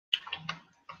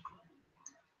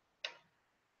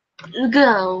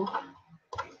Go.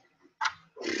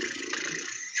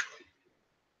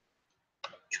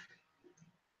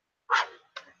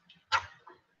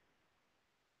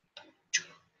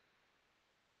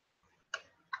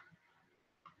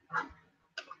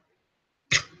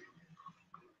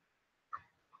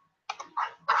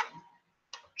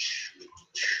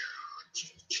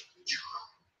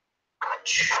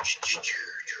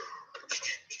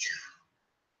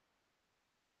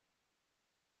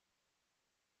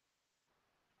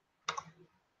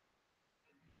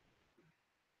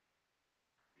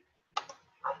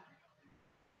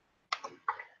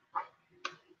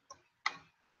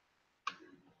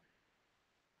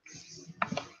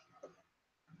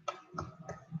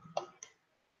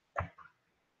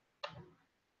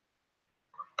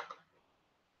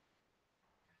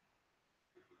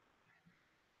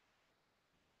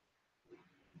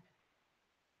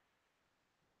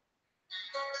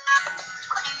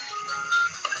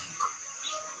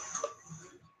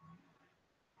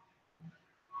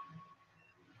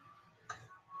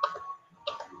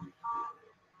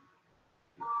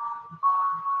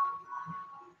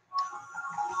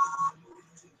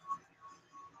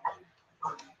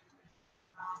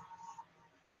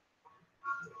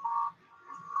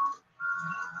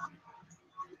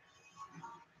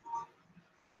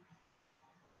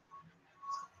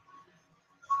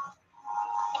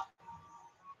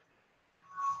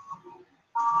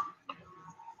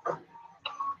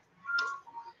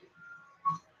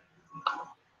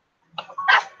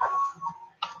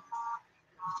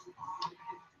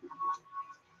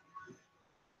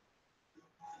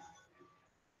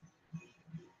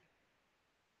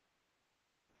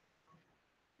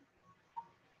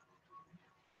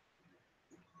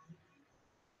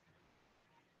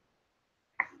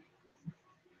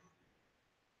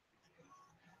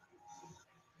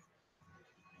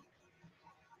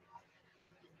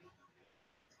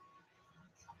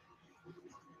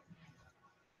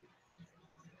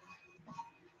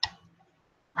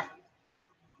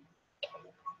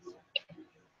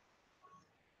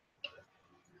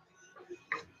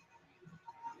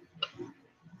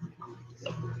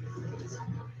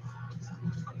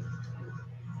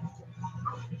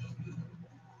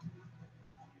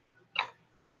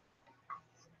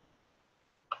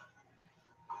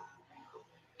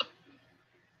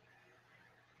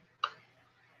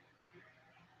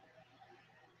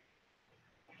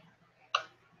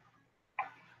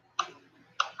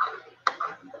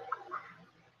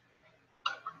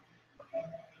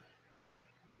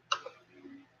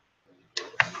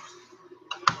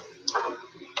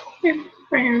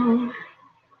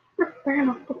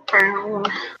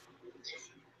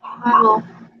 Hello.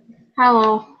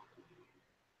 Hello.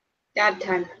 Dad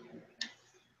time.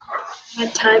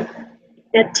 Dad time.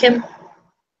 Dad Tim.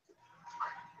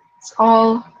 It's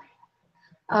all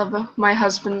of my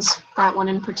husband's, that one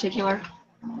in particular.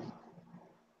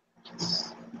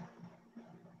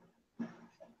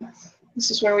 This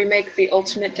is where we make the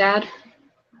ultimate dad.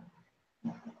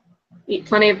 Eat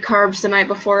plenty of carbs the night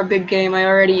before a big game. I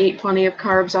already eat plenty of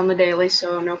carbs on the daily,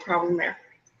 so no problem there.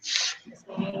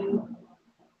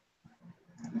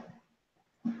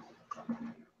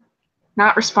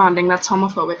 Not responding, that's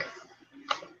homophobic.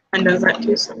 I know that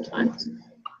too sometimes.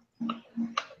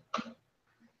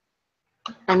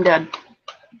 I'm dead.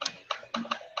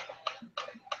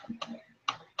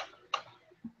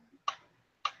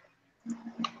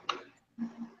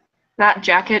 That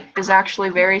jacket is actually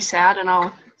very sad, and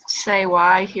I'll say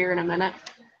why here in a minute.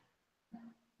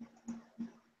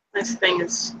 This thing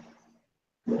is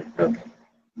okay.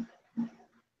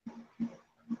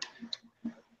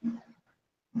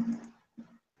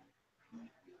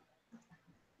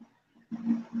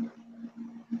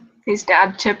 These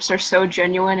dad tips are so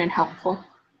genuine and helpful.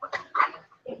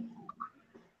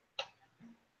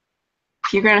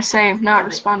 If you're gonna say not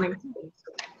responding.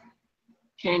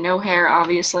 Okay, no hair,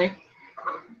 obviously.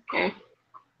 Okay.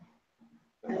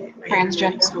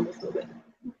 Transgender.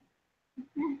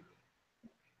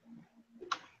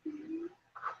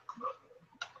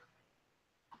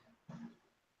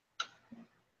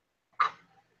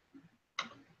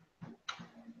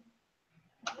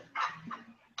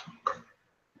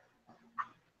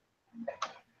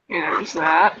 Yeah, there's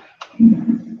that.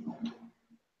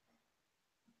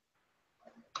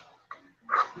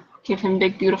 Give him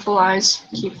big, beautiful eyes.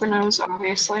 Keep the nose,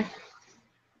 obviously.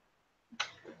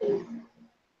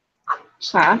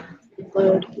 What's that?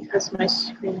 Load because my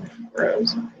screen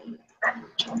froze.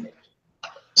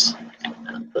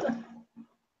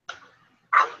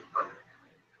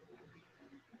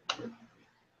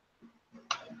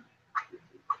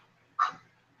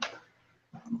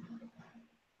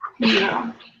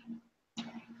 Yeah.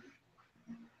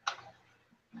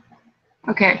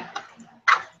 Okay.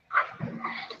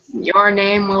 Your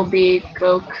name will be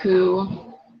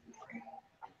Goku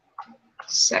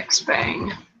Sex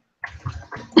Bang.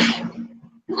 Oh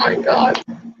my god.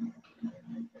 I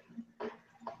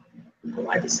don't know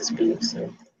why this is being so.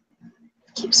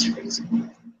 It keeps freezing.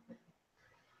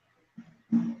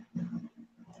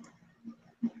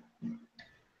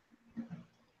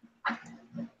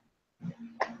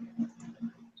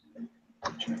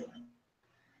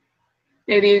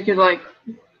 Maybe you could like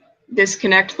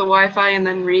disconnect the Wi-Fi and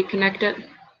then reconnect it.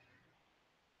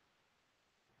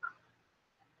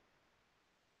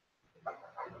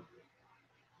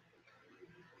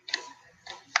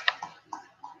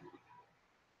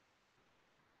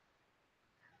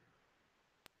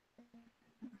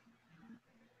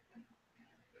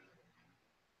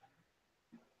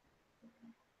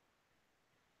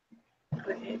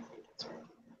 Okay, I think it's right.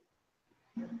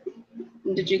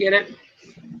 Did you get it? I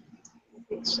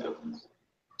think so.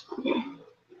 Okay.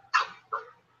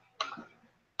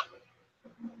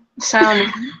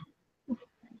 Sound.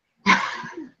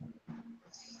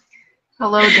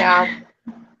 Hello, Dad.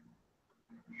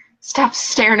 Stop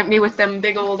staring at me with them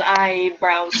big old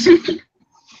eyebrows.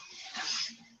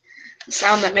 The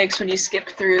sound that makes when you skip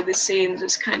through the scenes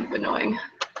is kind of annoying.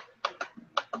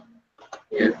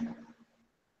 Yeah.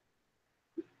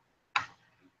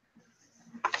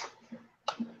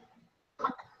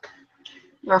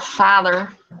 Your father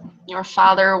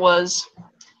was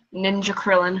Ninja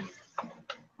Krillin.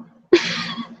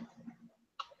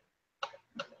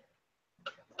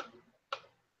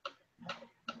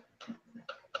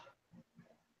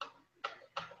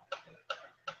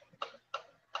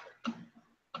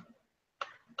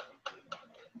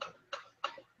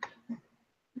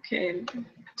 Okay,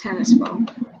 tennis ball.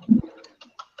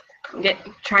 I'm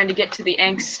trying to get to the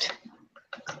angst.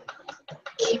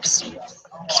 Keeps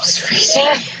freezing.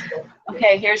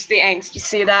 Okay, here's the angst. You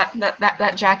see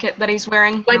that jacket that he's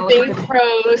wearing? My Now look thing at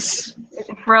froze.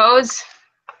 it froze.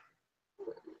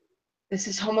 This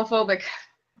is homophobic.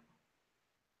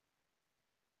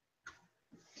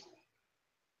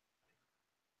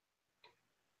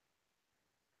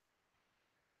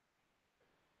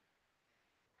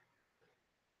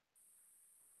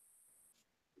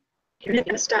 You're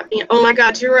gonna stop me. Oh my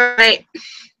god, you're right.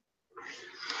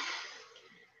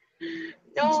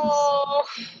 No.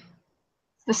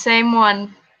 It's the same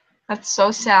one. That's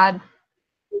so sad.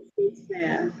 It's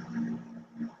sad.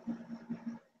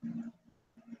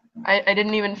 I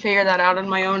didn't even figure that out on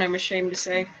my own, I'm ashamed to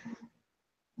say.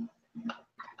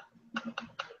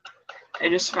 I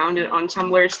just found it on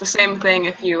Tumblr. It's the same thing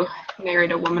if you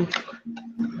married a woman.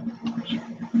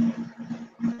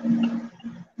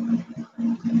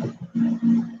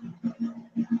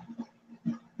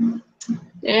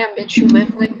 Damn, bitch, you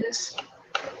live like this?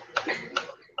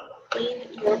 Clean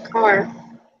your car.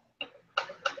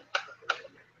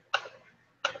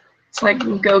 It's like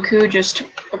Goku just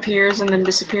appears and then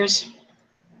disappears.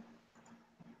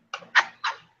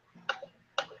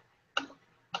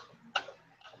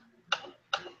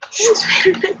 Who's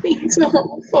being so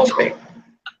homophobic?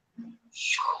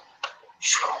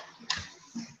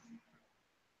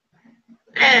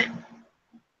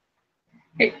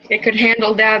 It could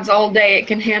handle dads all day. It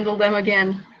can handle them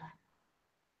again.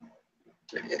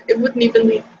 It wouldn't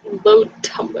even load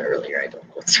Tumblr earlier. I don't know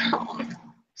what's wrong.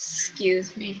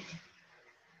 Excuse me.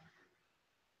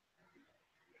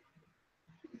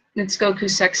 It's Goku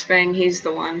Sex Fang. He's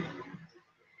the one.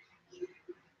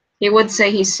 He would say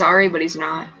he's sorry, but he's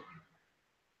not.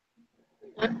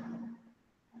 What?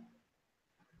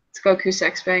 It's Goku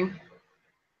Sex Fang.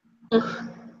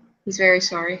 He's very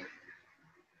sorry.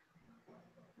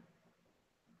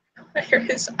 Why are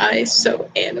his eyes so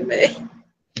anime?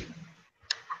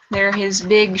 They're his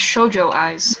big shoujo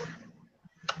eyes.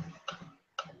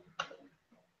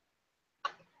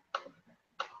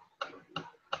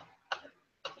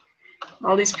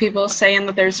 All these people saying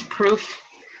that there's proof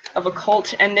of a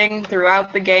cult ending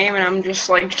throughout the game, and I'm just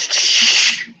like,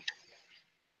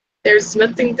 There's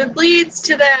nothing that leads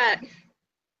to that.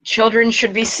 children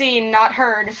should be seen, not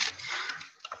heard.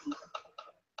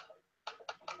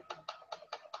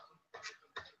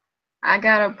 I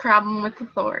got a problem with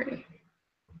authority.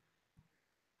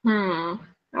 I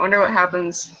wonder what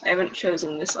happens. I haven't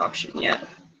chosen this option yet.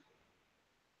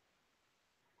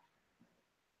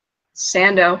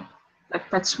 Sando.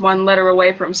 That's one letter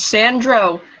away from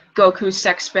Sandro, Goku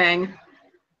Sex Bang.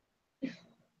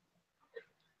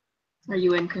 Are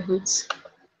you in cahoots?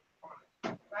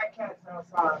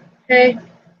 Hey.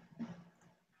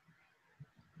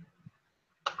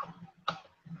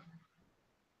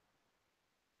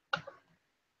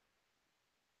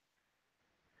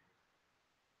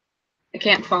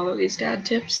 can't follow these dad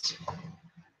tips.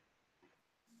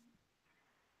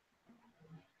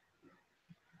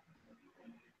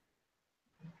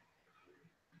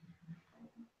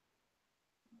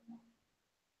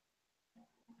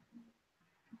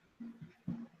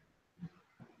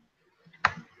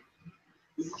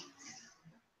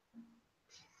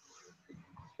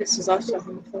 This is also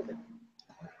homophobic.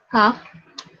 Huh?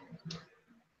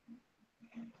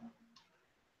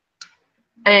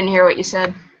 I didn't hear what you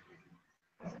said.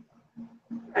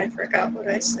 I forgot what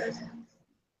I said.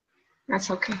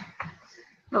 That's okay.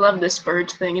 I love this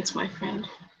bird thing. It's my friend.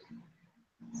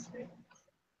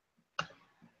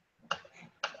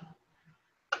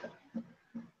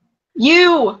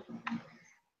 You!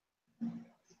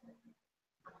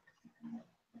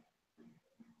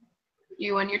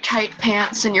 You and your tight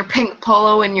pants and your pink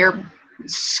polo and your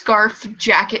scarf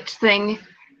jacket thing.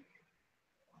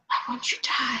 I want you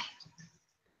tied.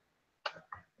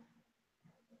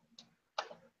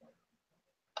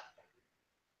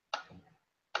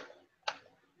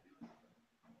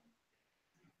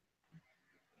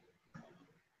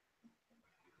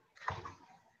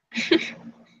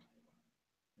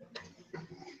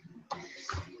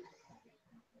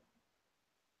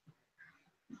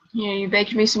 Yeah, you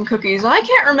baked me some cookies. I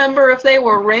can't remember if they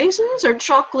were raisins or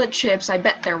chocolate chips. I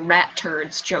bet they're rat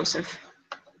turds, Joseph.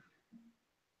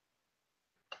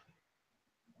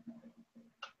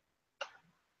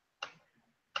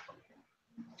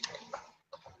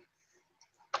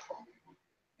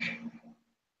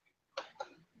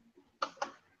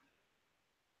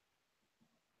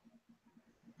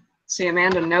 See,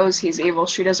 Amanda knows he's evil.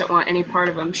 She doesn't want any part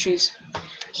of him. She's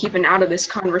keeping out of this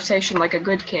conversation like a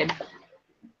good kid.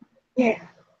 Yeah.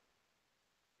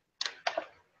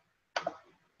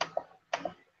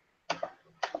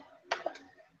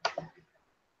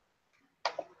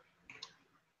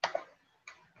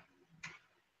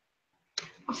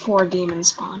 Before demon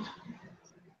spawn.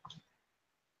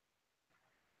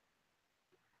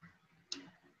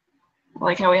 I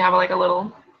like how we have like a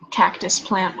little cactus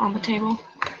plant on the table.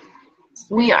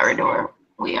 We are adorable.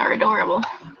 We are adorable.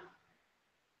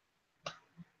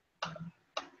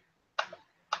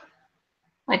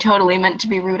 I totally meant to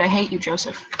be rude. I hate you,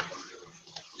 Joseph.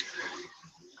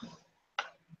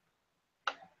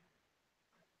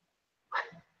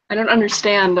 I don't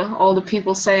understand all the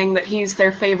people saying that he's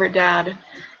their favorite dad,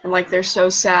 and like they're so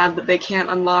sad that they can't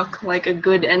unlock like a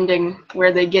good ending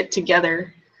where they get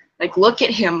together. Like, look at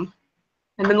him,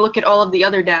 and then look at all of the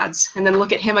other dads, and then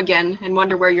look at him again and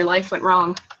wonder where your life went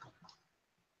wrong.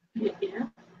 Yeah.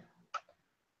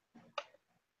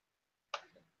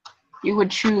 You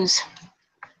would choose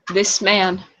this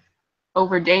man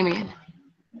over Damien.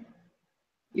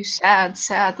 You sad,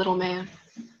 sad little man.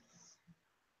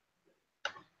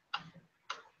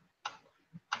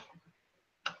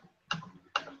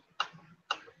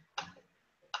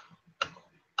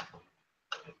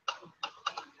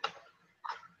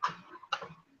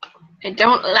 I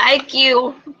don't like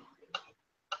you.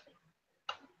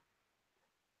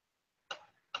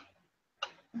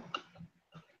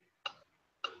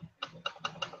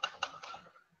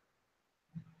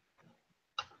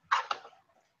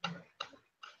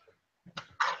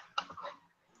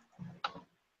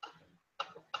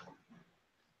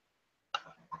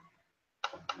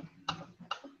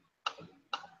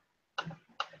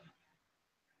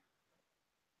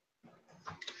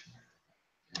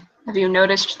 Have you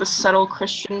noticed the subtle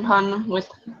Christian pun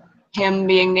with him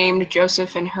being named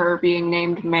Joseph and her being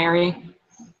named Mary?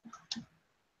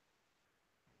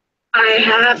 I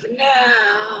have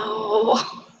now.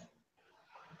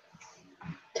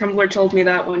 Tumblr told me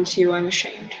that one too. I'm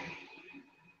ashamed.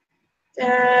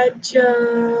 Dad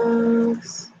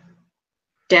jokes.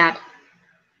 Dad.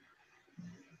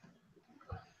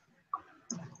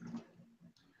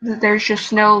 There's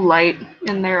just no light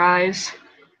in their eyes.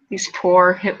 These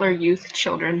poor Hitler Youth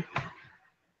children.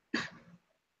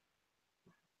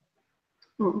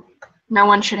 No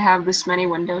one should have this many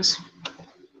windows.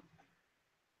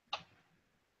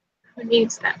 Who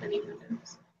needs that many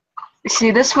windows?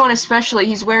 See, this one especially,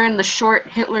 he's wearing the short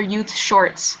Hitler Youth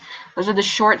shorts. Those are the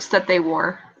shorts that they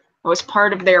wore. It was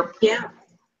part of their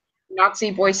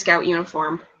Nazi Boy Scout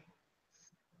uniform.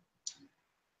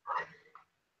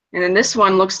 And then this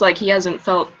one looks like he hasn't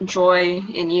felt joy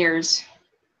in years.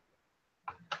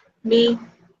 Me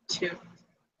too.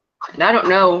 And I don't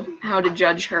know how to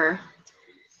judge her.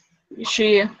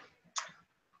 I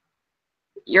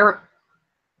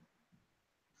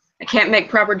can't make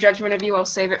proper judgment of you. I'll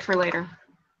save it for later.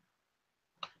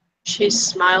 She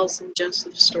smiles in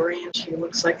Joseph's story and she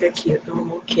looks like a cute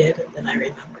normal kid, and then I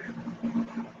remember.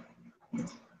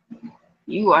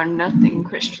 You are nothing,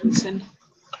 Christiansen.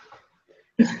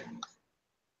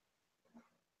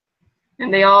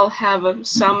 And they all have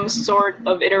some sort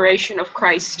of iteration of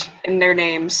Christ in their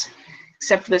names.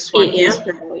 Except for this one, he's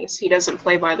rebellious. He doesn't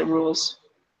play by the rules.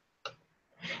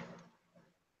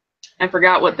 I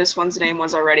forgot what this one's name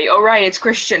was already. Oh, right, it's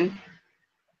Christian.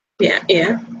 Yeah,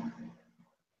 yeah.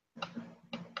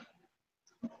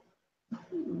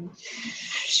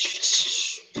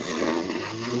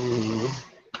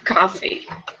 Coffee.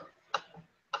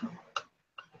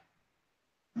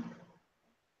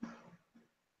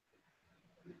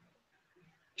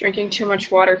 Drinking too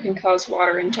much water can cause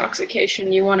water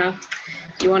intoxication. You wanna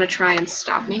try and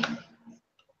stop me?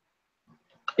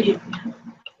 Yeah.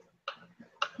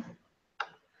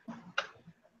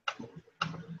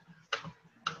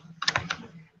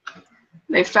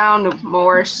 They found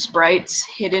more sprites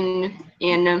hidden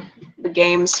in the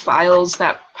game's files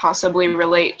that possibly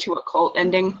relate to a cult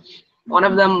ending. One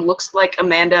of them looks like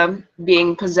Amanda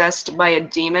being possessed by a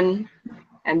demon,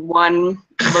 and one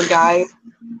of a guy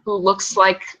who looks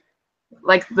like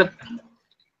the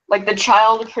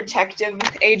child protective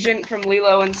agent from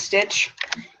Lilo and Stitch.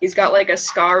 He's got like a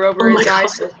scar over his eye,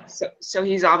 so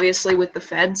he's obviously with the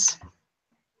feds.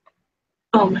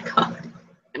 Oh my god.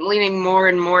 I'm leaning more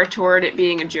and more toward it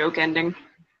being a joke ending.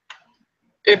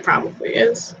 It probably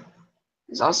is.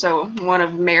 There's also one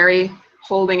of Mary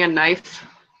holding a knife,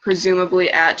 presumably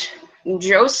at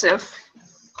Joseph.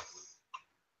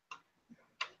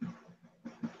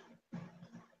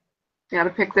 Gotta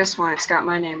pick this one, it's got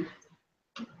my name.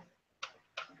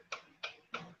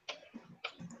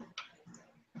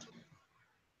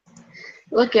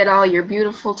 Look at all your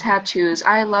beautiful tattoos.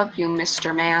 I love you,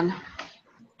 Mr. Man.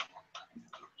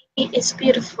 It is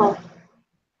beautiful.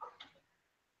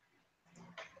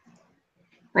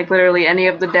 Like literally any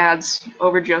of the dads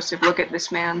over Joseph, look at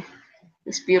this man.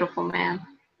 This beautiful man.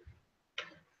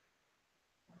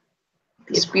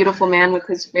 This beautiful man with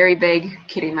his very big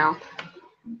kitty mouth.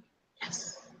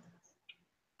 Yes.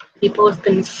 People have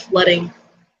been flooding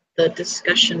the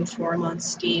discussion forum on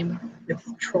Steam with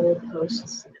troll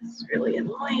posts. It's really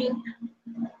annoying.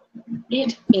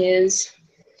 It is.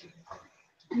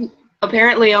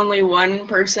 Apparently only one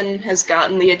person has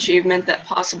gotten the achievement that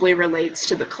possibly relates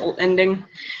to the cult ending,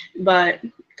 but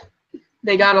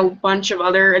they got a bunch of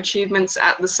other achievements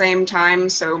at the same time,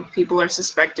 so people are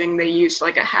suspecting they used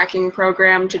like a hacking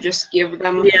program to just give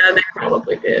them Yeah, they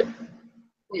probably did.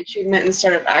 the achievement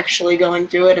instead of actually going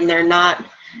through it, and they're not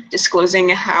disclosing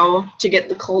how to get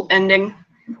the cult ending,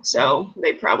 so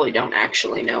they probably don't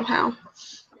actually know how.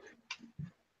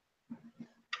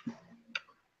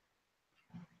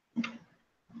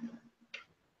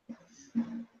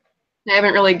 I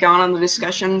haven't really gone on the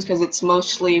discussions because it's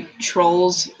mostly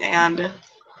trolls and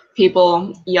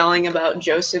people yelling about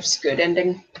Joseph's good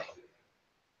ending.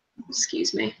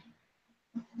 Excuse me.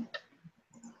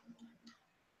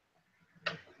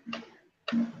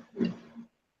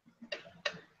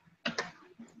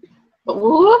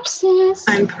 Whoopsies.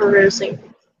 I'm perusing.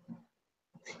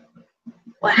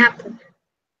 What happened?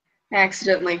 I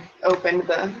accidentally opened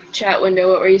the chat window.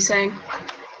 What were you saying?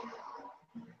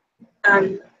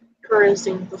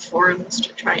 Perusing the forums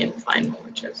to try and find more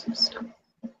Joseph stuff.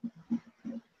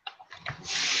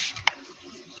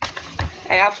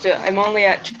 I'm only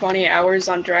at 20 hours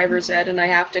on driver's ed and I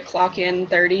have to clock in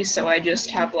 30, so I just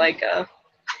have like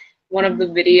one of the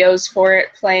videos for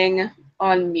it playing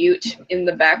on mute in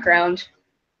the background.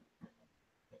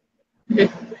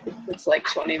 It's like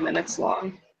 20 minutes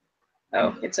long.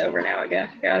 Oh, it's over now. I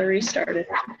gotta restart it.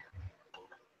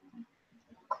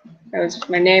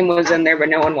 My name was in there, but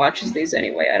no one watches these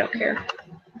anyway. I don't care.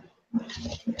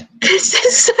 This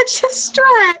is such a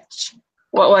stretch.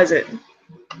 What was it?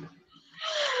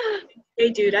 Hey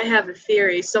dude, I have a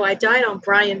theory. So I died on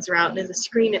Brian's route, and in the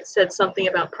screen it said something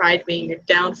about pride being your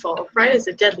downfall. Pride is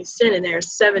a deadly sin, and there are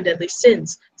 7 deadly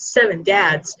sins, 7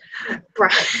 dads.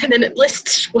 And then it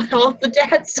lists what all the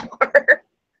dads are.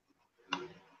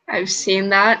 I've seen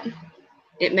that.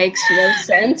 It makes no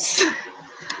sense.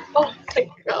 Oh my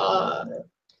god.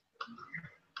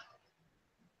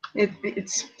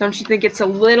 It's don't you think it's a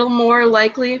little more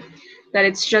likely that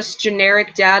it's just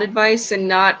generic dad advice and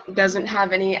doesn't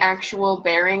have any actual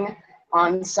bearing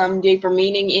on some deeper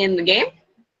meaning in the game?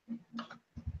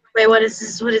 Wait, what is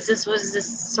this? What is this? What is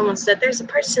this? Someone said there's a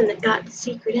person that got the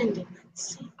secret ending.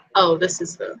 Let's see. Oh, this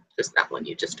is just that one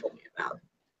you just told me about.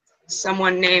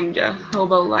 Someone named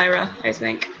Hobo Lyra, I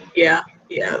think. Yeah,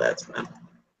 that's them.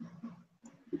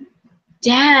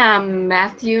 Damn,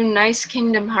 Matthew, nice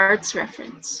Kingdom Hearts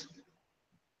reference.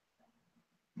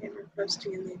 They were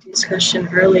posting in the discussion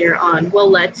earlier on. Well,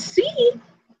 let's see.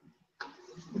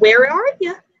 Where are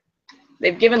you?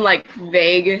 They've given like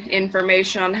vague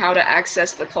information on how to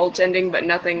access the cult ending, but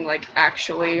nothing like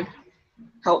actually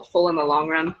helpful in the long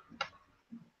run.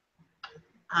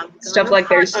 Stuff like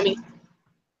there's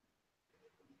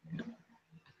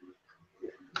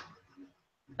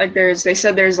they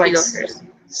said there's like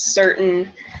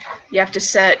certain, you have to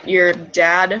set your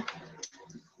dad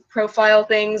profile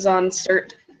things on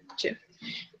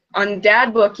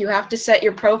Dad Book, you have to set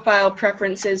your profile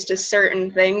preferences to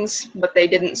certain things, but they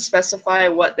didn't specify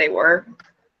what they were.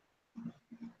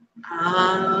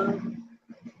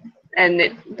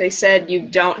 And they said you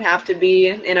don't have to be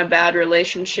in a bad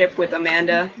relationship with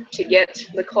Amanda to get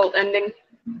the cult ending.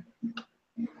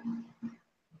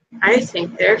 I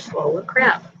think they're full of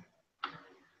crap.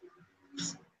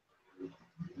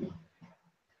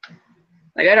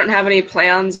 Like, I don't have any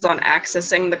plans on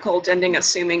accessing the cult ending,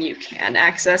 assuming you can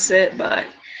access it, but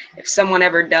if someone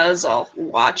ever does, I'll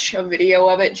watch a video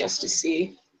of it just to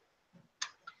see.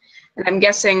 And I'm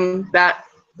guessing that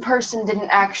person didn't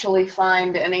actually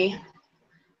find any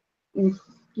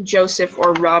Joseph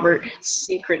or Robert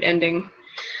secret ending,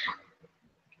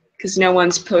 because no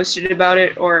one's posted about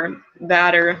it, or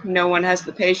no one has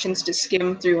the patience to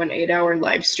skim through an 8-hour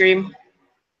live stream.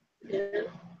 Yeah.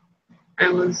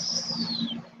 What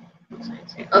was I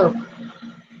saying? Oh.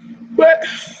 But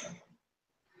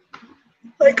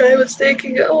like I was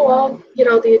thinking, oh well, you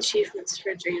know, the achievements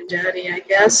for Dream Daddy, I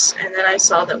guess. And then I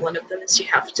saw that one of them is you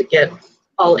have to get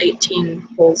all 18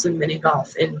 holes in mini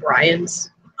golf in Brian's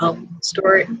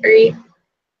story.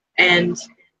 And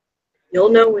you'll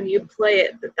know when you play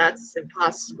it that that's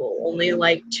impossible. Only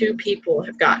like 2 people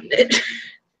have gotten it.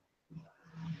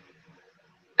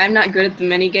 I'm not good at the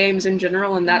mini games in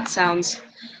general, and that sounds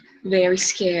very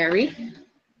scary.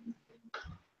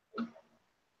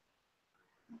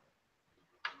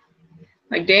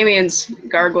 Like Damien's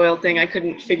gargoyle thing, I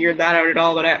couldn't figure that out at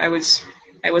all, but I was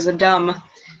a dumb,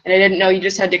 and I didn't know you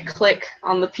just had to click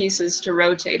on the pieces to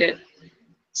rotate it.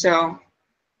 So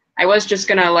I was just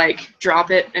gonna like drop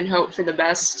it and hope for the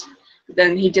best. But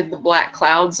then he did the black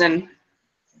clouds, and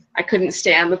I couldn't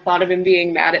stand the thought of him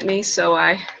being mad at me, so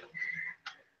I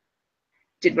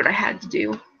did what I had to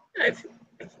do.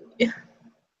 Yeah.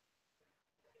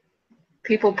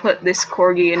 People put this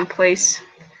corgi in place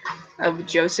of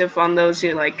Joseph on those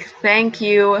who like, thank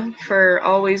you for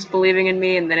always believing in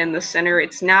me, and then in the center,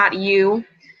 it's not you.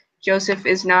 Joseph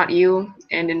is not you,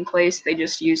 and in place, they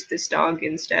just used this dog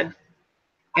instead.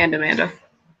 And Amanda.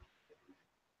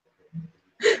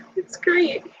 It's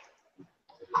great.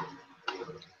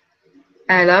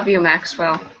 I love you,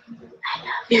 Maxwell.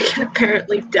 You can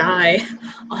apparently die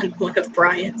on one of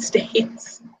Brian's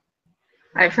dates.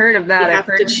 I've heard of that. You have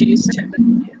to choose to.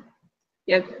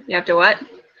 You have to what?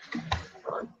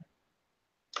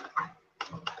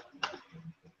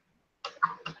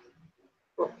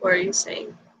 What are you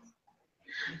saying?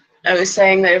 I was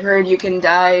saying that I've heard you can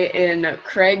die in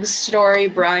Craig's story,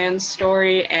 Brian's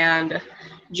story, and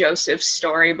Joseph's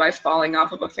story by falling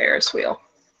off of a Ferris wheel.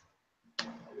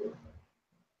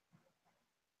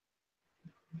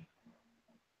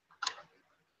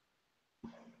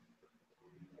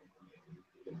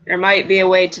 There might be a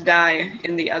way to die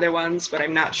in the other ones, but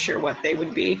I'm not sure what they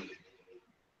would be.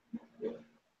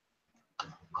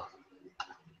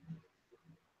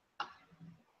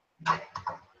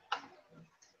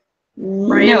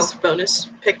 Brian's bonus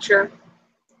picture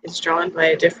is drawn by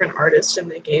a different artist, and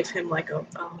they gave him like a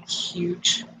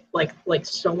huge, like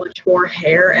so much more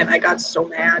hair, and I got so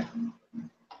mad.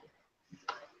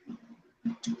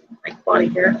 Like body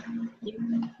hair.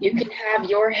 You can have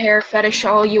your hair fetish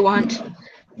all you want.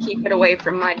 Keep it away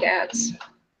from my dad's.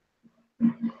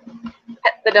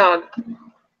 Pet the dog.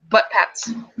 Butt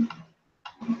pats.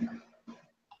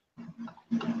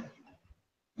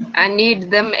 I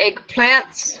need them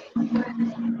eggplants.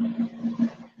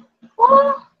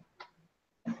 Oh.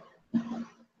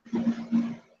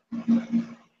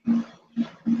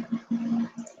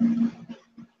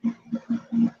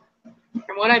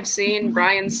 From what I've seen,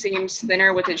 Brian seems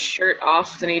thinner with his shirt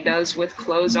off than he does with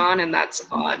clothes on, and that's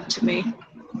odd to me.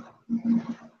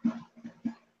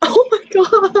 Oh my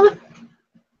god!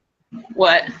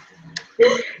 What?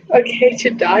 Okay,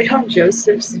 to die on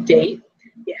Joseph's date,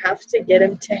 you have to get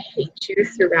him to hate you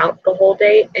throughout the whole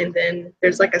date, and then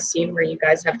there's like a scene where you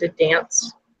guys have to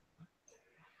dance.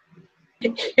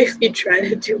 If you try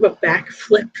to do a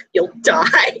backflip, you'll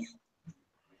die.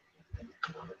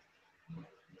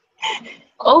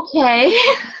 Okay.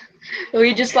 So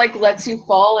he just like lets you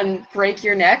fall and break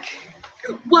your neck?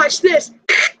 Watch this!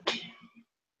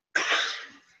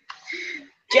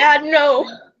 Dad, no!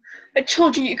 I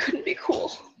told you you couldn't be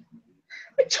cool.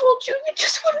 I told you, you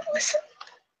just wouldn't listen.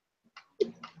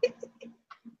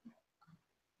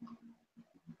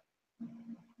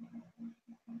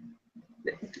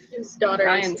 His daughter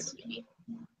is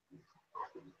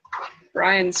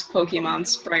Brian's Pokemon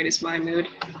Sprite is my mood.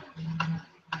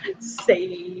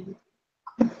 same.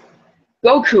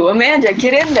 Goku, Amanda,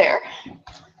 get in there.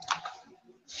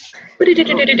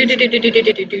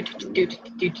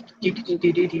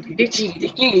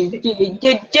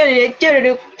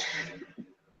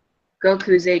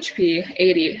 Goku's HP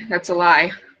 80. That's a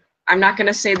lie. I'm not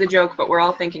gonna say the joke, but we're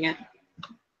all thinking it.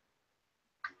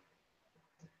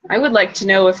 I would like to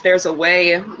know if there's a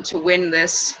way to win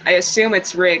this. I assume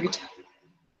it's rigged,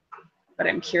 but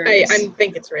I'm curious. I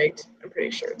think it's rigged. I'm pretty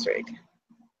sure it's rigged.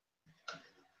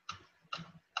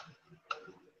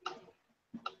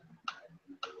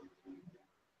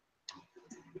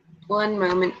 One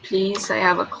moment, please. I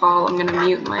have a call. I'm gonna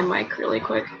mute my mic really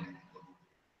quick.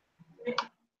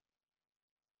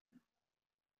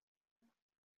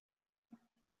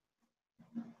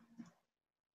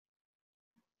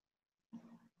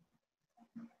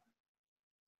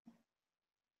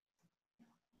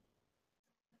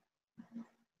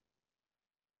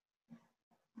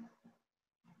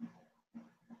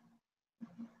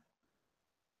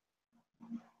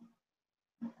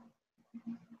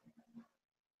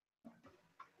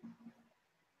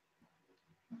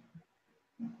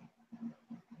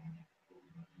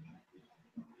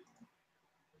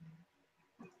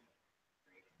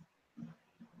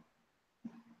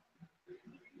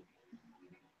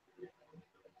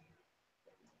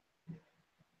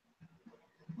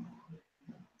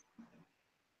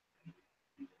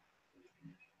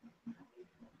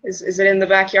 Is it in the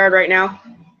backyard right now?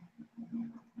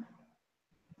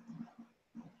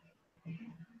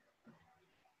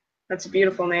 That's a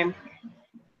beautiful name.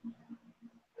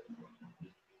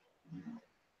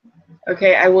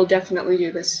 Okay, I will definitely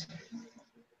do this.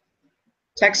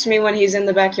 Text me when he's in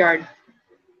the backyard.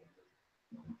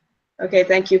 Okay,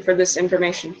 thank you for this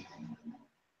information.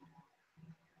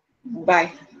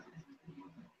 Bye.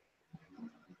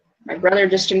 My brother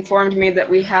just informed me that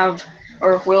we have,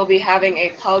 or will be having,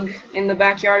 a pug in the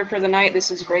backyard for the night.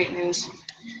 This is great news.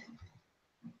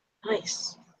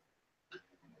 Nice.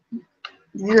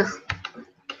 Yeah.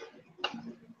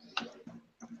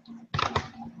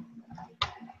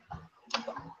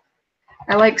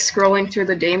 I like scrolling through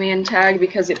the Damien tag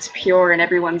because it's pure and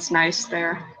everyone's nice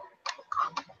there.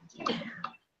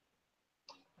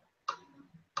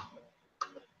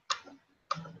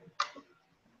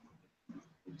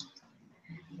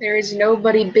 There is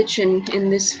nobody bitchin' in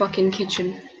this fucking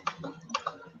kitchen.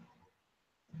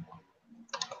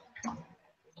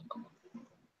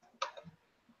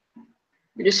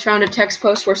 I just found a text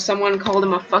post where someone called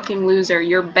him a fucking loser.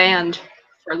 You're banned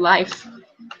for life.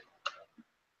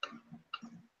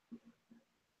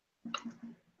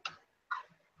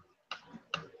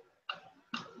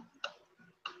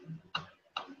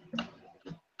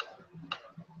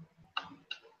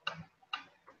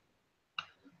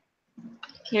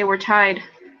 Okay, we're tied.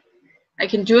 I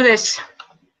can do this.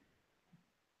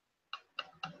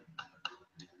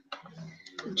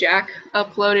 Jack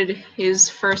uploaded his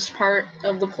first part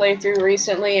of the playthrough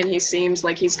recently, and he seems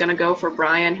like he's gonna go for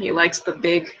Brian. He likes the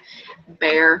big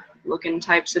bear-looking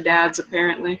types of dads,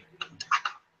 apparently.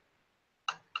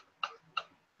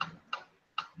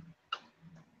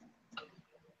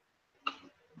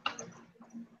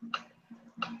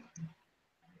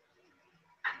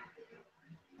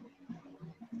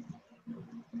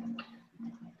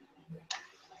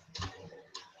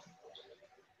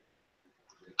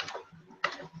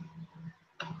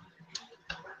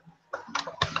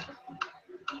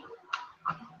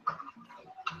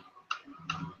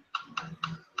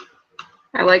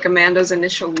 I like Amanda's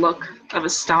initial look of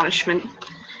astonishment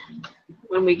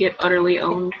when we get utterly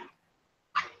owned.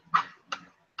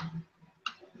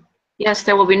 Yes,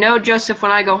 there will be no Joseph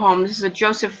when I go home. This is a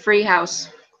Joseph-free house.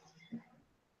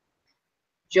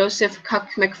 Joseph Cuck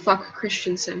McFuck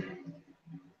Christiansen.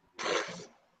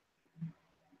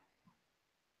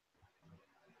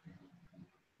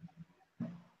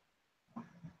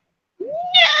 No!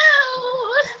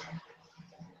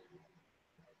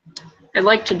 I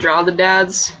like to draw the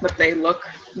dads, but they look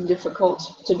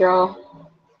difficult to draw.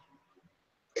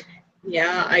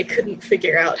 Yeah, I couldn't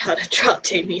figure out how to draw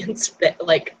Damien's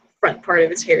front part of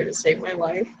his hair to save my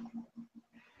life.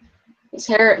 His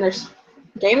hair,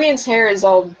 Damien's hair is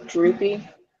all droopy,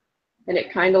 and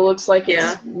it kind of looks like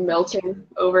it's melting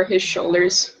over his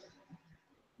shoulders.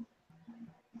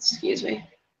 Excuse me.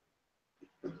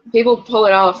 People pull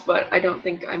it off, but I don't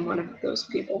think I'm one of those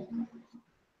people.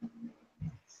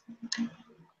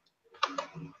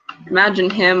 Imagine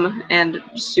him and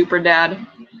Super Dad,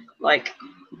 like,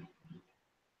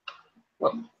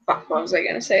 what was I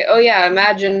gonna say? Oh yeah,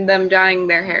 imagine them dyeing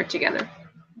their hair together.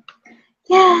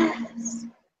 Yes.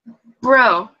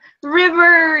 Bro,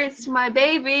 River, it's my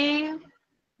baby.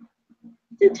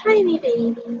 The tiny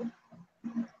baby.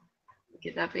 Look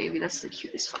at that baby. That's the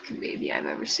cutest fucking baby I've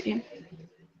ever seen.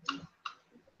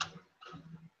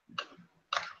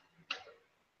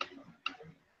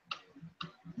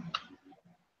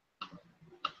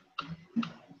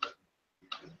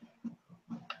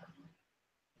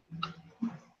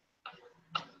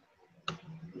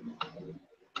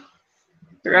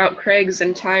 Throughout Craig's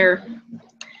entire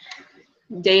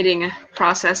dating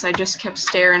process, I just kept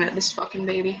staring at this fucking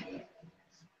baby.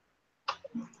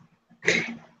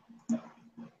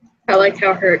 I like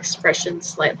how her expression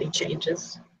slightly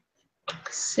changes.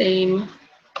 Same.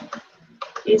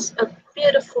 He's a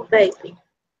beautiful baby.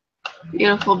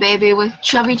 Beautiful baby with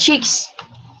chubby cheeks.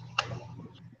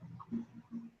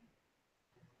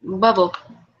 Bubble.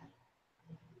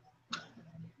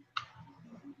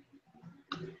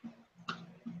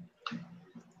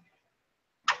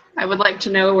 I would like to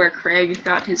know where Craig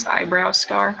got his eyebrow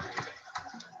scar.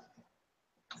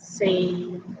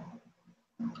 Same.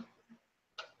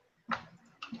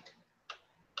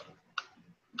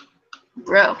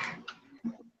 Bro.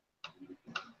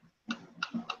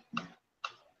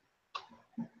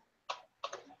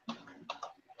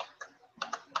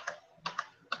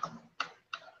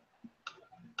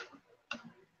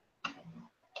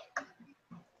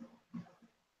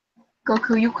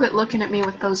 Goku, you quit looking at me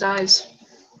with those eyes.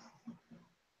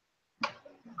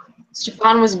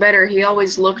 Stefan was better. He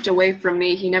always looked away from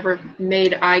me. He never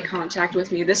made eye contact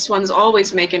with me. This one's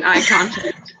always making eye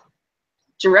contact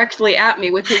directly at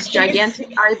me with his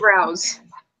gigantic eyebrows.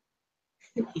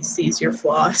 He sees your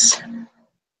flaws.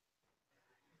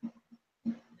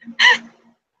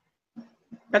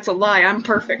 That's a lie. I'm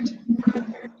perfect.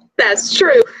 That's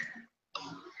true.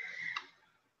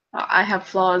 I have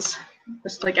flaws,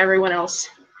 just like everyone else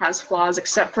has flaws,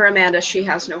 except for Amanda. She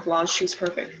has no flaws. She's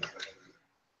perfect.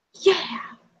 Yeah.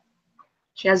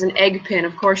 She has an egg pin.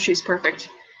 Of course she's perfect.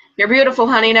 You're beautiful,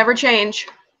 honey. Never change.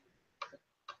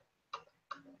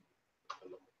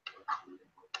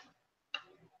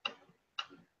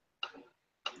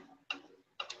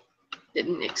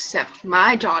 Didn't accept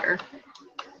my daughter.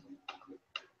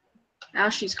 Now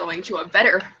she's going to a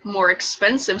better, more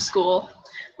expensive school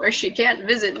where she can't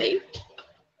visit me.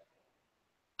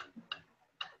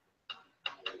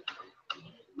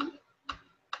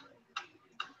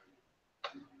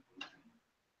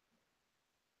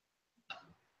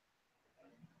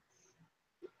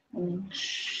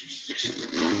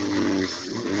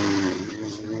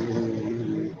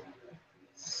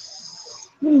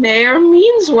 Mayor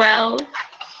means well.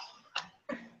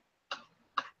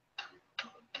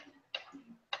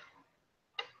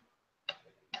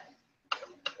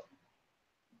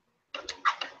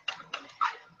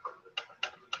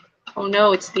 Oh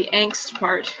no, it's the angst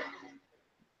part.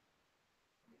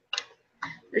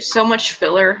 There's so much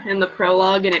filler in the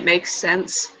prologue and it makes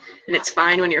sense. And it's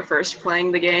fine when you're first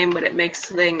playing the game, but it makes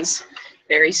things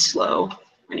very slow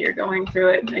when you're going through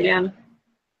it again.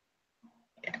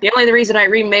 The only reason I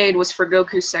remade was for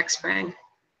Goku's sex bang.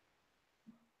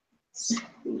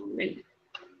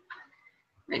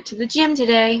 Went to the gym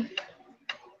today.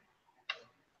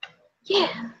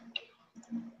 Yeah.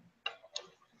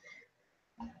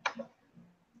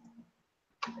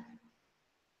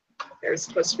 There's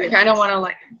supposed to be. I kind of want to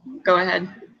like go ahead.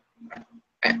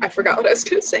 I forgot what I was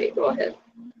gonna say. Go ahead.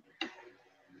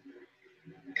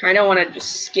 Kind of want to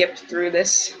just skip through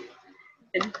this.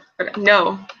 But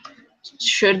no.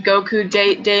 Should Goku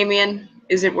date Damien?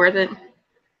 Is it worth it?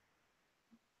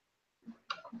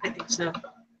 I think so.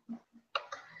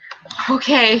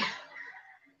 Okay.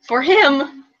 For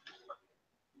him.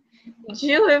 You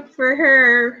do it for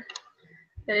her.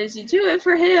 That is, you do it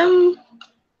for him.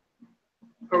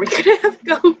 Are we gonna have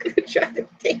Goku try to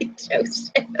date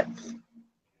Joseph?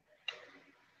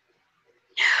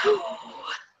 No.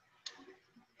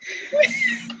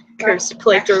 Cursed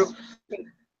playthrough.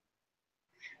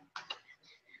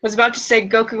 Was about to say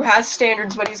Goku has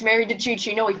standards, but he's married to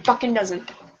Chi-Chi. No, he fucking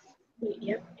doesn't.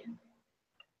 Yep.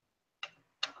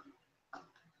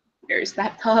 There's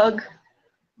that hug.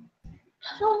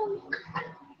 Hug.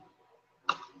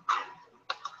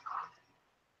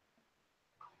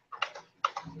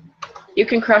 You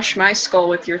can crush my skull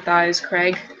with your thighs,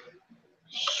 Craig.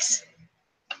 Jeez.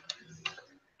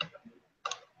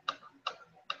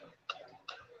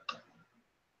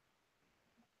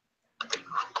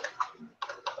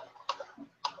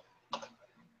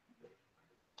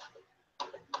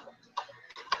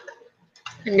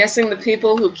 I'm guessing the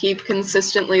people who keep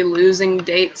consistently losing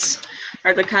dates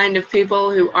are the kind of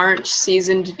people who aren't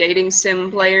seasoned dating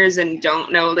sim players and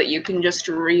don't know that you can just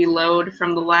reload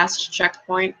from the last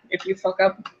checkpoint if you fuck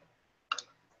up.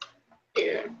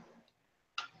 Yeah.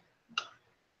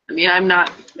 I mean, I'm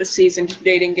not a seasoned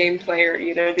dating game player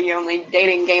either. The only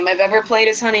dating game I've ever played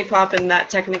is Honey Pop, and that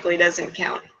technically doesn't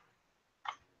count.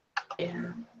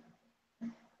 Yeah.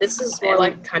 This is more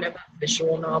like kind of a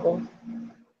visual novel.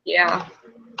 Yeah.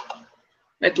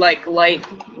 With like light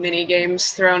mini games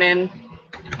thrown in.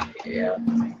 Yeah.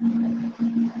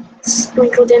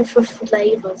 Sprinkled in for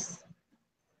flavors.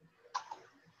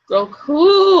 Oh,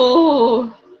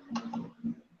 cool!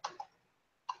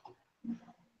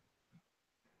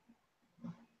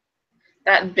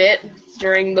 That bit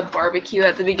during the barbecue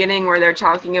at the beginning where they're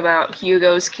talking about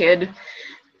Hugo's kid.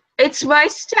 It's my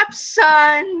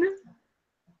stepson!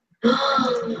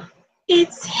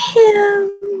 It's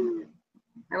him!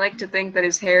 I like to think that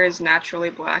his hair is naturally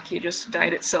black. He just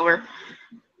dyed it silver.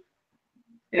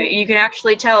 You can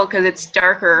actually tell because it's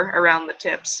darker around the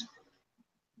tips.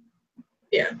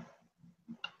 Yeah.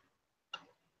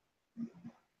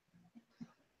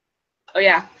 Oh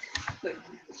yeah,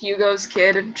 Hugo's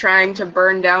kid trying to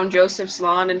burn down Joseph's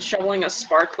lawn and shoveling a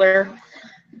sparkler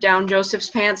down Joseph's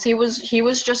pants. He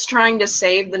was just trying to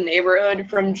save the neighborhood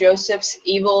from Joseph's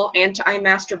evil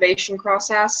anti-masturbation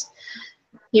crossass.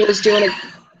 He was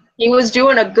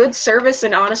doing a good service,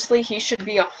 and honestly, he should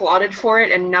be applauded for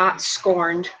it and not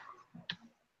scorned.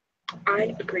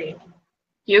 I agree.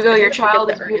 Hugo, your child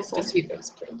is beautiful.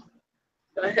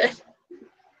 Go ahead.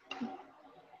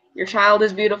 Your child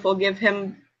is beautiful. Give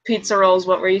him pizza rolls.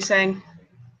 What were you saying?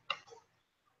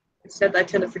 I said I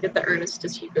tend to forget that Ernest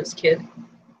is Hugo's kid.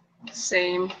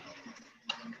 Same.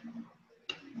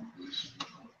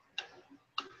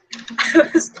 I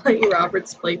was playing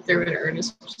Robert's playthrough and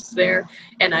Ernest was there,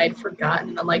 and I'd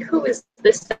forgotten. I'm like, who is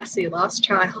this sassy lost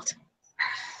child?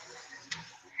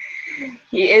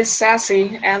 He is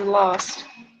sassy and lost.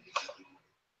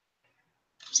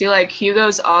 See, like,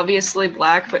 Hugo's obviously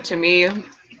black, but to me,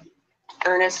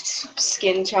 Ernest's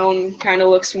skin tone kind of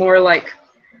looks more like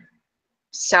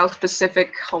South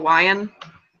Pacific Hawaiian,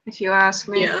 if you ask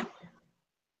me. Yeah.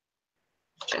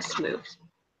 Just moved.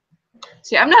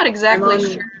 See, I'm not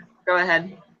exactly sure. Go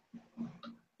ahead.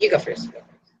 You go first.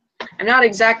 I'm not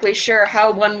exactly sure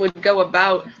how one would go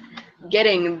about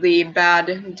getting the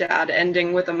bad dad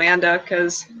ending with Amanda,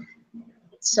 because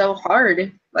it's so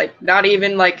hard. Like, not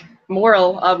even, like,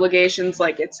 moral obligations.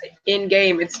 Like, it's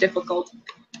in-game. It's difficult.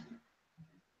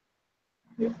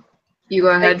 You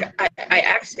go ahead. I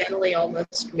accidentally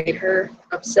almost made her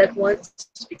upset once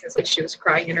because like she was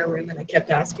crying in her room and I kept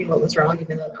asking what was wrong,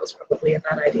 even though that was probably a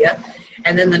bad idea.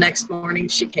 And then the next morning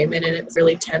she came in and it was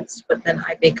really tense, but then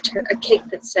I baked her a cake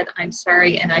that said, "I'm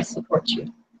sorry and I support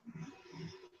you."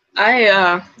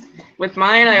 With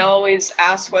mine, I always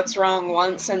ask what's wrong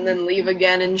once and then leave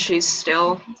again, and she's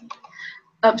still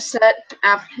upset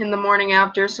in the morning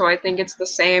after, so I think it's the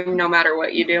same no matter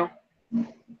what you do.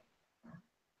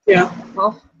 Yeah.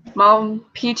 Well, Mom,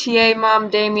 PTA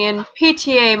Mom Damien,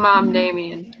 PTA Mom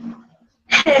Damien.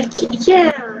 Heck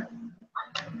yeah!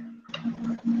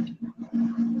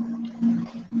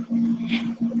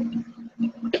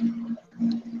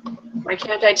 Why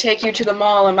can't I take you to the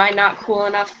mall? Am I not cool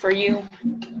enough for you?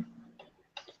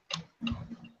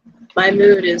 My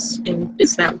mood is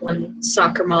that one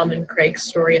soccer mom and Craig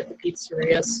story at the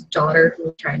pizzeria's daughter who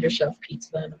was trying to shove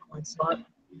pizza in a coin slot.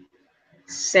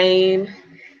 Same.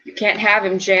 You can't have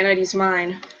him, Janet. He's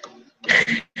mine.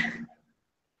 I'm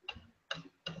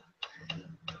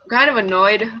kind of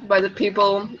annoyed by the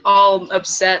people all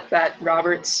upset that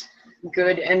Robert's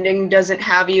good ending doesn't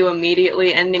have you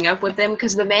immediately ending up with him,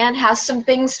 because the man has some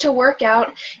things to work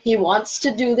out. He wants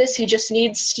to do this. He just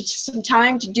needs some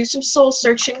time to do some soul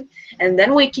searching, and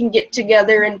then we can get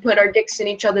together and put our dicks in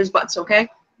each other's butts, okay?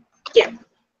 Yeah.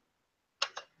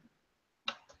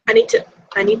 I need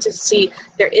to see.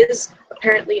 There is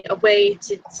apparently a way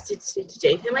to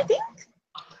date him, I think.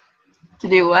 To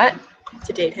do what?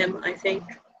 To date him, I think.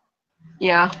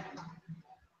 Yeah.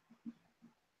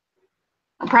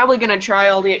 I'm probably going to try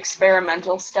all the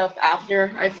experimental stuff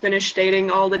after I finish dating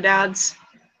all the dads.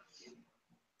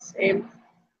 Same.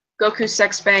 Goku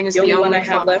Sex Bang is The only one I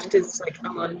have fun. left is like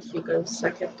I'm on Hugo's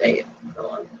second date.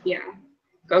 Yeah.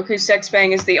 Goku Sex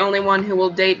Bang is the only one who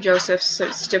will date Joseph, so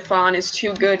Stefan is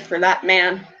too good for that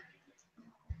man.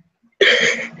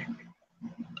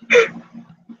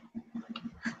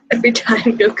 Every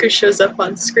time Goku shows up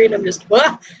on screen, I'm just,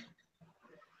 what?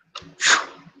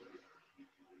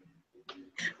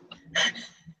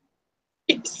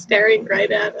 He's staring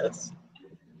right at us.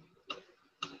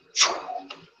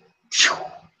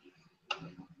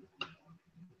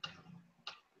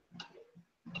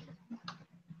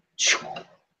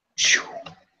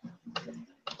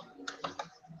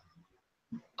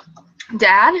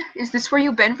 Dad, is this where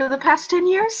you've been for the past 10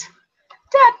 years?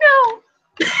 Dad, no!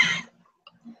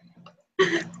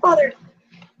 Father.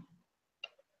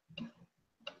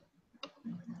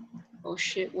 Oh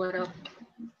shit, what up?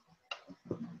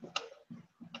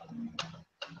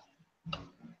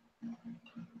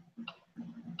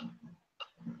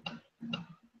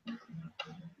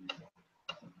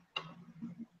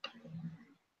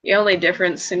 The only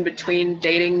difference in between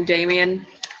dating Damien,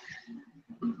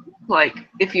 like,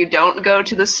 if you don't go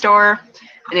to the store,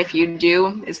 and if you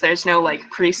do, is there's no, like,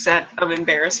 preset of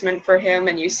embarrassment for him,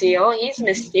 and you see, oh, he's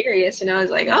mysterious, and I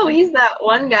was like, oh, he's that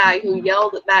one guy who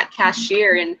yelled at that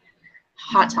cashier in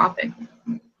Hot Topic.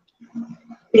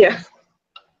 Yeah.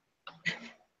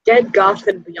 Dead Goth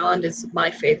and Beyond is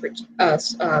my favorite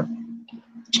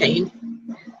chain.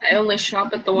 I only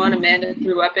shop at the one Amanda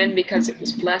threw up in because it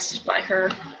was blessed by her.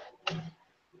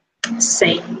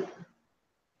 Same.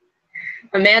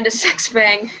 Amanda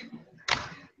Sexbang.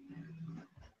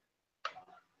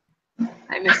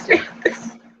 I missed it.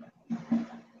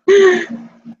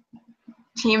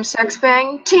 Team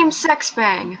Sexbang? Team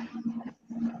Sexbang.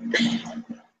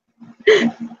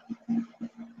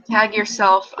 Tag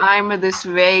yourself, I'm this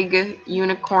vague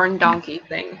unicorn donkey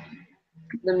thing.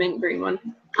 The mint green one.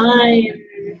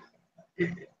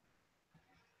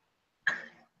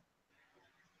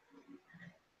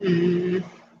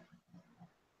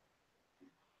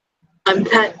 I'm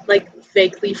that, like,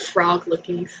 vaguely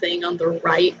frog-looking thing on the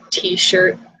right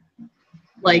t-shirt,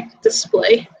 like,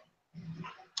 display.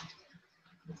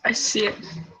 I see it.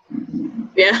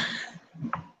 Yeah.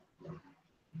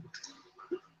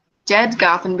 Dead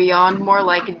Goth and Beyond, more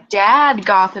like Dad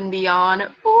Goth and Beyond.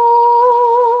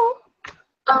 Ooh.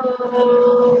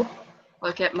 Oh.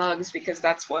 Look at mugs because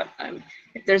that's what I'm.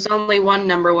 If there's only one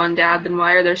number one dad, then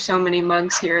why are there so many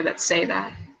mugs here that say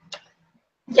that?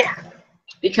 Yeah.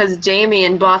 Because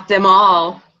Damien bought them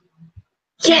all.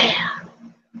 Yeah.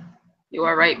 You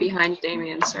are right behind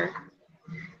Damien, sir.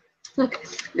 Look,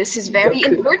 this is very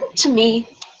important to me.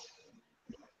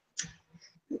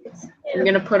 I'm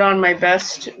gonna put on my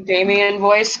best Damien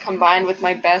voice combined with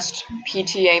my best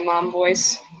PTA mom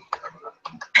voice.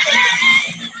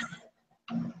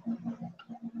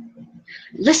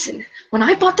 Listen, when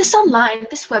I bought this online,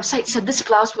 this website said this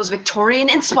blouse was Victorian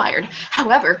inspired.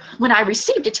 However, when I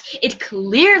received it, it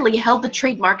clearly held the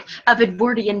trademark of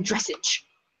Edwardian dressage.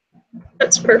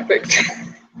 That's perfect.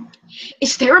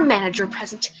 Is there a manager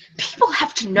present? People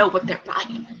have to know what they're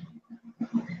buying.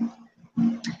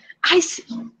 I see.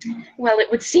 Well,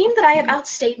 it would seem that I have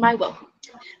outstayed my welcome.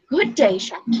 Good day,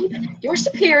 shopkeep. Your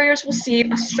superiors will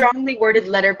receive a strongly worded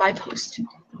letter by post.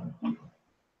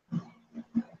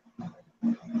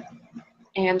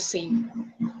 And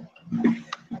scene.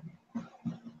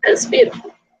 That's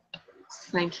beautiful.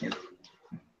 Thank you.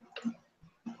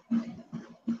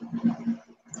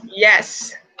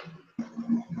 Yes.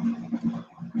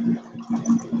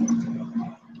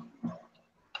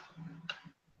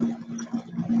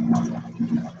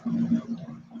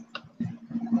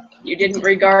 You didn't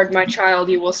regard my child.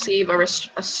 You will receive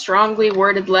a strongly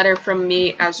worded letter from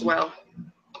me as well.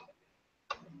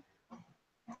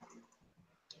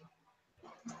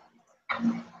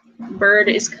 Bird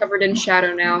is covered in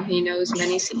shadow now. He knows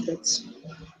many secrets.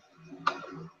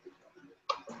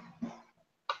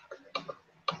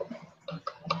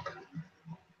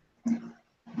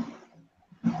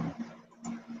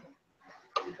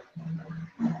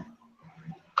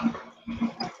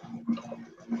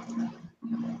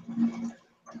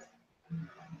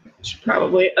 Should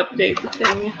probably update the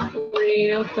thing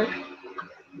real quick.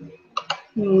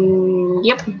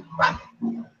 Yep.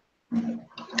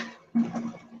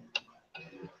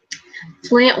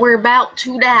 Flint, we're about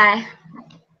to die.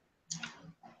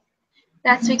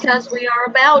 That's because we are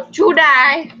about to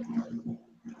die.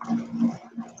 I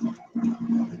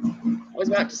was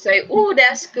about to say, ooh,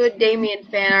 that's good Damien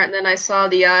fan art, and then I saw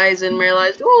the eyes and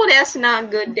realized, ooh, that's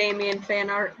not good Damien fan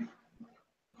art.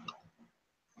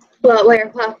 Well, where?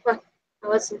 What?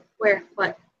 Where?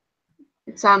 What?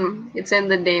 It's in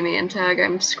the Damien tag.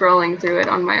 I'm scrolling through it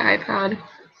on my iPad.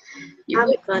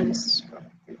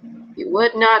 You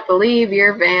would not believe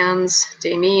your Vans.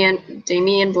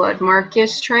 Damien Blood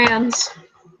Marcus trans.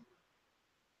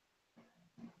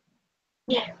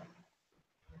 Yeah.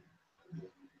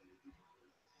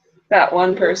 That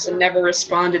one person never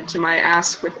responded to my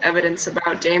ask with evidence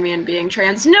about Damien being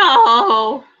trans.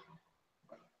 No!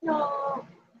 No.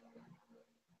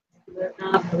 You would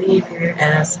not believe your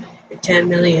ass. Your 10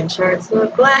 million shards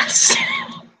of glass.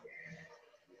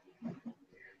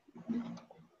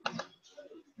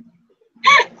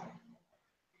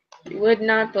 would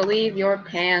not believe your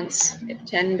pants if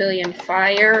 10 billion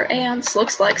fire ants.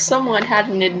 Looks like someone had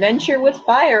an adventure with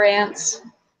fire ants.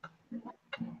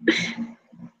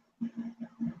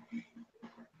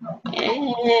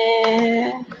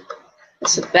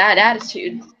 That's a bad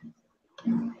attitude.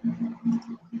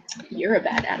 You're a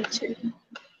bad attitude.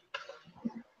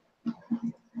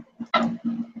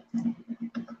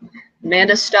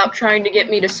 Amanda, stop trying to get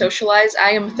me to socialize.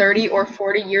 I am 30 or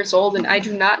 40 years old and I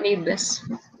do not need this.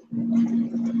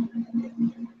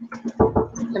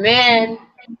 Come in.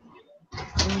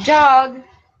 Dog.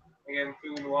 Again,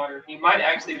 food and water. He might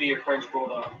actually be a French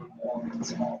bulldog.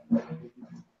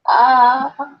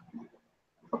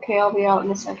 Okay, I'll be out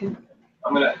in a second.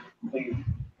 I'm gonna leave.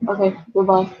 Okay,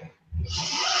 goodbye.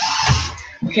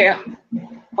 Okay,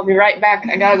 I'll be right back.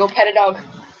 I gotta go pet a dog.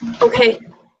 Okay.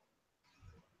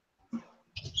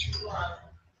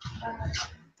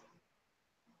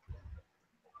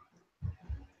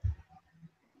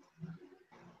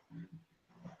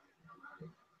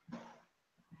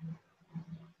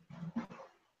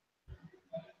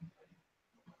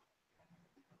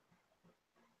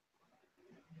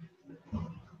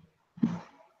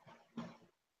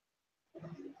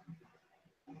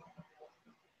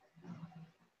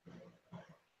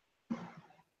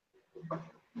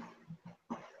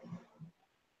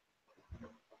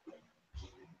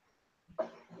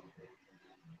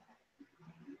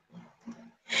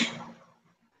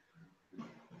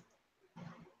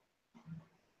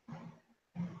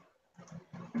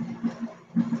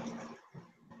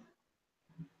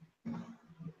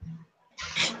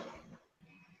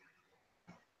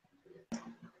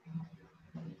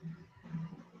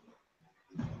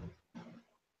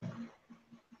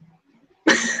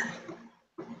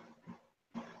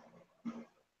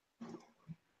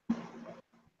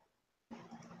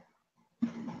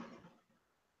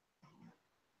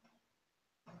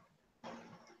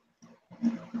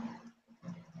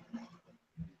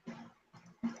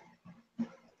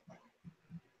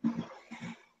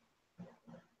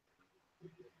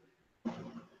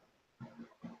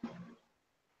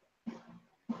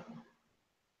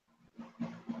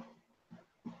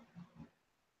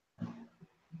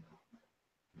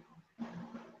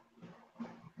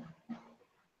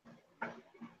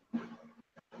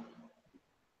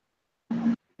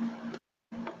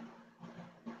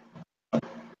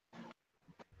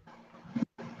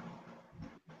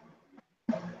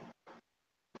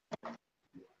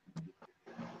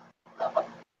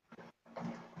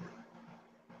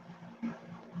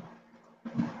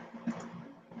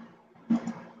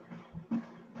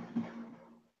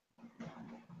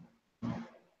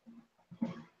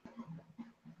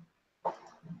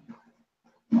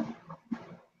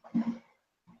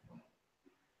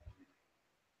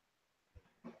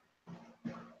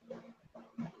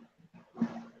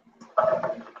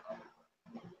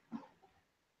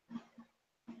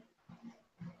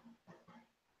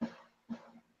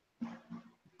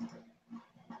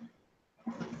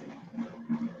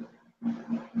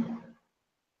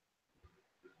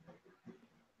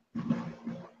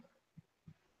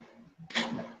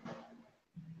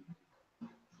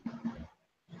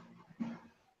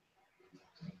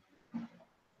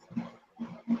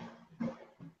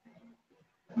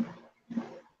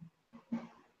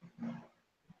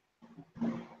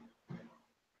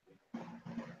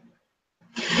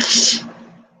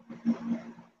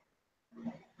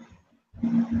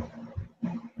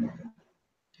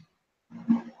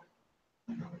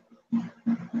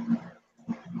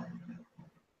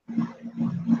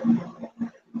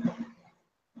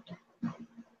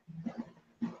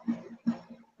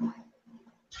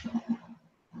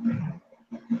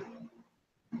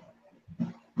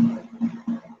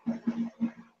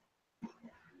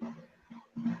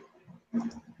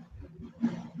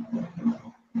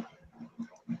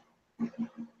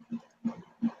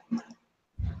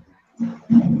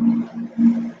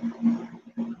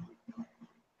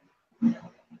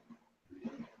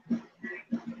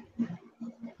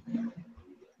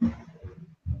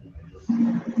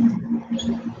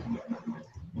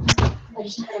 I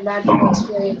just had a magical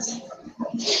experience.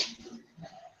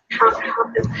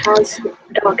 How's the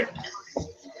dog?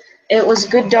 It was a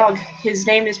good dog. His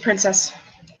name is Princess.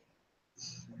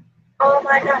 Oh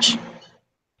my gosh.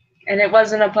 And it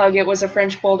wasn't a pug, it was a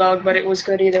French bulldog, but it was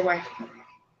good either way.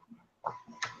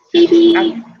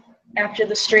 After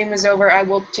the stream is over, I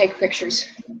will take pictures.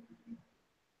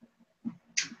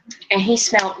 And he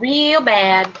smelled real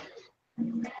bad.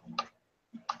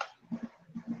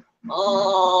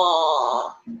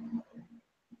 Oh.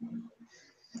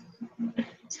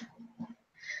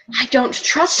 I don't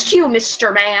trust you,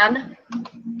 Mr. Man.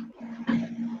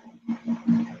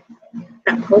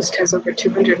 That post has over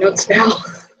 200 notes now.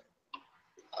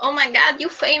 Oh my god, you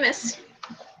famous.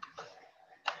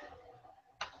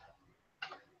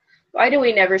 Why do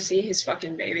we never see his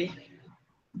fucking baby?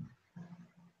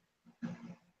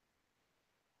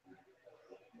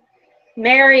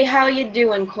 Mary, how you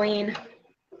doing, queen?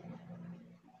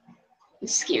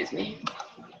 Excuse me.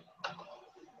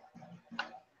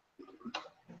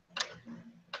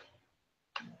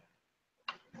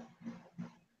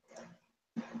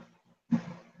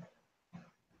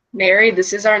 Mary,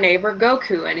 this is our neighbor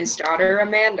Goku and his daughter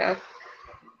Amanda.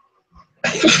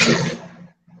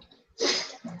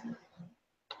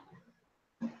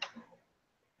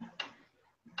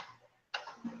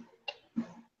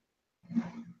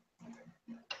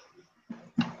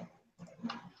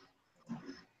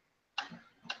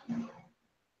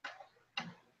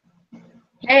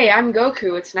 Hey, I'm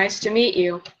Goku. It's nice to meet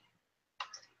you.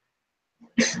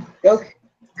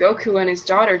 Goku and his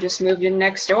daughter just moved in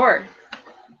next door.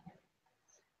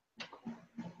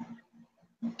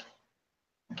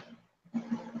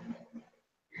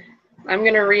 I'm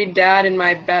gonna read Dad in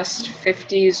my best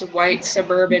 50s white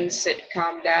suburban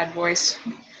sitcom dad voice.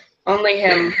 Only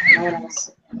him, no one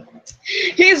else.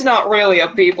 He's not really a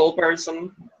people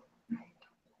person.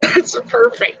 It's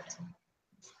perfect.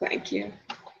 Thank you.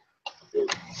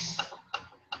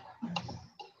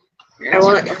 I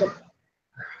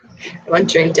want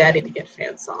Dream Daddy to get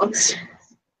fan songs.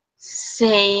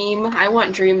 Same. I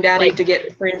want Dream Daddy Like- to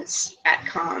get Prince at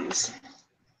cons.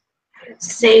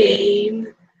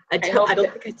 Same. I hope don't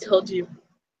think I told you.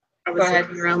 I was Go ahead.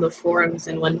 looking around the forums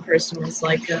and one person was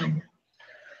like, are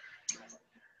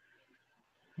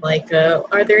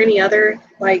there any other,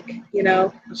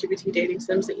 LGBT dating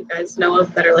sims that you guys know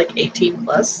of that are like 18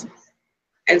 plus?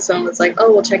 And someone was like,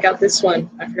 oh, well, check out this one.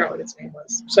 I forgot what its name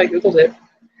was. So I Googled it.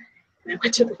 And I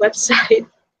went to the website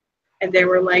and there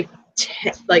were like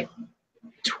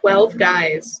 12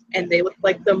 guys and they looked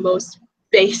like the most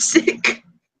basic,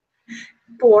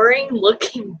 boring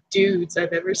looking dudes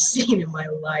I've ever seen in my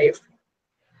life.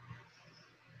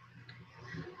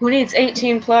 Who needs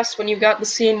 18 plus when you got the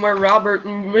scene where Robert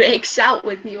makes out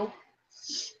with you?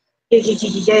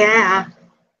 Yeah.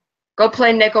 Go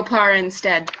play Nekopara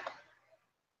instead.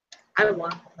 I would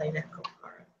want to play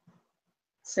Necopara.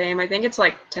 Same. I think it's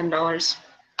like $10.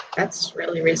 That's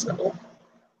really reasonable.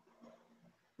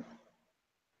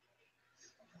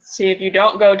 See, if you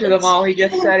don't go to the mall, he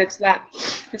just said it's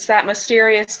that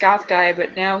mysterious goth guy,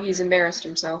 but now he's embarrassed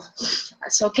himself.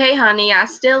 That's okay, honey. I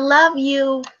still love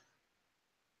you.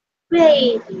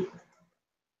 Baby.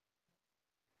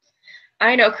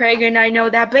 I know Craig and I know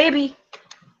that baby.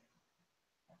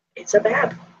 It's a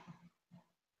bab.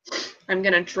 I'm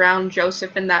gonna drown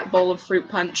Joseph in that bowl of fruit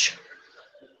punch.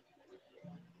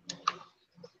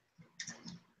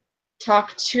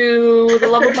 Talk to the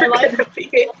love of my life.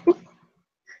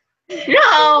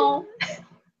 No!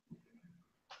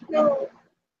 No.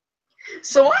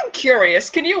 So I'm curious,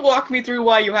 can you walk me through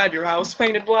why you had your house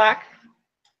painted black?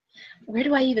 Where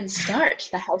do I even start?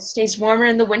 The house stays warmer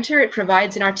in the winter, it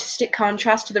provides an artistic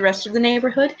contrast to the rest of the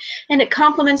neighborhood, and it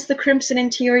complements the crimson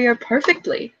interior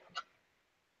perfectly.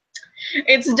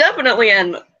 It's definitely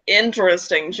an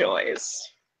interesting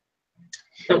choice.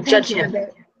 Don't judge him.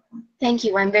 Thank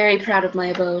you, I'm very proud of my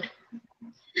abode.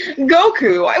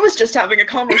 Goku, I was just having a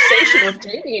conversation with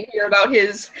Damien here about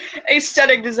his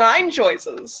aesthetic design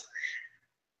choices.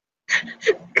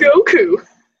 Goku.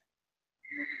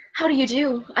 How do you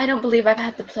do? I don't believe I've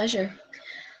had the pleasure.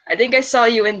 I think I saw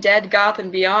you in Dead Goth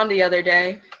and Beyond the other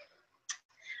day.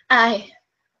 I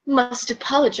must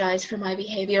apologize for my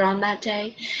behavior on that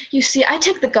day. You see, I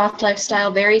took the goth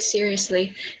lifestyle very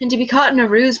seriously, and to be caught in a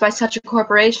ruse by such a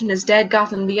corporation as Dead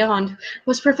Goth and Beyond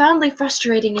was profoundly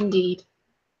frustrating indeed.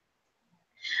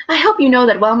 I hope you know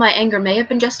that while my anger may have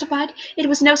been justified, it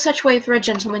was no such way for a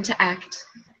gentleman to act.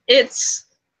 It's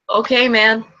okay,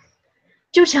 man.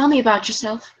 Do tell me about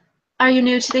yourself. Are you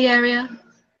new to the area?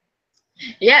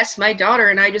 Yes, my daughter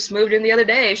and I just moved in the other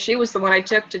day. She was the one I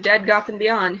took to Dead Goth and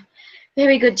Beyond.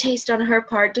 Very good taste on her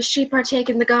part. Does she partake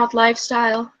in the goth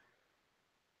lifestyle?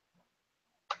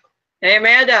 Hey,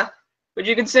 Amanda, would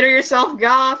you consider yourself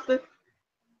goth?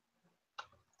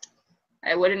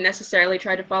 I wouldn't necessarily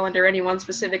try to fall under any one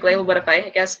specific label, but I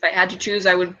guess if I had to choose,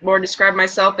 I would more describe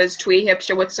myself as twee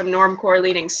hipster with some normcore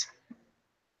leanings.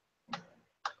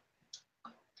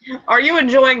 Are you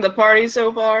enjoying the party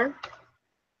so far?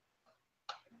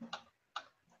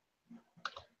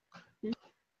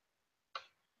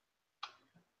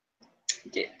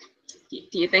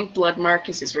 Do you think Bloodmark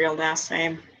is his real last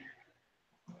name?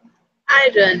 I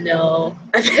don't know.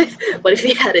 What if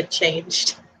he had it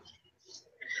changed?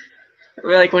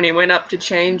 Like when he went up to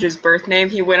change his birth name,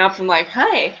 he went up and like,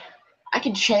 hey, I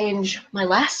can change my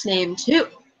last name too.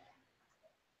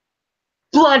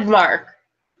 Bloodmark.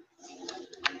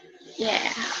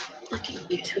 Yeah. Look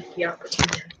at You took the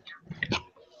opportunity.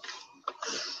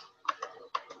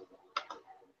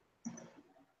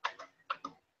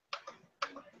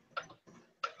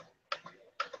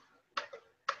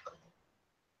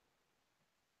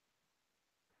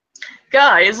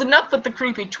 Guys, enough with the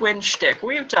creepy twin shtick.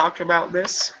 We've talked about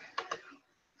this.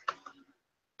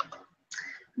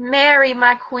 Mary,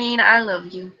 my queen, I love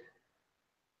you.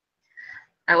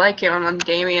 I like it on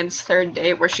Damien's third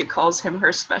date where she calls him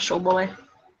her special boy.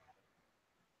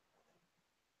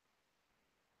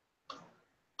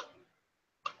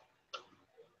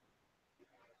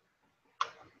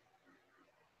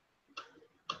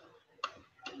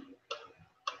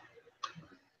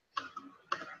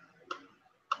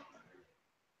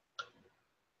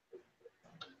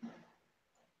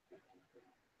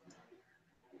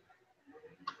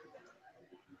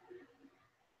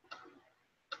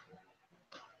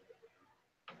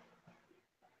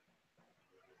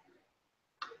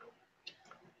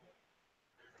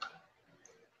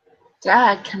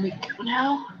 Dad, can we go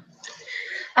now?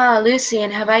 Lucian,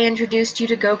 have I introduced you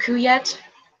to Goku yet?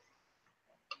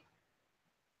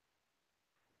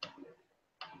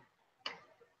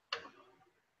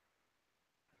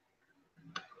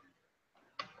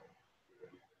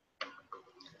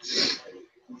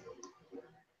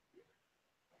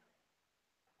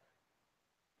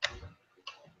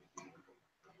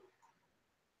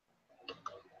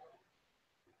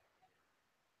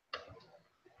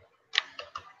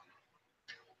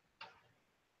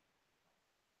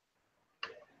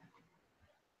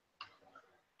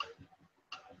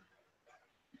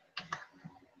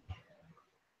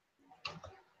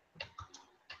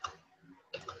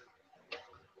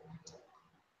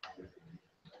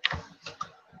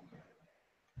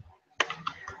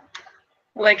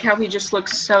 I like how he just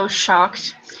looks so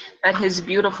shocked that his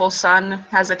beautiful son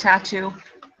has a tattoo.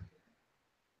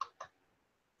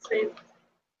 Same.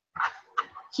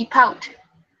 He pout.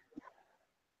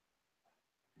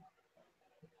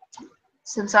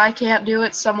 Since I can't do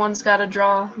it, someone's gotta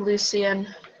draw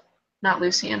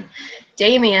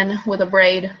Damien with a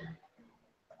braid.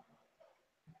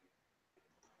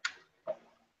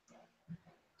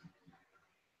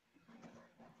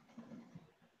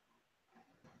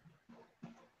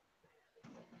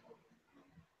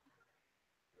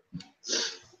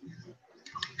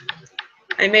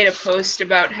 I made a post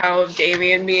about how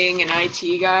Damien being an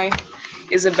IT guy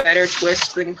is a better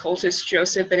twist than Cultist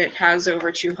Joseph, and it has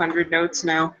over 200 notes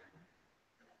now.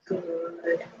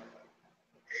 Good.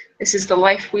 This is the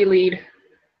life we lead.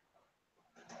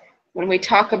 When we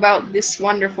talk about this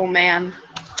wonderful man,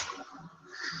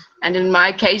 and in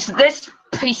my case, this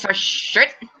piece of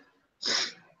shit.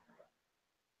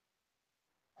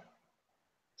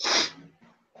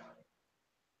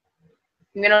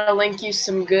 I'm gonna link you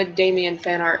some good Damien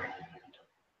fan art.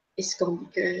 It's gonna be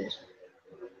good.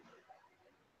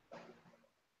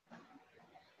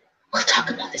 We'll talk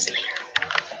about this later.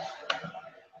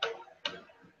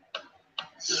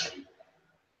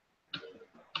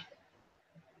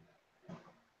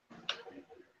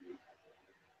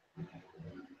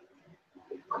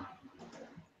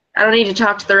 I don't need to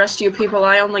talk to the rest of you people.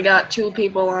 I only got 2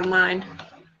 people on mine.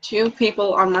 2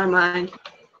 people on my mind.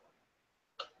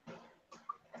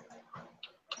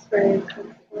 Very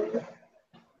uncomfortable.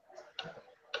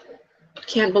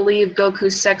 Can't believe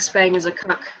Goku's sex bang is a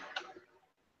cuck.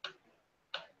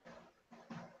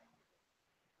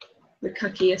 The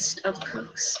cuckiest of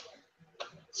cucks.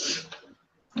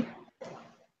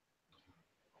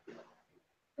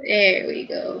 There we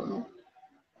go.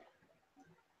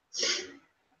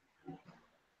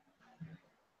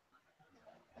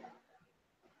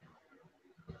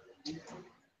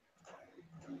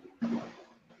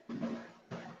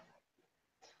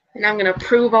 And I'm gonna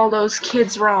prove all those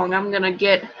kids wrong. I'm gonna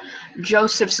get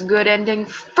Joseph's good ending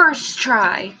first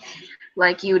try,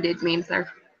 like you did,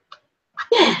 Meanther.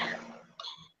 Yeah.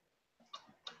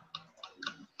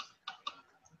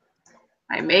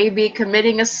 I may be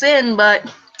committing a sin, but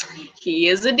he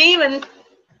is a demon.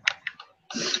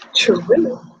 True.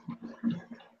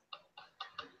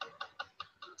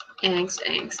 Angst,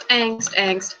 angst, angst,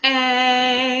 angst,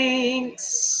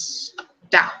 angst.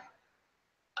 Da.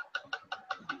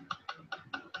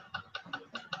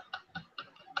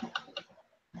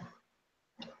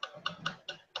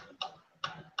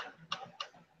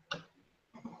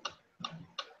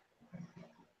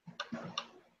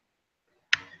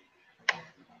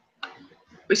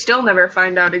 We still never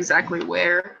find out exactly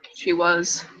where she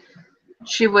was.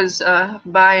 She was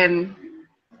buying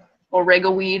Orega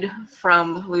weed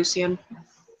from Lucian.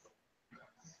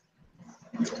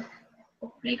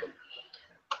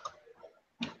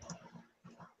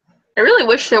 I really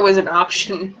wish there was an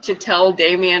option to tell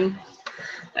Damien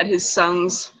that his son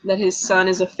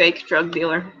is a fake drug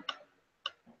dealer.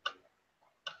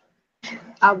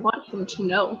 I want him to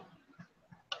know.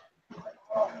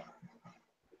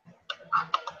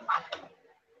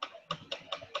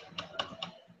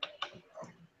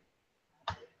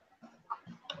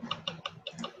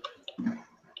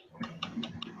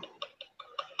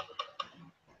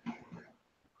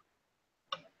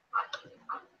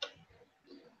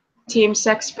 Team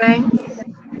Sex Bang.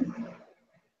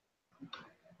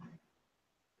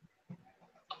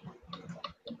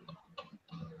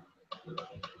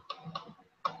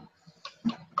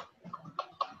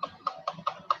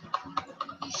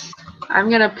 I'm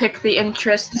gonna pick the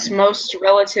interests most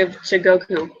relative to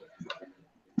Goku.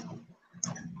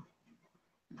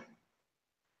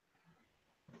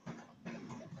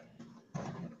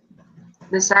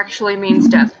 This actually means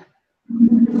death.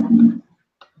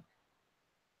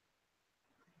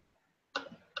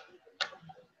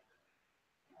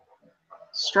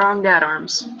 Strong dad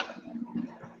arms.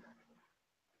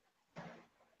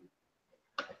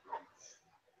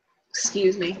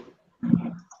 Excuse me.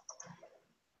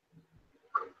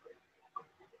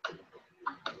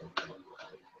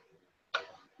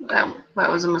 That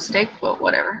was a mistake, but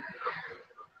whatever.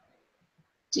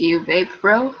 Do you vape,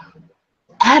 bro?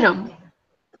 Adam.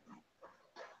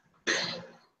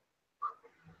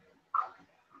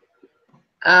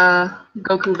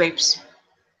 Goku vapes.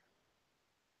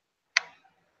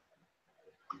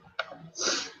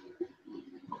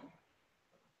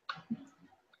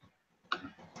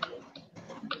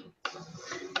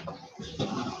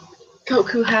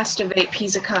 Goku has to vape,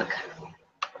 he's a cuck.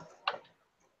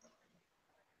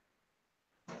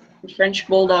 The French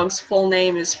Bulldog's full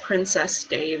name is Princess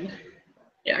Dave,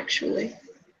 actually.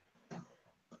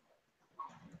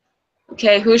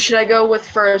 Okay, who should I go with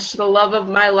first? The love of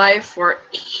my life or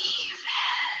Eve?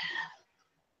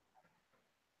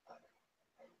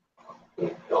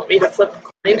 You want me to flip a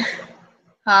coin?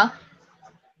 Huh?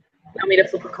 You want me to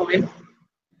flip a coin?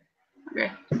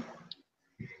 Okay.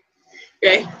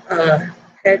 Okay.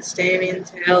 Heads, Damien,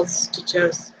 tails to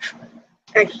Joseph.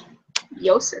 Hey,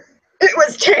 Yosef. it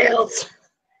was tails.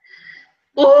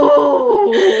 Ooh,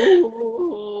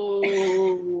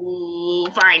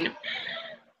 fine.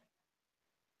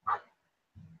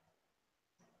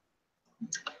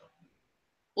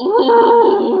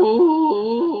 Ooh.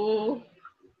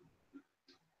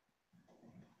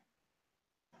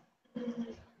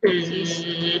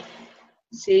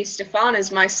 See, Stefan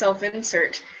is my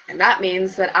self-insert, and that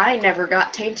means that I never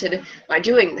got tainted by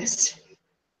doing this.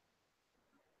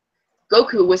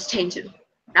 Goku was tainted,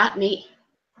 not me.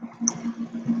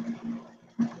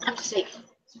 I'm safe.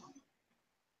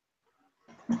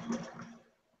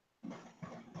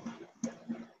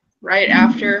 Right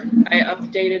after I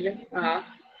updated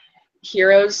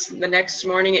Heroes, the next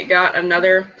morning it got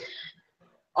another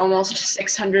almost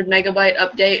 600 megabyte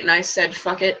update, and I said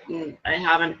fuck it, and I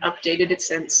haven't updated it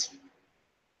since.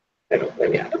 I don't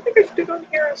blame you. I don't think I stood on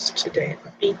Heroes today.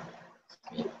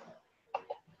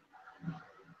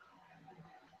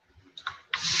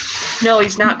 No,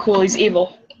 he's not cool, he's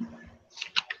evil.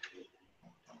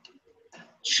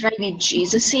 Should I be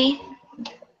Jesus-y?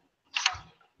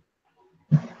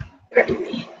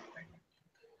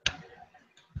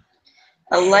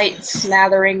 A light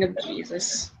smattering of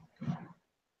Jesus.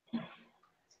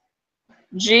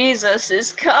 Jesus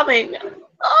is coming!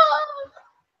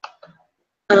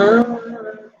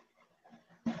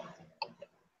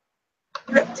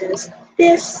 What does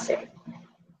this say?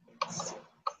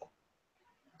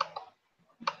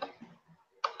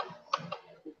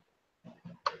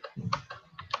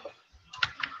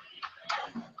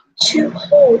 Two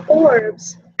whole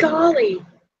orbs. Golly.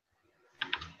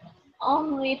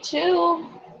 Only two.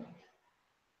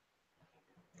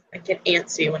 I get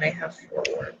antsy when I have 4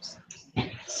 orbs.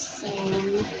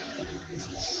 Same.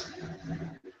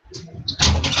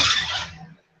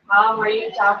 Mom, are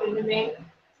you talking to me?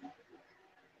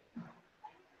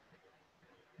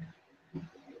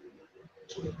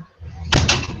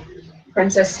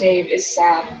 Princess Dave is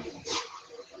sad.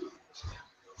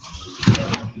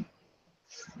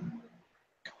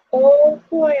 Oh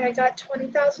boy, I got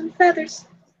 20,000 feathers.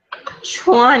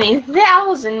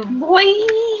 20,000, boy!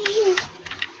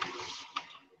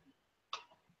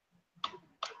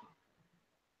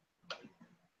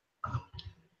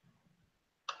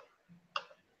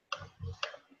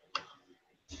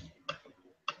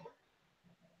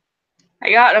 I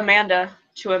I got Amanda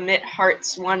to emit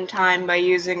hearts one time by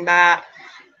using that.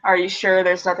 Are you sure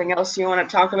there's nothing else you want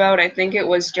to talk about? I think it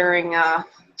was during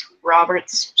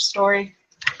Robert's story.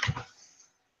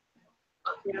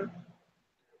 Yeah.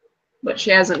 But she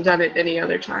hasn't done it any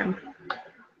other time.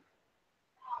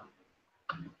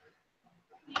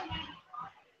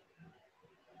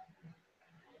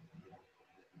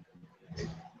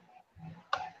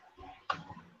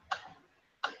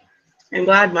 I'm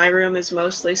glad my room is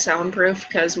mostly soundproof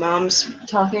because Mom's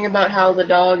talking about how the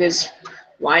dog is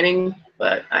whining,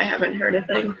 but I haven't heard a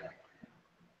thing.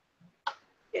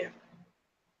 Yeah.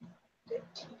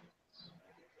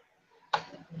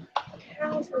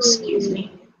 Excuse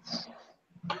me.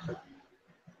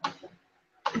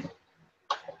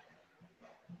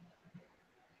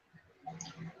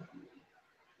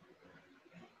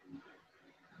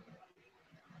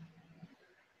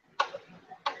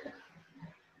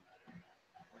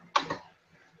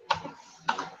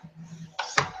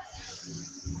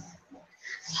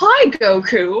 Hi,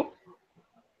 Goku!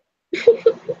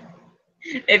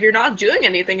 If you're not doing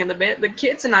anything in the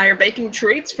kids and I are baking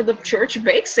treats for the church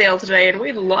bake sale today, and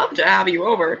we'd love to have you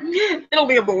over. It'll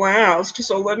be a blast,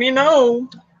 so let me know.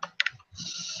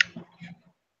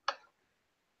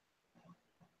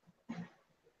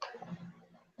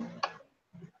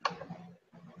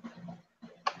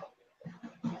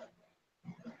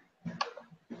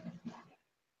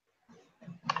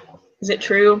 Is it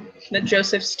true that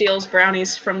Joseph steals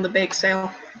brownies from the bake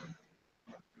sale?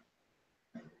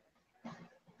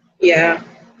 Yeah,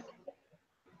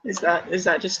 Is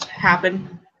that just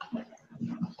happen?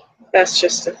 that's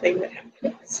just a thing that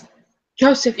happens.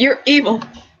 Joseph, you're evil.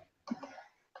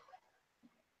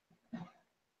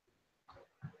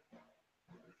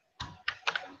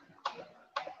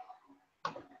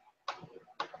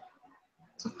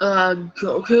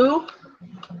 Goku?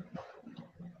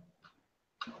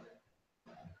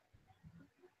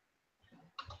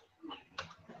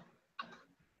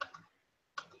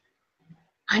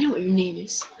 I know what your name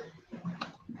is.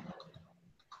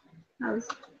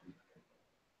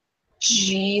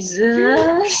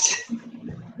 Jesus.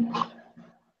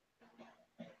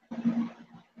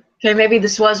 Okay, maybe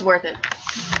this was worth it.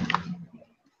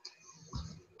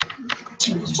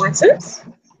 Jesus?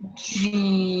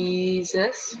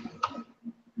 Jesus.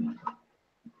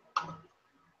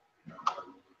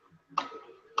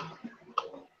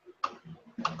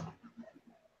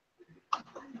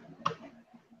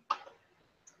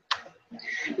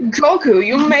 Goku,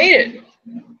 you made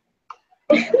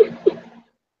it!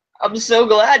 I'm so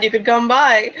glad you could come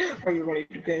by. Are you ready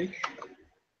to bake?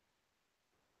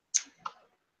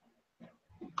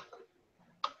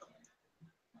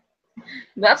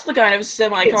 That's the kind of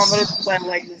semi-confidence I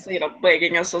like to see in a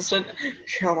baking assistant.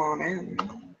 Come on in.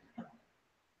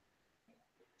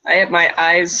 I have my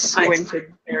eyes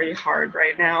squinted very hard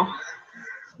right now.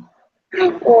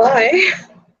 Why?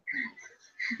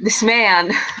 This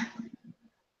man.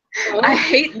 Oh. I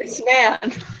hate this man.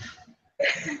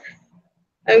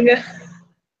 I'm gonna.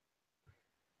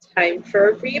 Time for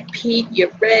a repeat.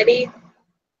 You ready?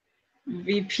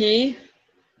 VP?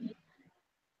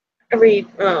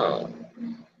 Oh.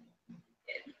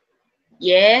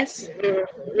 Yes?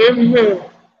 Mm-hmm.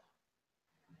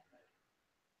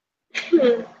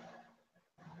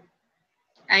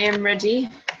 I am ready.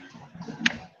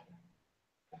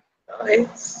 I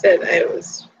said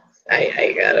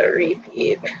I gotta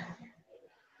repeat.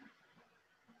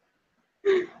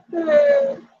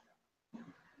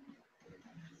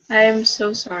 I am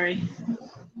so sorry.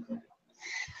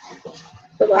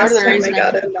 The last time I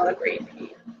got a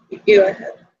non-repeat. You go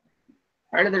ahead.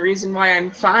 Part of the reason why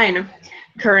I'm fine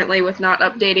currently with not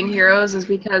updating heroes is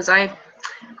because I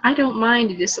don't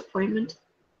mind a disappointment.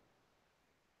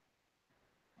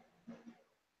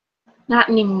 Not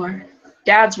anymore.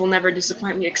 Dads will never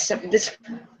disappoint me except this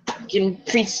fucking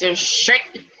piece of shit.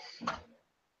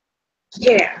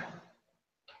 Yeah.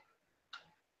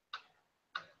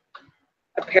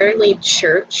 Apparently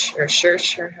Church, or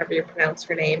however you pronounce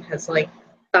her name, has like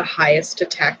the highest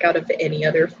attack out of any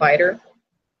other fighter.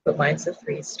 But mine's a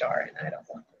 3-star, and I don't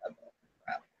want to level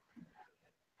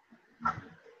up.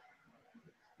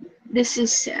 This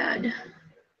is sad.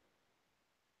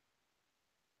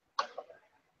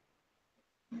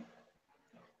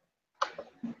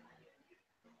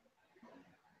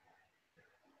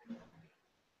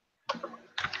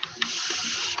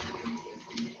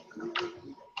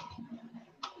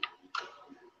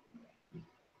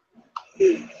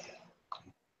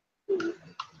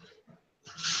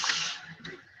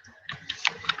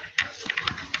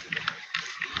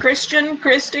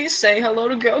 Christy, say hello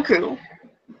to Goku.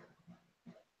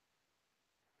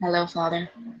 Hello, Father.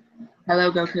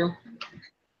 Hello, Goku.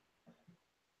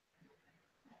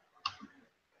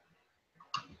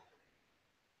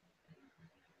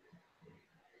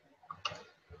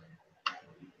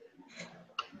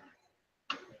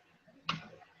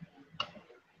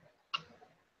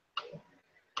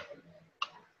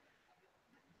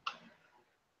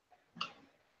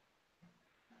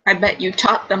 I bet you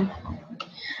taught them.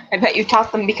 I bet you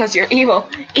taught them because you're evil.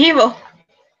 Evil!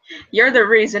 You're the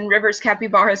reason River's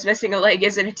capybara's missing a leg,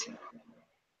 isn't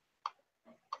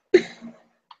it?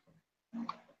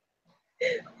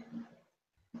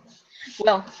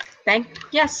 Well,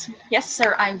 yes,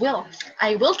 sir, I will.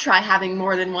 I will try having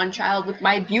more than one child with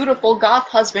my beautiful goth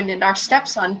husband and our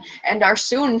stepson and our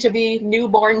soon-to-be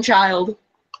newborn child.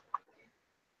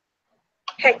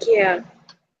 Heck yeah.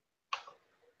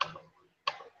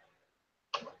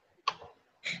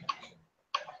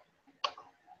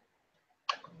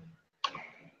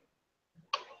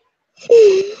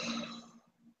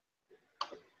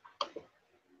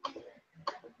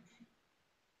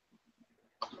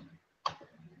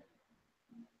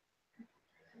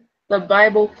 The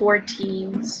Bible for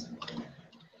teens.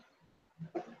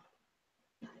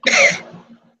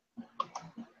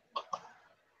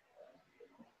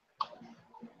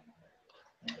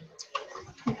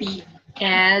 The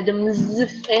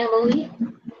Addams family.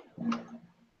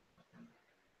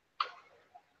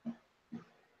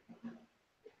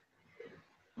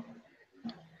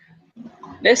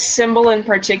 This symbol in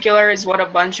particular is what a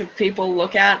bunch of people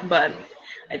look at, but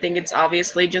I think it's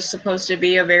obviously just supposed to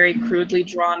be a very crudely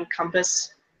drawn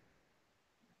compass.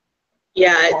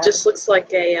 Yeah, it just looks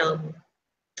like a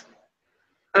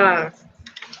what are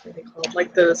they called?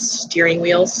 Like the steering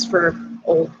wheels for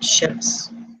old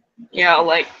ships. Yeah,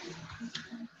 like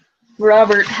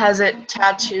Robert has it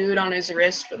tattooed on his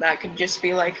wrist, but that could just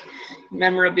be like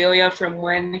memorabilia from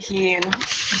when he and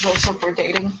Joseph were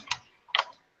dating.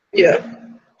 Yeah.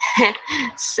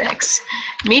 Sex.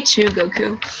 Me too,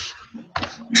 Goku.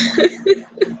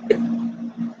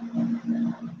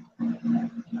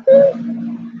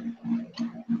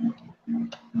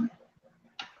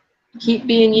 Keep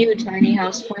being you, tiny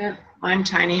houseplant. I'm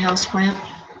tiny houseplant.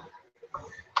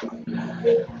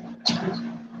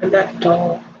 And that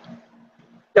doll.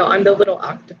 No, I'm the little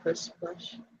octopus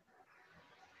plush.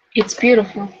 It's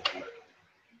beautiful.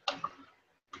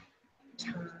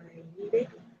 Tiny baby.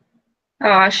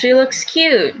 Aw, she looks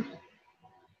cute.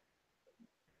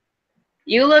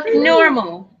 You look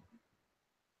normal.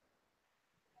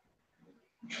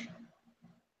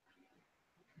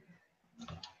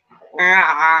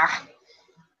 Ah.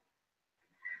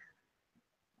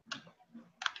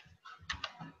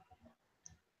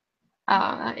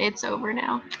 It's over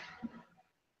now.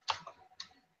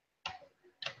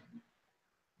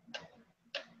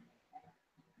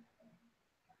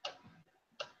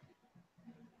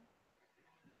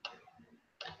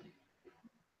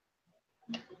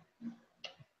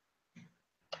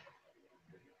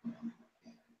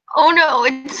 Oh no,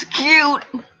 it's cute.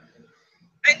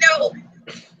 I know.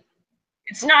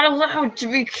 It's not allowed to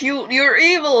be cute. You're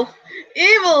evil.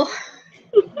 Evil.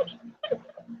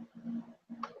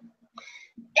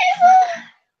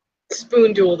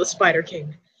 Spoon Duel, the Spider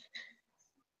King.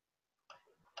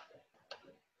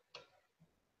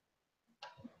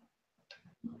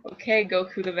 Okay,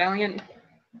 Goku the Valiant.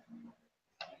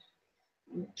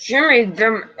 Give me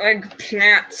them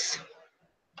eggplants.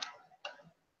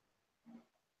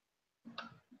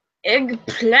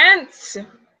 Eggplants!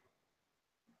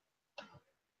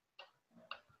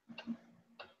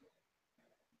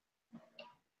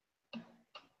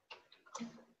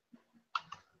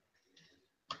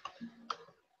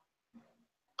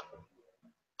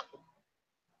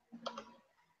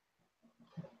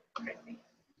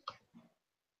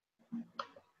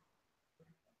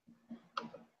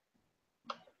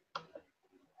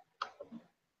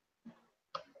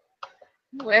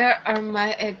 Where are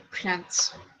my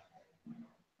eggplants?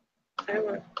 I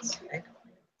want some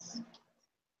eggplants.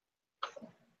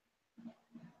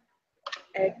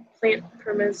 Eggplant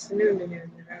parmesan.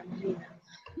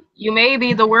 You may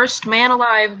be the worst man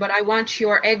alive, but I want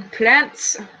your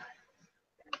eggplants.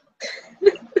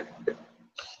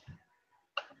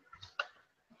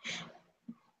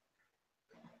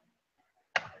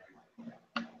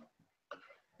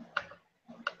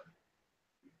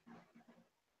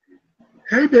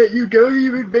 I bet you don't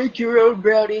even make your own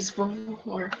brownies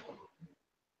before.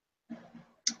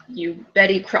 You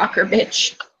Betty Crocker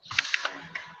bitch.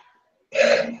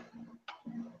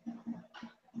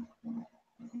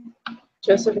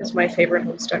 Joseph is my favorite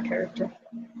Homestuck character.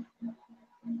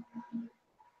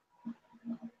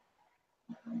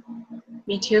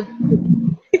 Me too.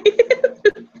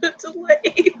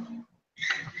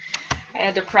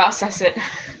 had to process it.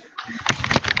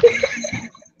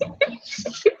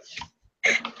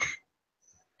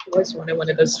 I always wanted one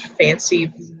of those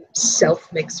fancy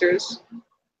self-mixers.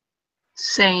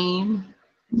 Same.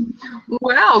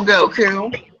 Wow,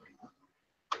 Goku.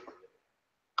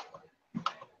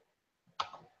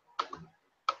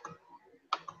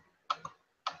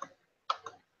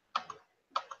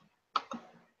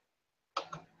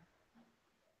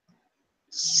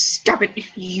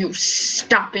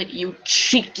 Stop it, you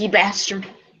cheeky bastard.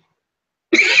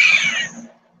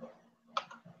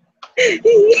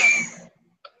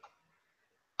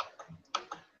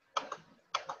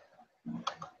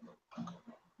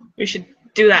 We should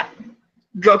do that.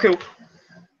 Goku.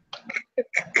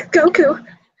 Goku.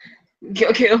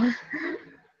 Goku.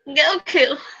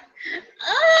 Goku.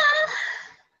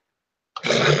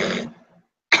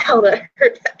 Ow, that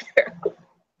hurt that terrible.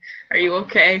 Are you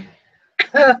okay?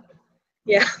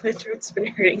 Yeah, my throat's been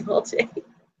hurting all day.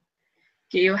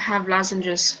 Do you have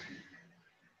lozenges?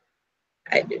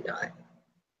 I do not.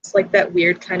 It's like that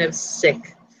weird kind of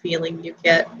sick feeling you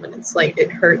get when it's like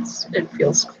it hurts and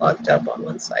feels clogged up on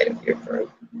one side of your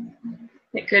throat.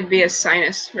 It could be a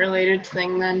sinus related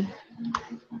thing then.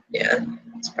 Yeah,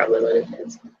 that's probably what it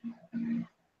is.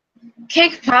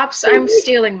 Cake pops, I'm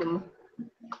stealing them.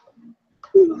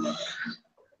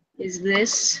 Is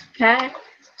this packed?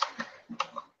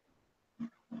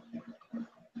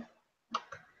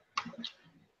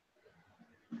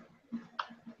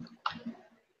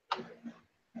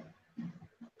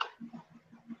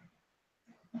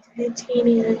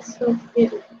 Titania is so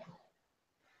cute.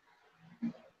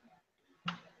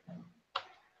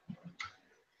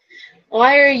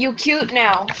 Why are you cute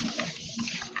now?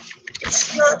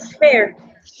 It's not fair.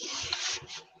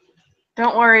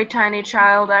 Don't worry, tiny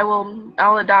child.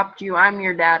 I'll adopt you. I'm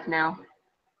your dad now.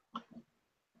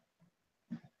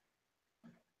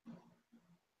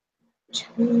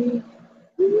 Excuse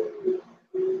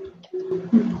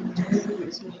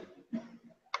me.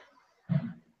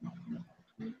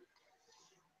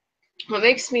 What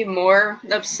makes me more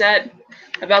upset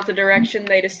about the direction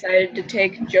they decided to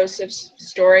take Joseph's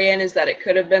story in is that it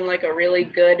could have been like a really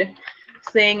good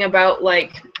thing about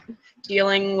like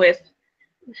dealing with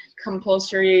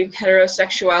compulsory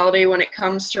heterosexuality when it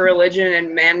comes to religion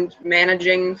and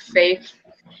managing faith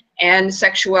and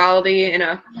sexuality in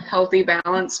a healthy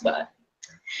balance, but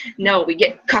no, we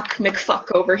get cuck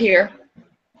mcfuck over here.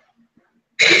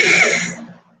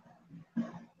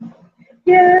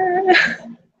 Yeah.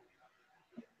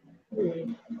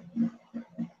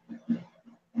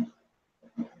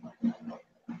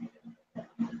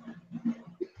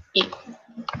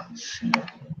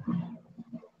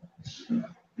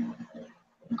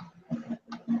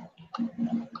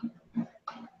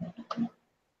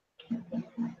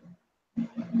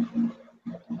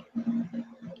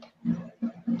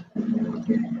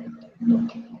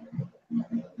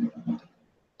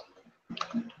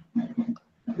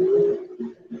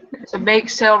 It's a bake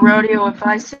sale rodeo if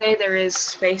I say there is,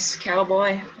 Space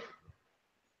Cowboy.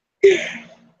 I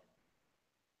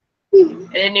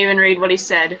didn't even read what he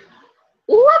said.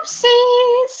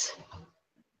 Whoopsies!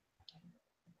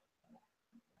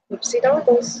 Whoopsie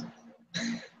doggles.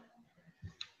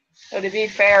 So to be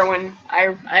fair, when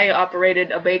I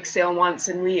operated a bake sale once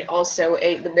and we also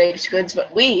ate the baked goods,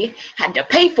 but we had to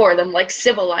pay for them like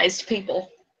civilized people.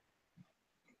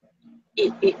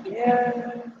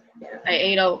 Yeah. I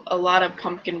ate a lot of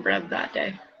pumpkin bread that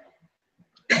day.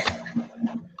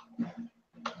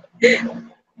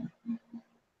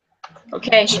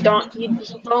 Okay, you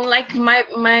don't like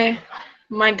my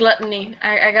gluttony.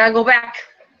 I gotta go back.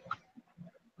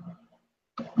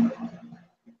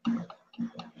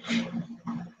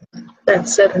 That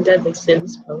 7 Deadly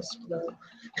Sins post, though.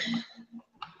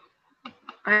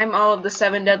 I'm all of the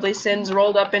 7 deadly sins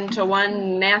rolled up into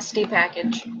one nasty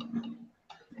package.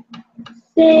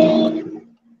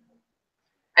 Same.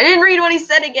 I didn't read what he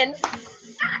said again.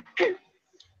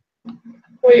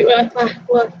 Wait,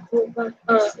 what?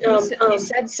 He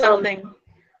said something.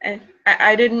 And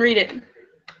I didn't read it.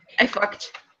 I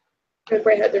fucked. I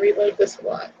had to reload this a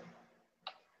lot.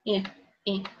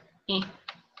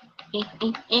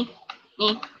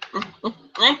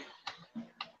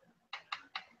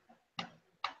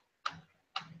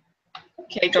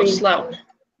 Okay, go slow.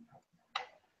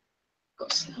 Go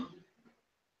slow.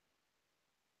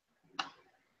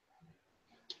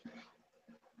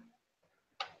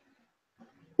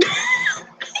 I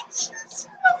just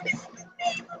noticed the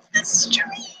name of the stream.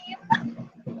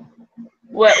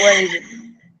 What is it?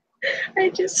 I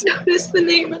just noticed the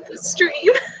name of the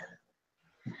stream.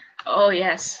 Oh,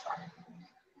 yes.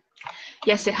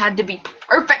 Yes, it had to be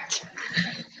perfect.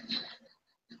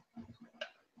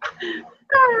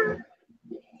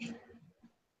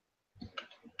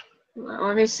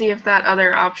 let me see if that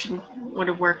other option would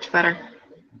have worked better.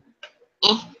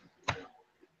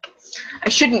 I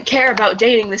shouldn't care about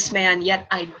dating this man, yet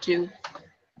I do.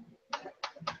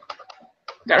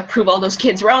 Gotta prove all those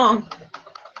kids wrong.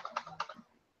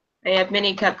 They have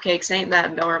mini cupcakes, ain't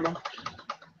that adorable?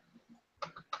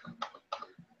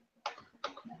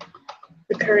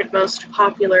 The current most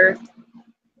popular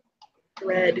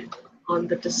thread on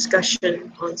the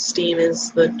discussion on Steam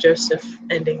is the Joseph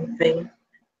ending thing.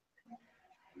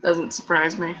 Doesn't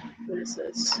surprise me. What is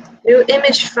this? New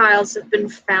image files have been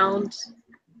found.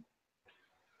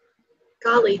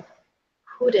 Golly,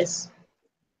 who it is?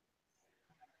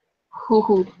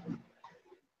 Hoo-hoo.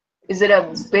 Is it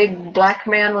a big black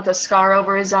man with a scar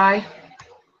over his eye?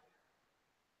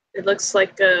 It looks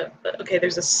like okay,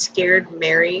 there's a scared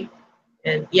Mary.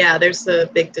 And yeah, there's the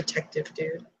big detective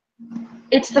dude.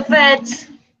 It's the feds!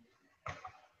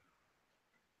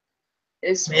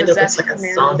 Is Amanda looks like a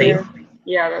zombie.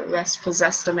 Yeah, that's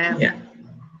possessed a man. Yeah.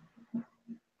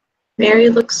 Mary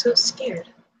looks so scared.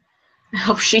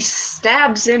 Oh, she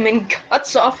stabs him and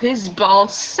cuts off his ball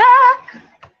sack!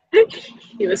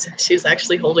 She's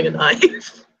actually holding a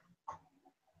knife.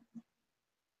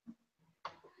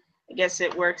 I guess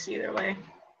it works either way.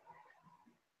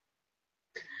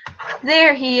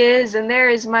 There he is, and there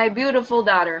is my beautiful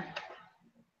daughter.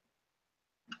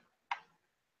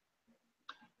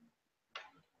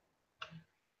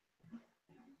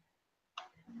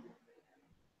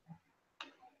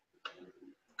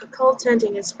 Occult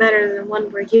ending is better than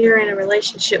one where you're in a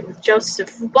relationship with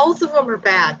Joseph. Both of them are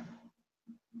bad.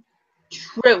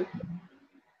 True.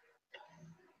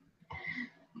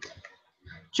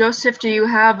 Joseph, do you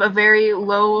have a very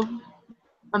low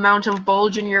amount of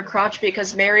bulge in your crotch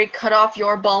because Mary cut off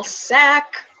your ball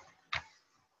sack?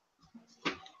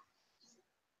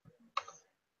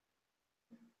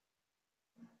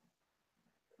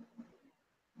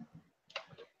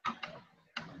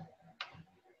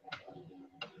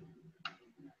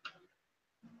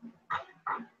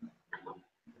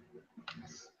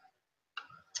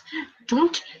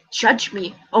 Don't judge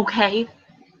me, okay?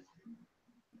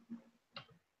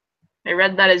 I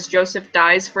read that as Joseph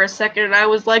dies for a second, and I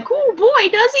was like, oh boy,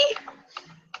 does he?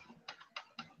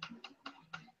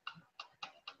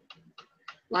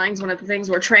 Lying's one of the things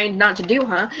we're trained not to do,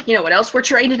 huh? You know what else we're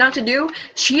trained not to do?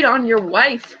 Cheat on your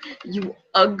wife, you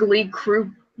ugly crew.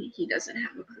 He doesn't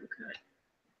have a crew cut.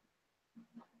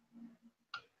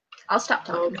 I'll stop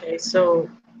talking. Okay, so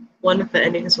one of the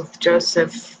endings with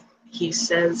Joseph, he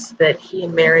says that he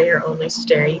and Mary are only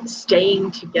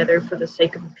staying together for the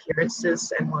sake of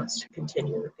appearances and wants to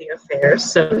continue with the affair.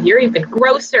 So you're even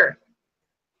grosser.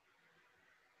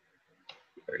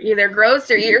 You're either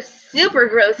gross or you're super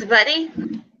gross, buddy.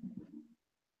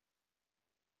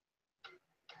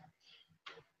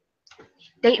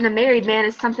 Dating a married man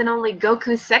is something only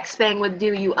Goku's sex fang would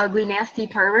do, you ugly, nasty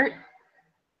pervert.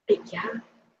 Yeah,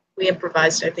 we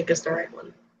improvised, I think, is the right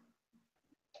one.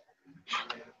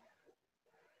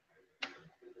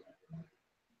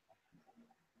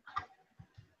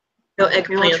 No,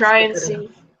 eggplant. We'll try and see.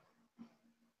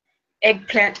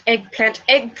 Eggplant, eggplant,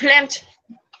 eggplant.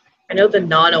 I know the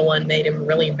Nana one made him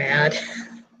really mad.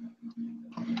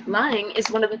 Lying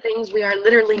is one of the things we are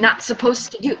literally not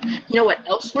supposed to do. You know what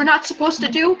else we're not supposed to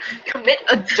do? Commit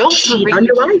adultery. Cheat on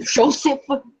your wife. Joseph.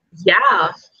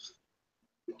 Yeah.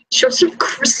 Joseph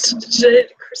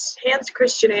Hans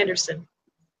Christian Andersen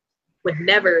would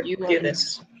never do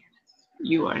this.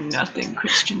 You are nothing,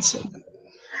 Christiansen.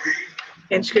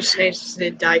 Hans Christian Andersen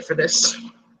didn't die for this.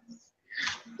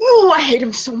 Oh, I hate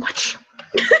him so much.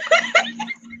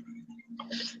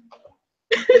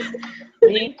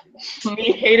 me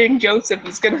hating Joseph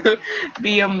is gonna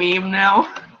be a meme now.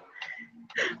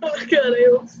 Oh god, I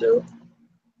hope so.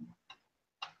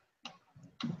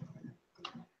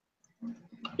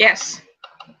 Yes.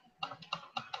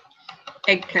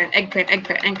 Eggplant, eggplant,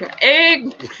 eggplant, eggplant,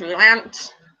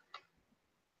 eggplant.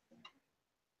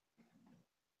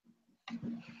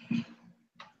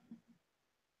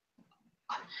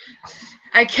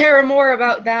 I care more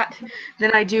about that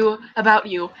than I do about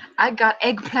you. I got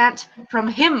eggplant from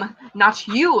him, not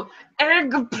you.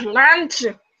 Eggplant!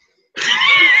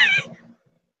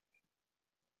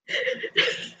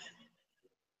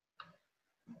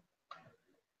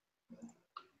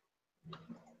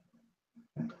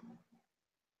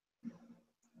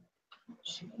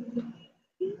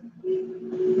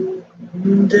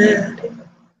 Daddy.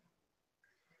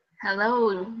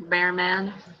 Hello, bear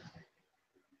man.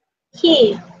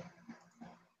 He.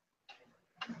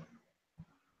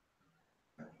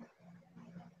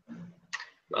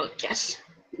 Well, guess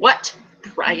what,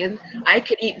 Brian? I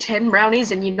could eat 10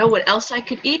 brownies, and you know what else I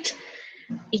could eat?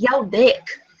 Yo,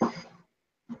 dick.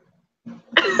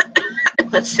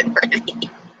 Listen, ready.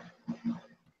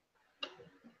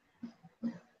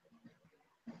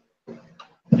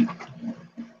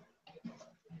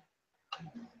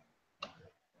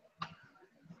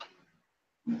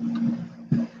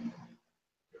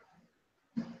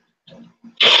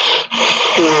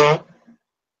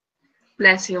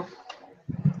 Bless you.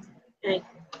 Okay.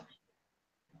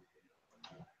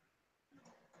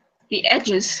 The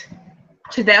edges.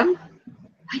 To them?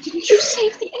 Why didn't you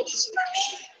save the edges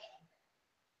first?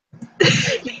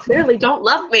 You clearly don't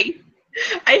love me.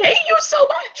 I hate you so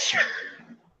much.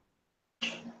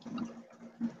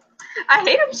 I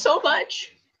hate him so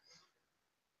much.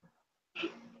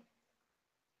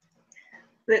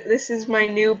 This is my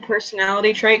new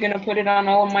personality trait. Gonna put it on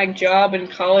all of my job and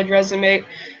college resume.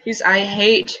 I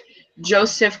hate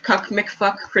Joseph Cuck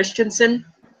mcfuck Christiansen.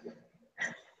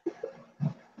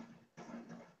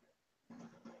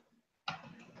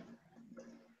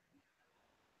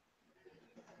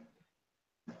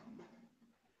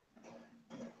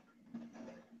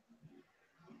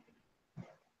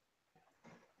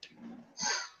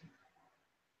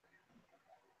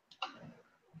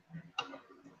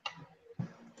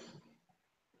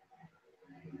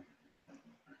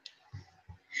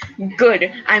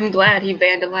 Good. I'm glad he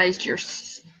vandalized your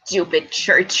stupid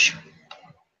church.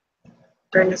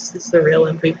 Ernest is the real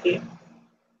MVP.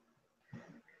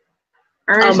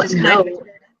 Ernest is kind of a turd.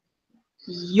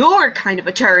 You're kind of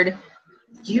a turd.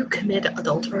 You commit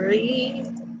adultery.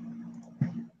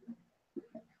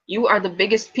 You are the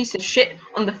biggest piece of shit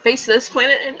on the face of this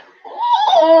planet, and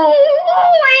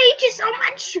I hate you so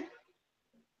much.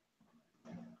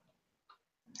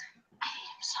 I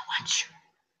hate him so much.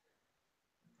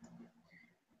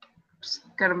 Just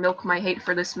gotta milk my hate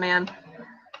for this man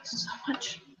so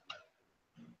much.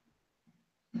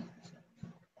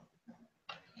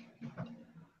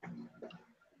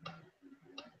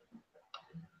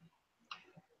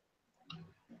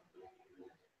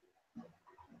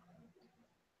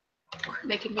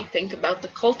 Making me think about the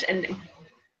cult ending.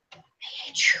 I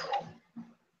hate you.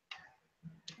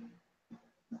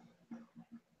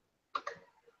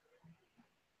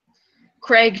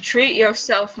 Craig, treat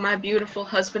yourself, my beautiful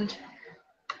husband.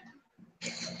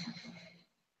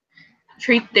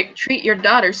 Treat your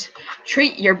daughters.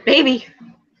 Treat your baby.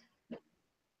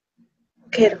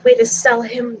 Okay, the way to sell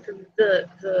him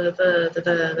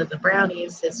the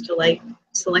brownies is to like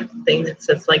select the thing that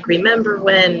says like remember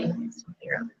when something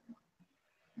or other.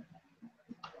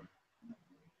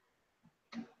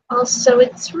 Also,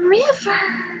 it's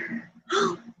River.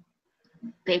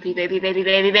 Baby, baby, baby,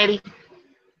 baby, baby.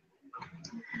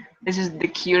 This is the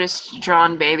cutest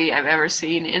drawn baby I've ever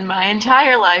seen in my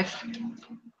entire life.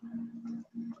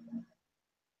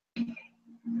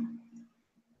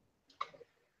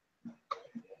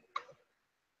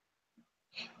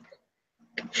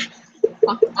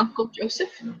 Uncle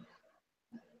Joseph?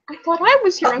 I thought I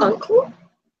was your uncle. Uncle?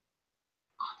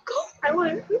 I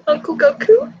want Uncle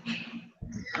Goku.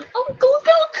 Uncle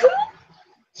Goku!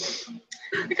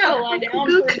 I gotta lie down for a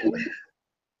minute.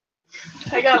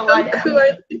 I gotta lie down.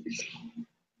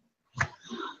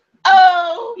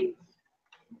 Oh!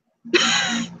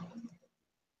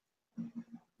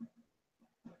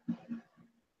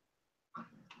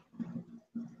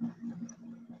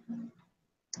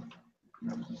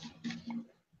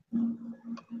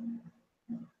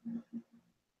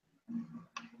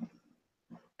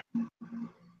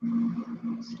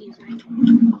 Excuse me.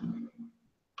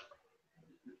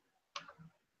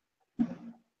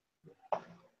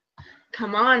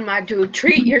 Come on, my dude,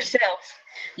 treat yourself.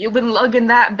 You've been lugging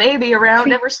that baby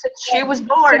around ever since she was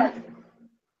born.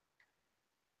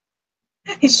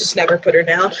 He's just never put her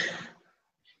down.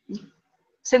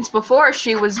 Since before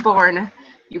she was born,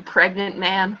 you pregnant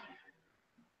man.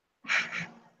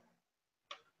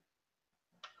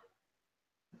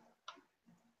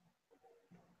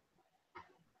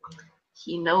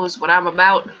 He knows what I'm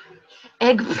about.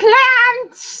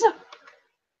 Eggplants!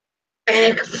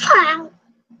 Eggplant.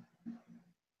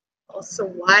 Also,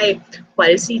 why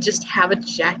does he just have a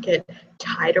jacket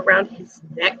tied around his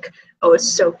neck? Oh, it's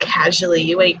so casually.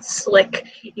 You ain't slick.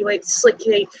 You ain't slick.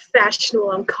 You ain't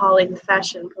fashionable. I'm calling the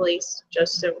fashion police.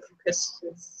 Joseph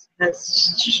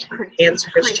Hans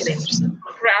Christian Andersen.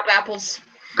 Crab apples.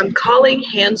 I'm calling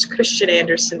Hans Christian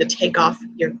Andersen to take off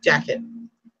your jacket.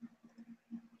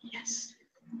 Yes.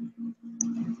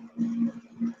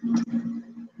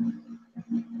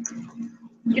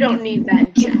 You don't need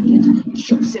that jacket,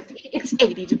 Joseph. It's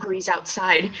 80 degrees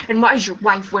outside, and why is your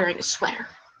wife wearing a sweater?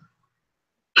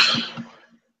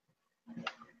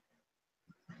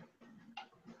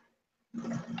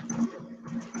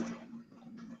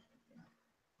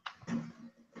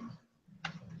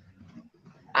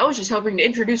 was just hoping to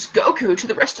introduce Goku to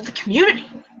the rest of the community.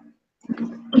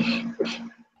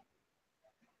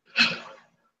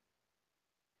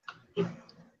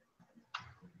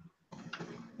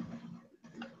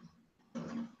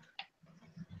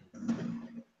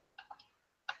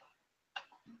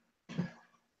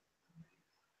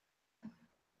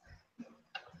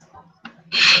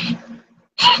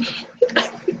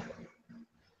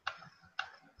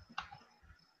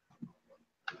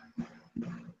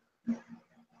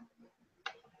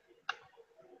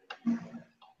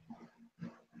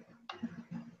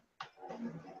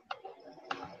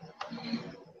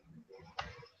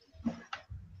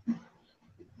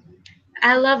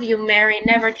 I love you, Mary.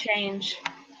 Never change.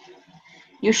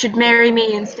 You should marry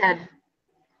me instead.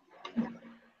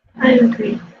 I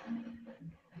agree.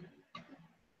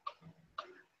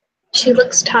 She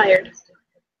looks tired.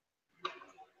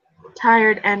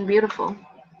 Tired and beautiful.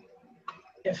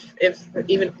 If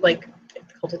even like if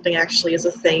the cult thing actually is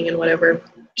a thing and whatever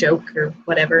joke or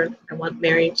whatever, I want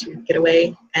Mary to get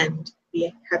away and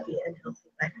be happy and healthy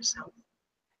by herself.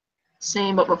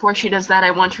 Same, but before she does that, I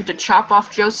want her to chop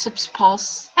off Joseph's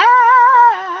pulse.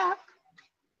 Ah!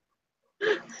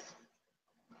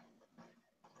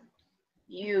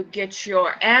 You get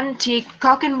your antique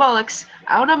cock and bollocks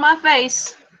out of my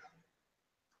face.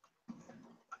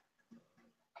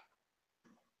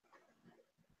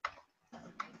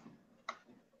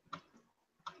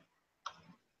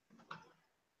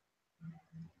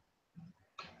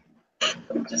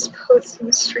 I'm just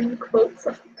posting string quotes.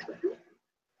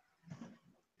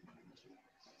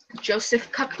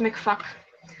 Joseph Cuck McFuck.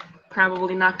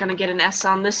 Probably not gonna get an S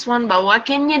on this one, but what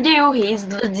can you do? He's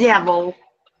the devil.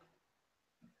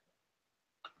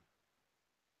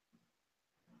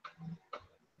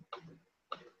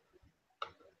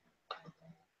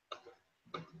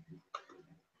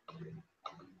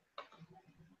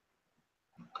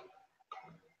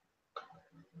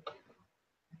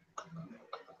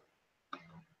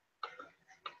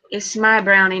 It's my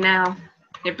brownie now.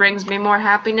 It brings me more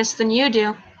happiness than you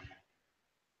do.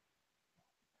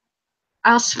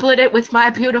 I'll split it with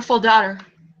my beautiful daughter.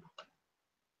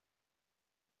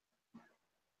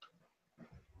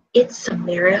 It's a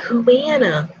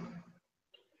marijuana.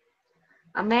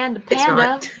 Amanda It's Panda.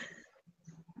 not.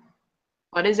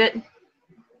 What is it?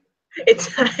 It's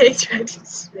I tried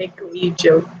to make a weed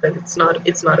joke, but it's not.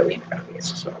 It's not a weed brownie.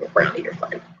 It's just not a brownie. You're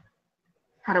fine.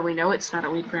 How do we know it's not a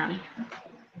weed brownie?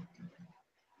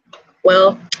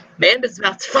 Well, Amanda's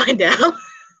about to find out.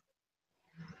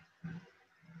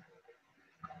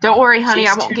 Don't worry, honey,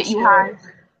 She's I won't too get you chill. high.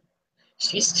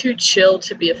 She's too chill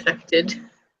to be affected.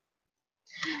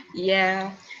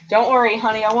 Yeah. Don't worry,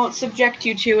 honey, I won't subject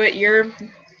you to it.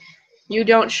 You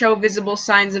don't show visible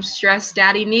signs of stress.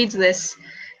 Daddy needs this.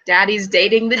 Daddy's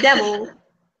dating the devil.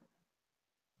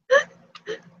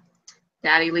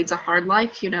 Daddy leads a hard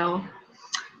life, you know.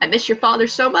 I miss your father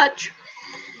so much.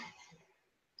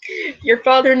 Your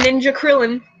father, Ninja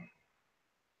Krillin.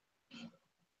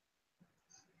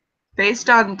 Based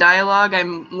on dialogue,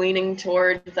 I'm leaning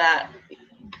toward that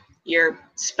your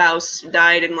spouse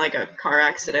died in like a car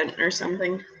accident or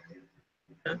something.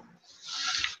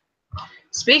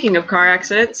 Speaking of car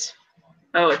accidents,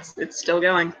 oh, it's still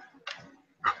going.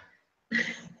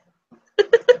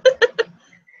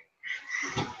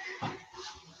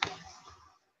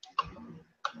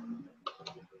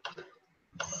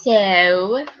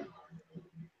 So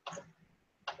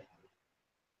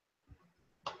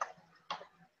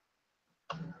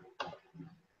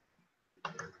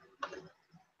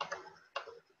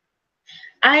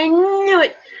I knew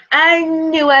it. I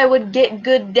knew I would get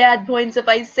good dad points if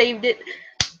I saved it.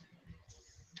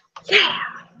 Yeah.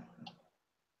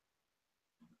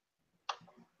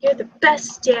 You're the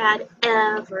best dad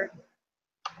ever.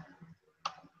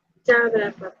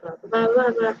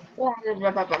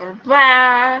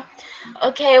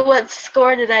 Okay, what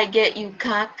score did I get, you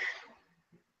cock?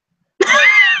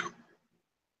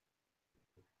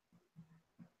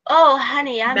 Oh,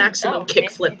 honey, I'm Maximum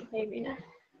kickflip.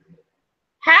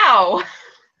 How?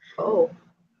 Oh.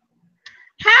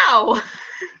 How?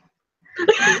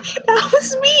 That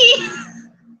was me.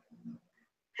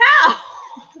 How?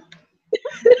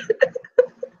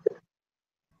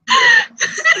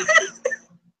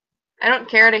 I don't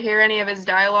care to hear any of his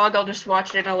dialogue. I'll just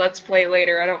watch it in a Let's Play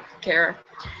later. I don't care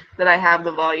that I have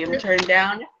the volume turned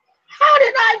down. How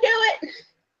did I do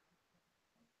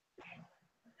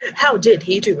it? How did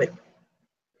he do it?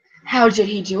 How did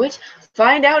he do it?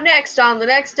 Find out next on the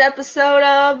next episode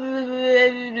of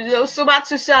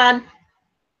Osomatsu-san.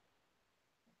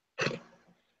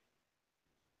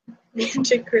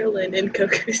 Ninja Krillin and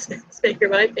Goku Sensei are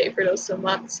my favorite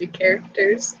Osomatsu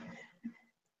characters.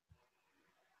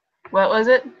 What was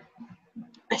it?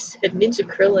 I said Ninja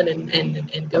Krillin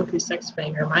and Goku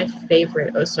Sexbang are my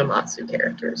favorite Osomatsu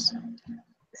characters.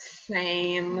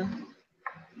 Same.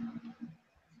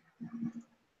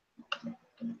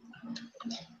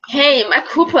 Hey, my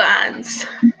coupons!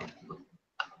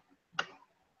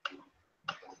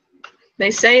 They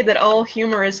say that all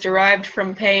humor is derived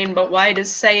from pain, but why do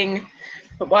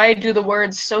the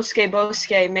words Sosuke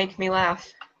Bosuke make me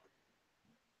laugh?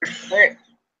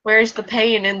 Where's the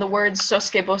pain in the words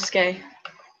Sosuke Bosuke?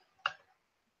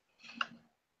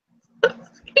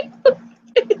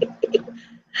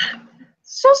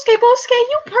 Sosuke Bosuke,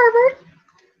 you pervert!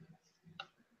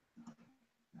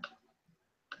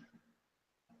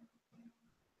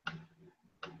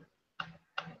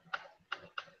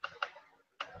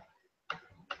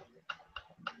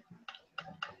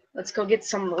 Let's go get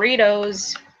some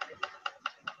Ritos.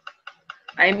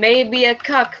 I may be a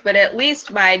cuck, but at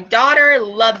least my daughter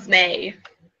loves me.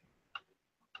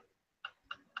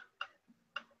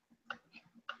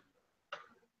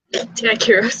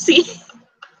 Accuracy.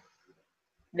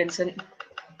 Vincent.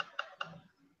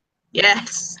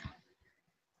 Yes.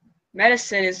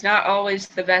 Medicine is not always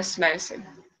the best medicine.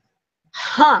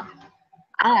 Huh.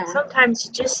 Sometimes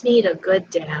you just need a good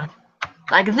dad.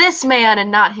 Like this man and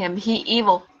not him. He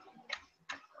evil.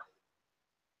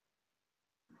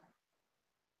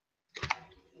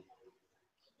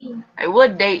 I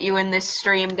would date you in this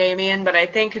stream, Damien, but I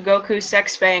think Goku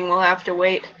Sexbang will have to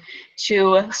wait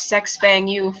to Sexbang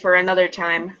you for another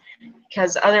time.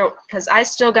 Because I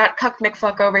still got cuck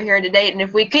mcfuck over here to date, and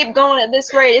if we keep going at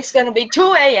this rate, it's gonna be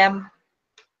 2 a.m.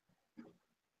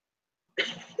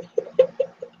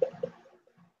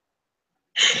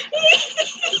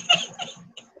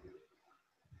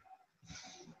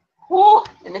 Oh,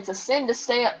 and it's a sin to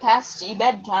stay up past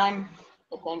bedtime,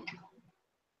 I think.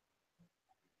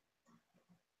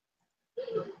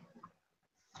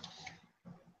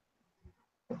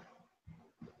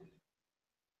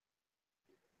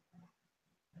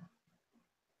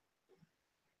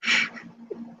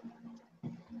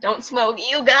 Don't smoke.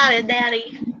 You got it,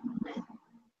 Daddy.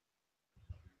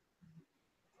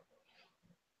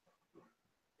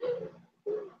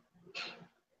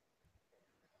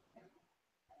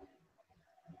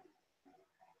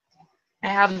 I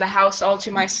have the house all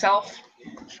to myself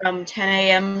from 10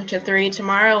 a.m. to 3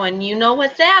 tomorrow, and you know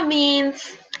what that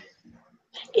means.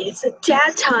 It's a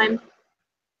dad time.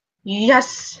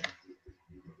 Yes.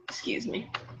 Excuse me.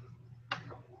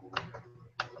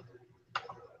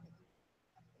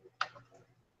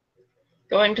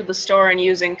 Going to the store and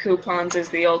using coupons is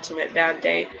the ultimate dad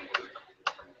date.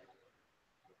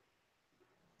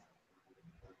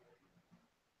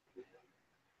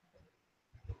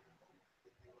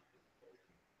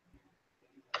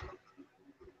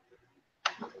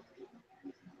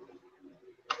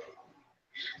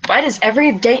 Why does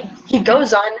every date he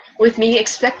goes on with me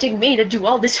expecting me to do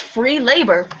all this free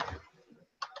labor?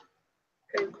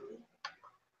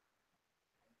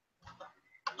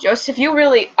 Joseph, you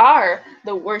really are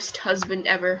the worst husband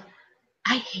ever.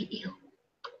 I hate you.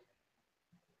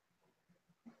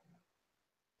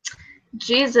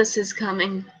 Jesus is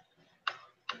coming.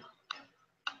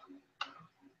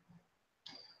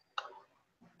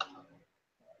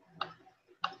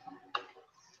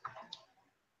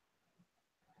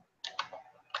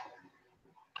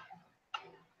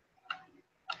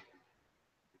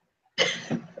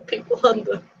 People on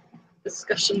the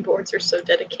discussion boards are so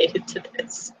dedicated to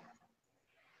this.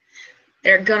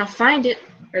 They're gonna find it,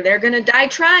 or they're gonna die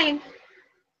trying.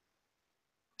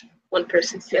 One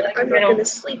person said, I'm not going to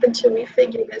sleep until we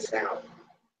figure this out.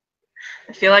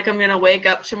 I feel like I'm gonna wake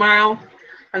up tomorrow,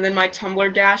 and then my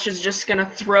Tumblr dash is just gonna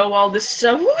throw all this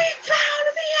stuff, we found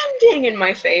the ending, in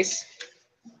my face.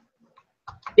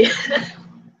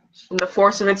 And the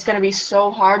force of it's gonna be so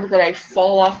hard that I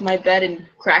fall off my bed and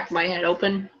crack my head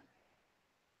open.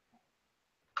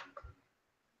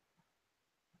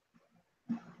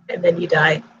 And then you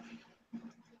die.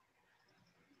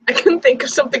 I couldn't think of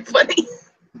something funny.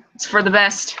 It's for the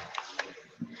best.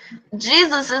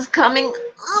 Jesus is coming.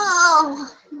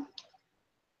 Oh.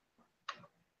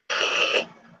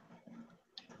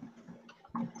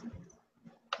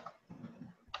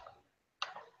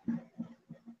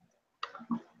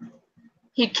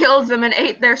 He killed them and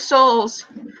ate their souls.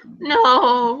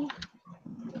 No.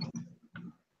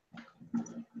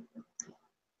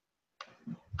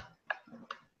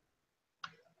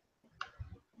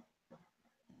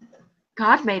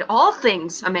 God made all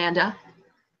things, Amanda,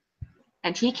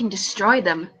 and he can destroy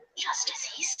them just as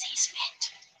he sees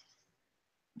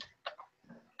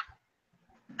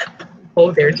fit.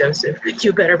 Oh, there, Joseph.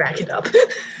 You better back it up.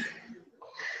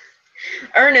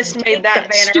 Ernest made Take that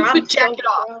banner. stupid I'm so jacket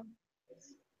off. proud.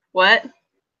 What?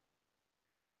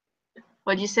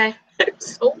 What'd you say? I'm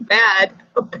so mad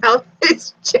about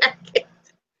this jacket.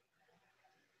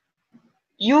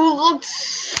 You looked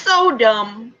so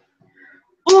dumb.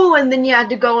 Oh, and then you had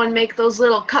to go and make those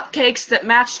little cupcakes that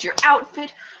matched your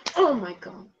outfit. Oh my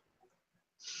god.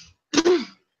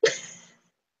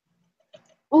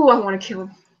 Oh, I want to kill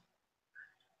him.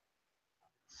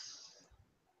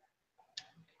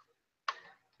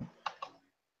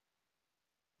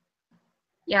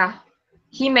 Yeah,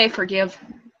 he may forgive,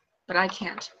 but I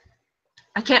can't.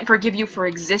 I can't forgive you for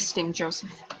existing,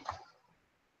 Joseph.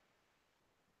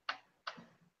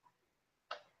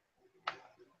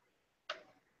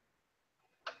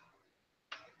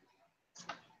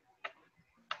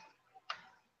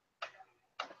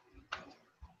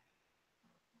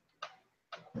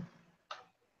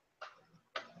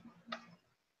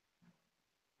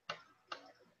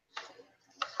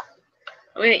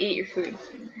 I'm gonna eat your food.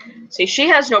 See, she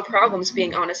has no problems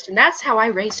being honest, and that's how I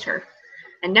raised her.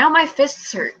 And now my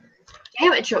fists hurt.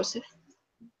 Damn it, Joseph.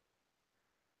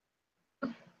 I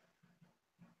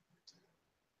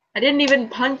didn't even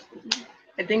punch.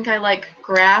 I think I, like,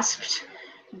 grasped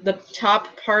the top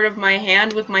part of my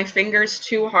hand with my fingers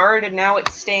too hard, and now it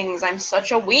stings. I'm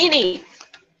such a weenie.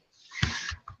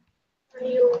 Are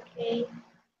you okay?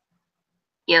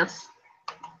 Yes.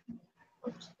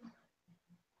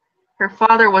 Her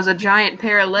father was a giant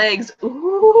pair of legs.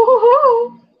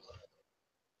 Ooh.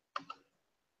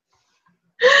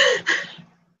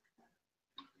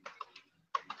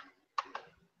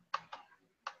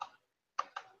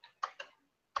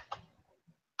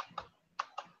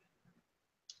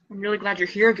 I'm really glad you're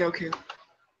here, Goku.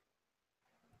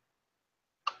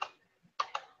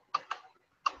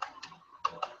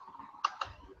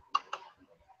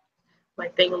 My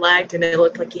thing lagged and it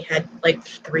looked like he had like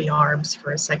 3 arms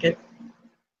for a second.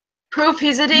 Proof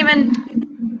he's a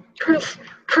demon. Proof.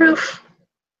 Proof.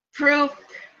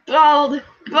 Bald.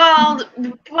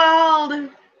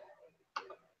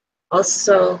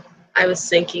 Also, I was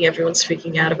thinking everyone's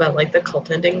freaking out about like the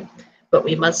cult ending, but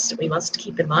we must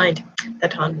keep in mind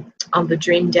that on the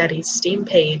Dream Daddy's Steam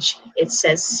page it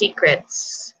says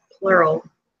secrets plural.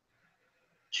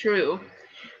 True.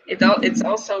 It's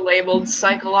also labeled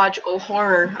psychological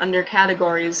horror under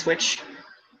categories, which...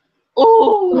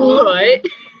 Ooh! What?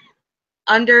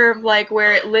 Under, like,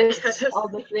 where it lists all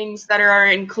the things that are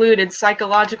included,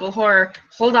 psychological horror.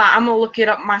 Hold on, I'm gonna look it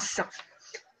up myself.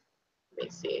 Let me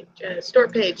see. Store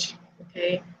page.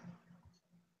 Okay.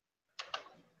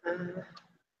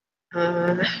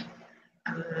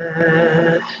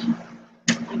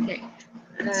 Okay.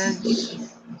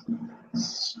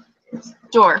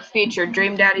 Store. Featured.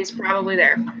 Dream Daddy's probably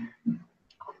there.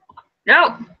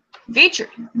 No! Featured.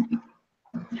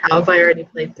 How have I already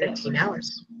played 13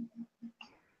 hours?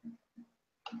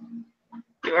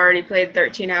 You already played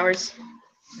 13 hours.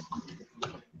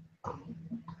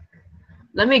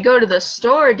 Let me go to the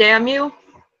store, damn you.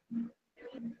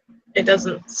 It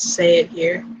doesn't say it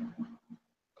here.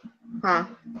 Huh.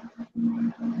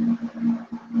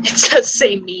 It does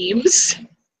say memes.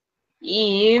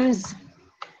 Memes.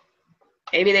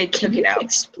 Maybe they took it out.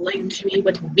 Explain to me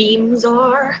what memes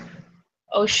are?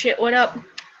 Oh shit, what up?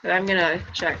 I'm gonna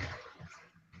check.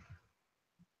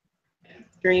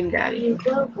 Dream Daddy.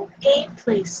 Global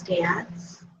gameplay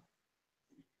stats.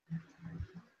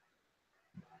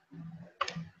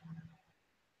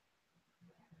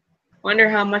 Wonder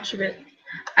how much of it.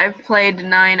 I've played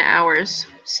 9 hours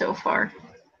so far.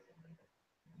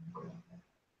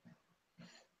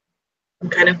 I'm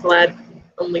kind of glad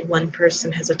only one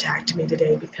person has attacked me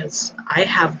today because I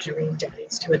have Dream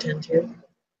Daddies to attend to.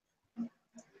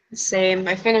 Same.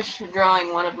 I finished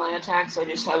drawing one of my attacks, I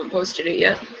just haven't posted it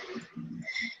yet.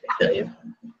 I feel you.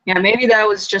 Yeah, maybe that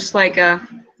was just like a...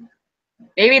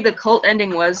 Maybe the cult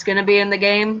ending was gonna be in the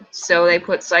game, so they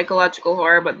put psychological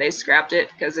horror, but they scrapped it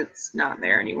because it's not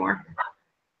there anymore.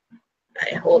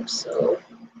 I hope so.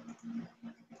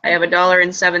 I have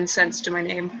 $1.07 to my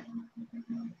name.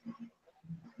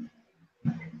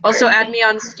 Also, add me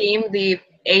on Steam, the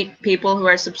 8 people who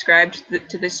are subscribed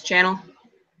to this channel.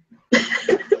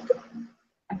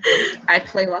 I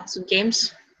play lots of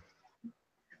games.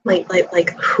 Like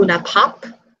Huna Pop?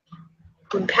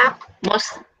 Hunpap?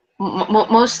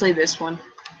 Mostly this one.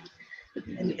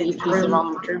 And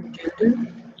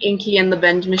Inky and the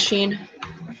Bend Machine.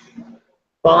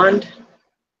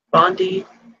 Bondi,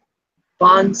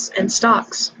 Bonds, and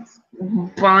Stocks.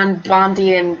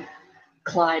 Bondi and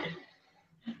Clyde.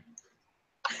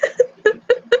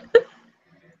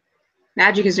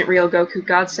 Magic isn't real, Goku.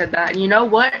 God said that. And you know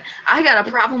what? I got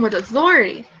a problem with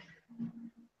authority.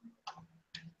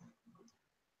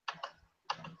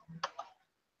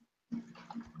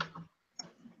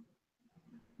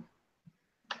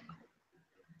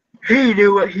 He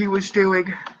knew what he was doing.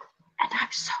 And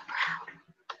I'm so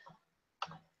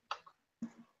proud.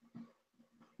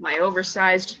 My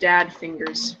oversized dad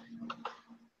fingers.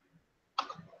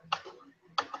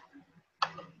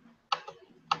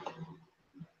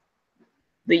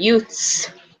 The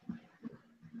youths.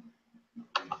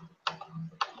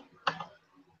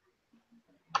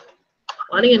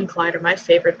 Bonnie and Clyde are my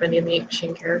favorite Bendy and the Ink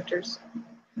Machine characters.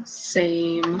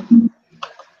 Same.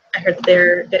 I heard that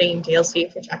they're getting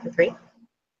DLC for Chapter 3.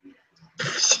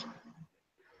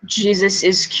 Jesus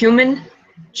is cumin.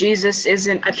 Jesus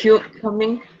isn't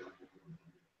coming.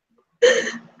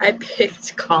 I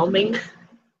picked Calming.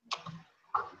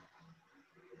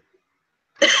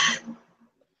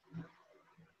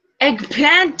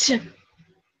 Eggplant.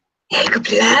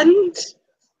 Eggplant?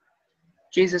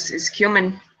 Jesus is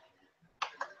cumin.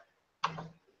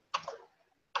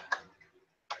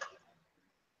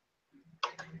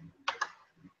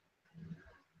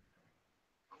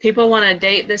 People want to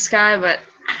date this guy, but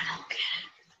I don't get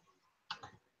it.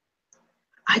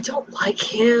 I don't like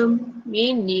him.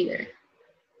 Me neither.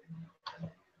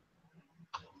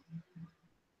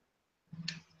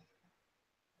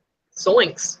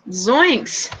 Zoinks.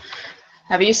 Zoinks!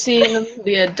 Have you seen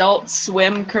the Adult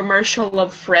Swim commercial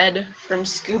of Fred from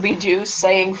Scooby-Doo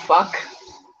saying fuck?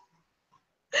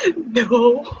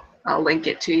 No. I'll link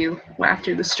it to you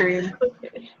after the stream.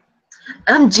 Okay.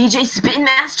 I'm DJ Spin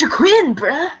Master Quinn,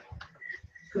 bruh.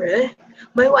 Bruh.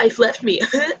 My wife left me.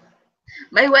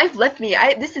 My wife left me.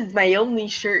 This is my only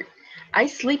shirt. I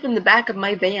sleep in the back of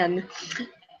my van.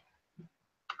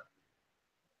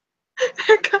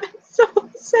 That got so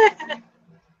sad.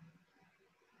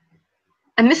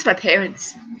 I miss my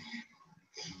parents.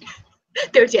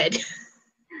 They're dead.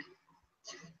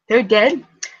 They're dead,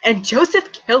 and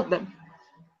Joseph killed them.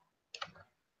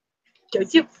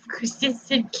 Joseph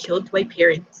Christiansen killed my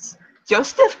parents.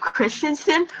 Joseph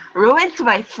Christiansen ruined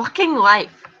my fucking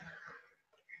life.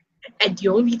 And the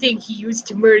only thing he used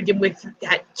to murder them was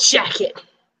that jacket.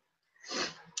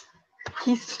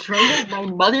 He strangled my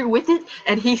mother with it,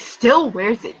 and he still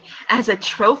wears it as a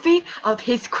trophy of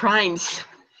his crimes.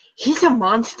 He's a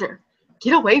monster.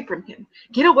 Get away from him.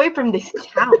 Get away from this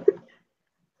town.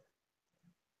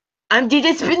 I'm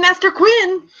DJ Spin Master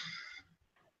Quinn.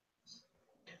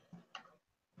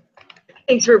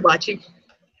 Thanks for watching.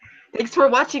 Thanks for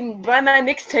watching. Buy my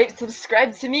mixtape.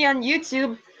 Subscribe to me on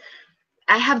YouTube.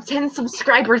 I have 10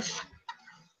 subscribers.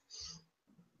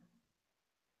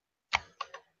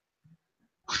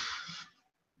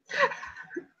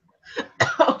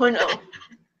 Oh no.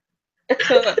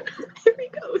 Here he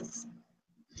goes.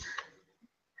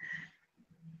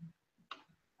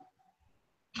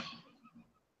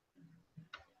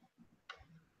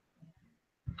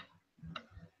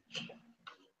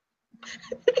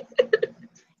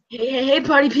 Hey,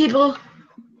 party people.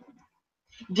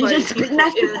 DJ Spin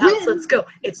Master In the house, Quinn. let's go.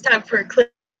 It's time for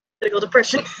clinical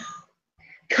depression.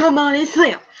 Come on and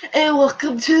slam. And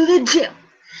welcome to the gym.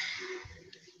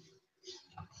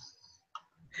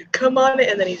 Come on,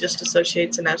 and then he just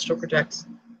associates and astral projects.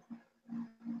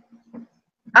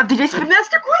 I'm DJ Spin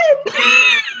Master Quinn.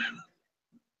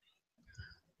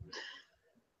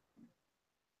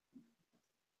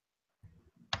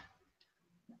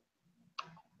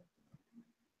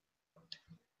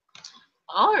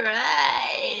 All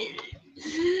right.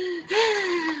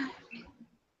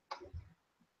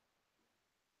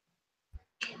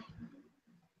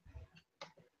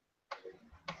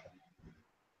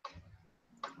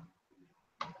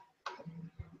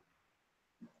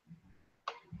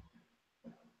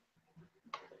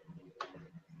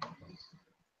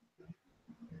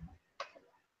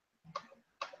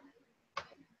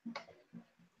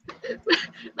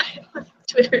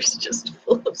 Twitter's just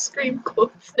full of scream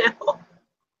quotes now.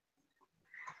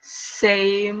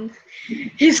 Same.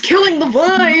 He's killing the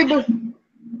vibe.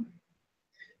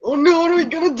 Oh no, what are we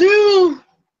gonna do?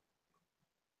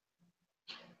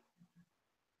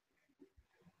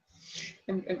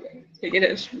 I'm taking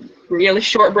a really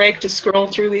short break to scroll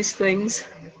through these things.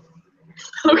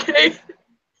 Okay.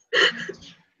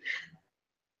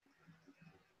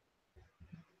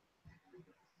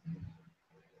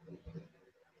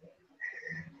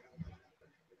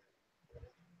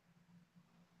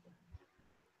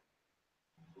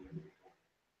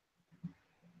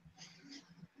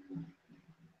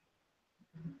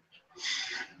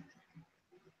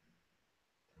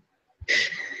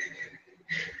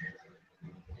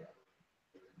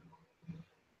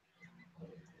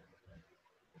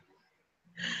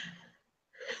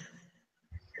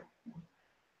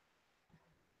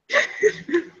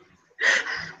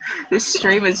 This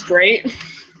stream is great.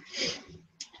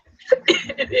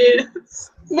 It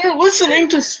is. They're listening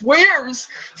to swears.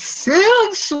 Sam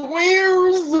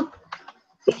swears.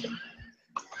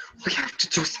 We have to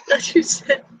do something. That you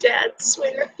said Dad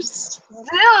swears.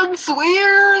 Dad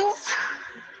swears.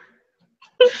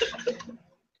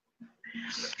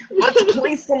 Let's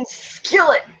play some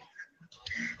Skillet.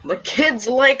 The kids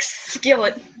like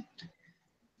Skillet.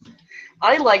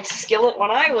 I liked Skillet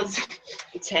when I was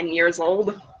 10 years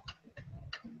old.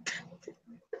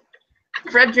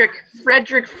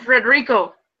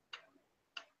 Frederico.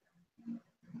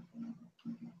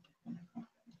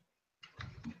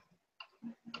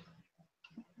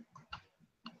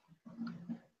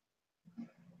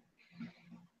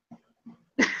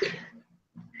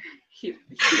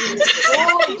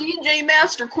 Oh, DJ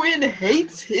Master Quinn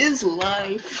hates his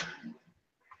life.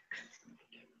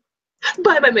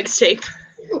 Buy my mixtape.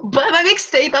 Buy my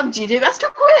mixtape, I'm DJ Master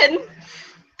Quinn.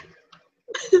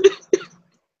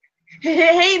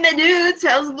 Hey, my dudes,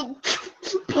 how's the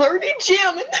party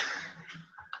jamming?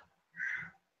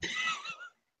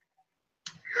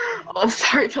 Oh, I'm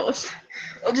sorry, fellas.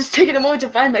 I'm just taking a moment to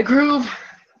find my groove.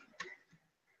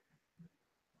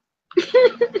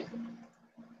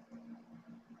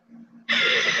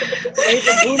 Hey,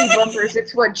 the booty bumpers,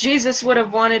 it's what Jesus would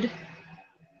have wanted.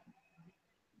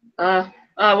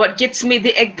 What gets me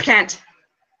the eggplant?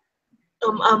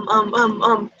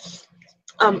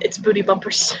 It's booty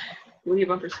bumpers. Booty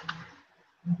bumpers.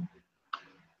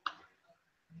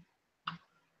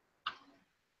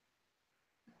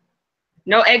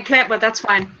 No eggplant, but that's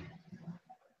fine.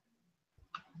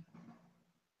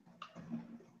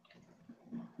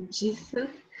 Jesus?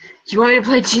 You want me to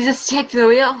play Jesus Take the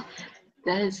Wheel?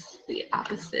 That is the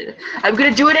opposite. I'm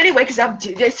gonna do it anyway because I'm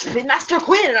Spin Master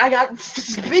Quinn and I got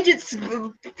fidget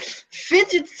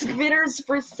spinners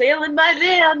for sale in my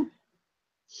van.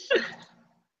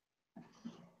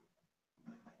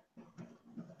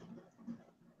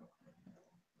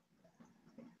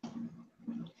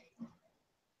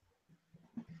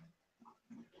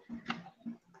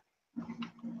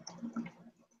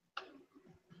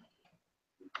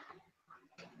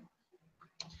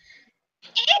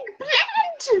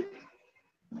 Eggplant!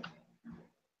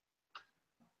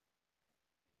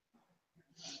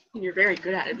 You're very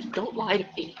good at it, but don't lie to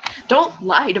me. Don't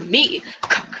lie to me,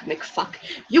 cuck mcfuck.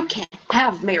 You can't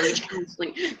have marriage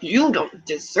counseling. You don't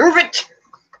deserve it.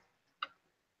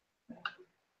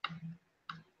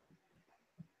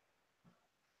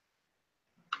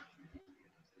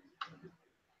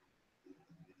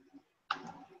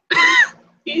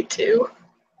 Me too.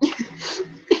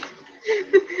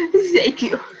 Thank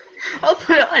you. I'll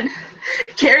put on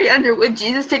Carrie Underwood,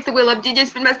 Jesus Take the Wheel, I'm DJ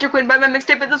Spin Master Quinn, buy my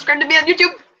mixtape and subscribe to me on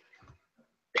YouTube.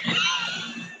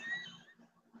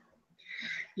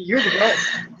 You're the best.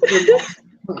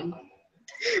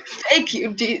 Thank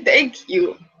you, thank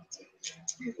you.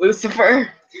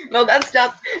 Lucifer. No, that's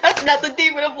not the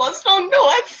demon of lust. Oh no,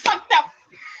 I fucked up.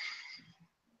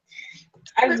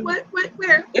 What?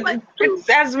 Where? What? It's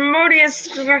Asmodeus.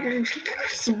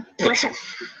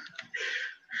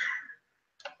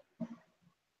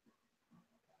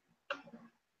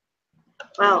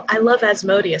 Wow, I love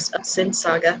Asmodeus of Sin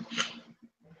Saga.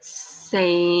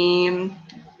 Same.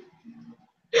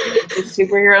 The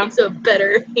superhero. He's a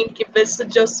better incubus than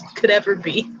Joseph could ever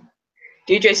be.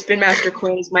 DJ Spin Master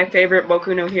Quinn is my favorite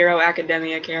Boku no Hero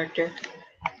Academia character.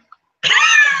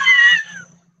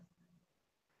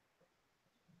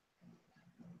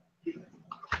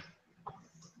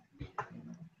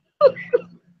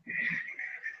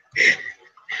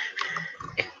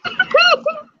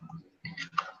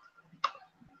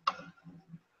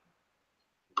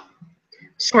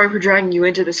 Sorry for dragging you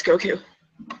into this, Goku.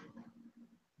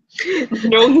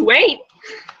 No, you ain't.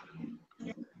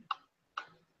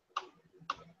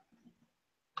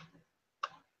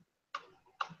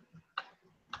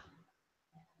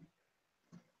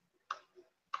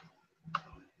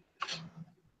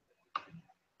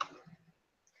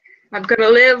 I'm gonna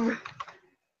live.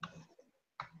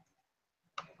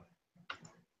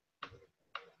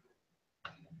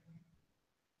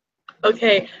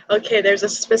 Okay, there's a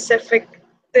specific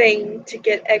thing to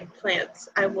get eggplants.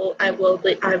 I will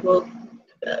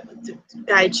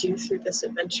guide you through this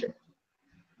adventure.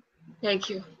 Thank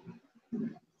you.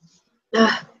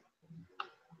 Ah,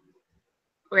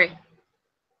 Wait.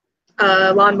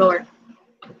 lawnmower.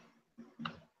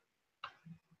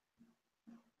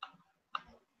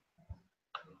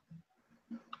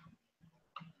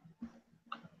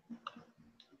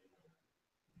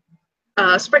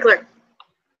 Sprinkler.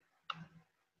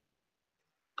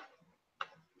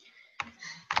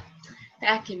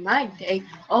 Back in my day,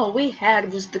 all we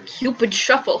had was the Cupid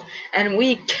Shuffle, and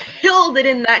we killed it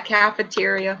in that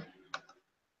cafeteria.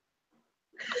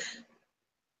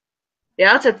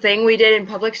 Yeah, that's a thing we did in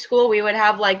public school. We would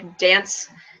have like dance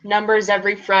numbers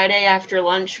every Friday after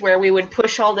lunch where we would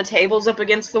push all the tables up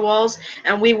against the walls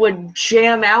and we would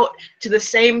jam out to the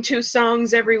same 2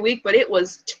 songs every week, but it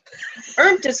was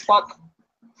turnt as fuck.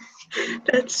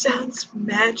 That sounds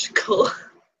magical.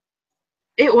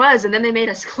 It was, and then they made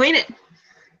us clean it.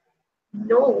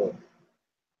 No.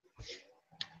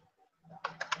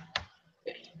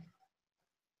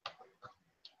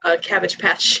 Cabbage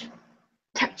Patch.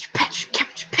 Cabbage Patch,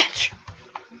 Cabbage Patch.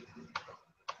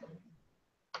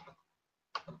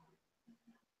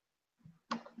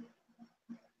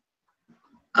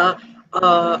 I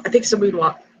think it's a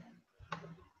moonwalk.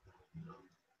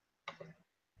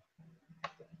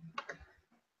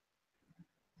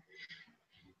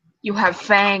 You have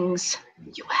fangs.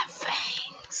 You have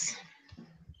fangs.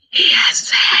 He has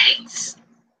fangs.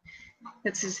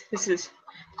 This is,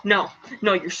 no,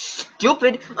 your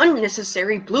stupid,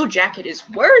 unnecessary blue jacket is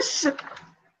worse.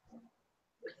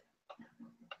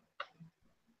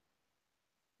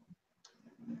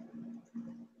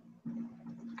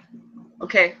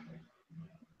 Okay.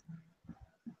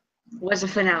 Where's the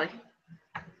finale?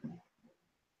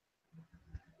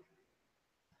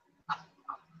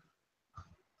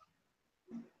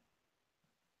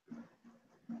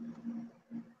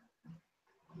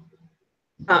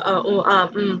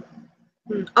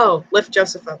 Lift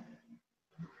Joseph up.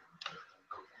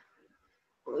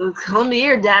 Come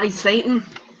here, Daddy Satan.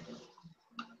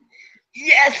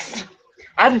 Yes!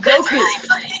 I'm Goku. Really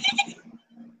funny.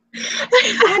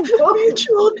 I have a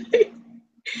mutual name.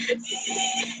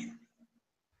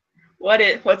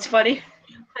 What's funny?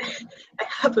 I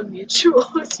have a mutual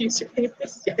username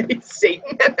is Daddy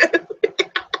Satan.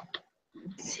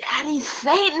 Daddy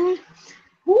Satan?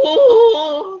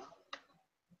 Ooh.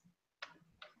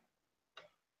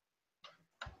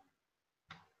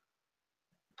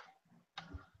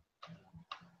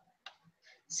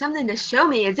 Something to show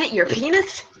me. Is it your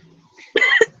penis?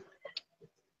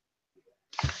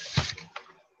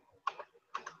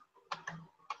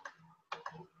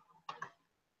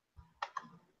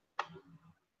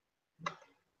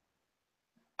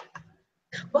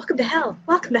 Welcome to hell.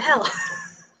 Welcome to hell.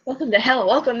 Welcome to hell.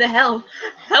 Welcome to hell.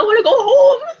 I want to go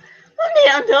home.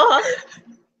 Amanda.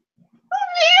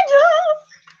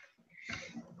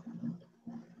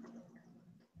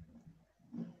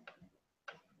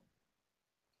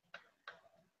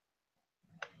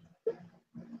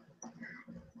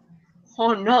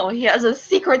 Oh no, he has a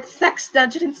secret sex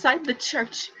dungeon inside the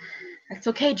church. That's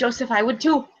okay, Joseph, I would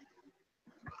too.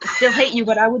 I still hate you,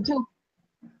 but I would too.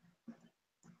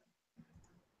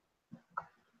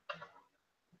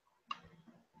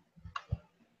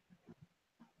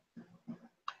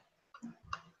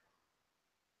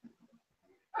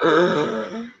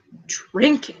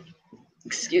 Drinking,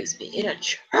 excuse me, in a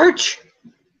church.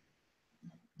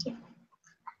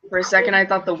 For a second, I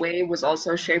thought the wave was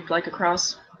also shaped like a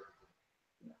cross.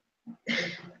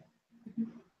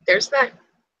 There's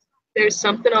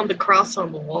something on the cross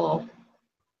on the wall.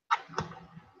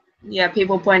 Yeah,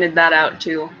 people pointed that out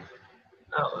too.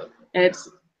 Oh. And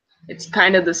it's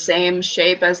kind of the same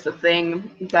shape as the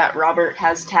thing that Robert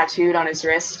has tattooed on his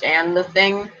wrist and the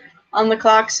thing on the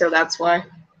clock, so that's why.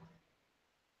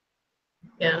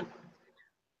 Yeah.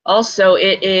 Also,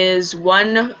 it is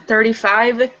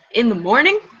 1:35 in the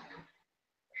morning.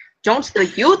 Don't the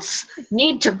youths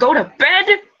need to go to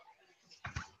bed?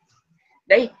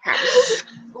 They have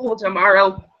school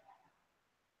tomorrow.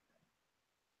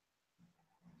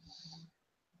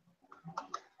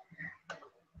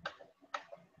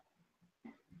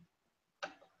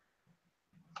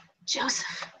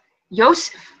 Joseph.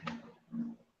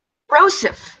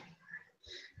 Broseph.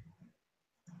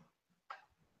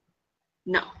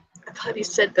 No. I thought he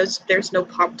said there's no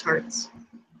Pop-Tarts.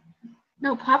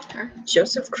 No Pop-Tart.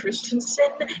 Joseph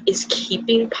Christiansen is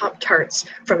keeping Pop-Tarts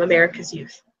from America's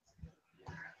youth.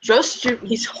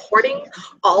 He's hoarding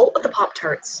all of the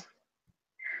Pop-Tarts.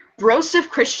 Broseph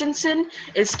Christiansen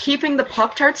is keeping the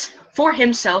Pop-Tarts for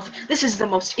himself. This is the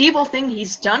most evil thing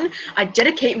he's done. I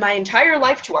dedicate my entire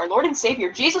life to our Lord and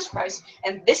Savior, Jesus Christ,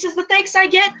 and this is the thanks I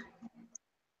get?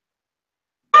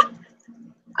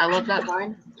 I love that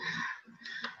line.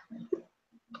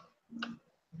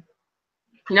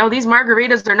 You know, these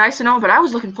margaritas are nice and all, but I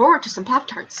was looking forward to some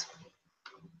Pop-Tarts.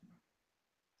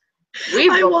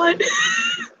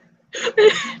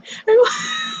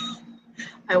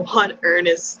 I want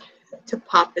Ernest to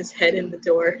pop his head in the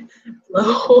door,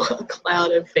 blow a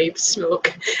cloud of vape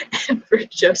smoke, and for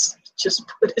just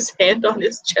put his hand on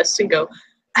his chest and go,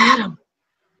 Adam.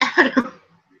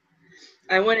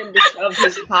 I want him to shove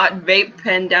his hot vape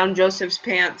pen down Joseph's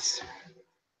pants.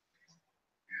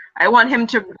 I want him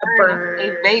to burn Burn.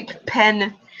 a vape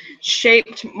pen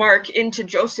shaped mark into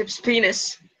Joseph's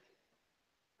penis.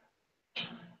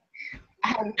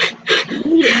 I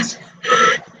need it.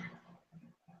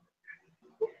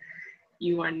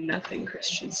 You are nothing,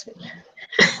 Christiansen.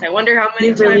 I wonder how many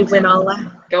You really times. went all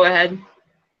out. Go ahead.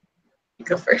 You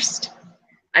go first.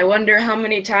 I wonder how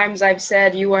many times I've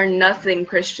said you are nothing,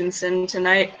 Christiansen,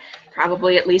 tonight.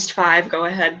 Probably at least 5. Go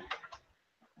ahead.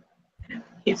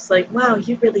 He's like, wow,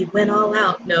 you really went all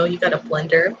out. No, you got a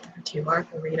blender, 2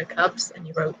 margarita cups, and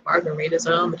you wrote margaritas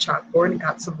on the chalkboard and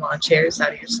got some lawn chairs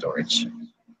out of your storage.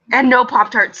 And no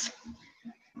Pop-Tarts.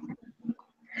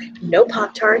 No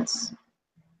Pop-Tarts.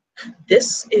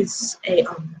 This is a,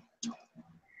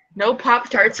 No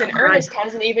Pop-Tarts, and Ernest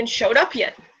hasn't even showed up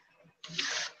yet.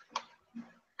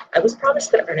 I was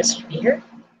promised that Ernest would be here.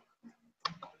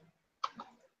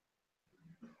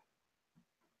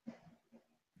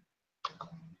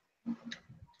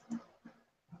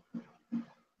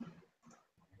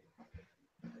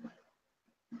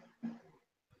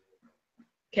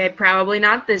 Okay, probably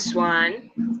not this one.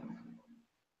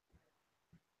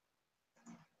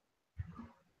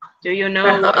 Do you know?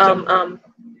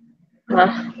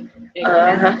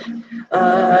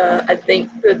 I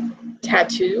think the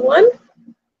tattoo one.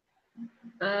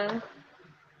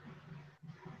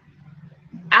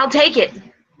 I'll take it.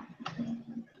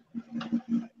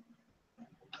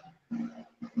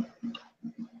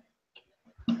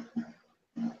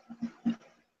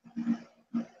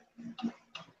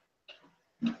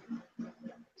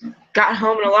 Got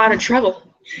home in a lot of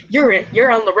trouble.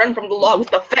 You're on the run from the law with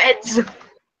the feds.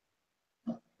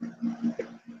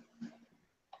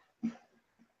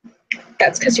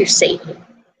 That's because you're Satan.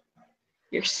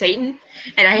 You're Satan,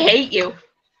 and I hate you.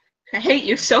 I hate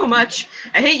you so much.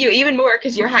 I hate you even more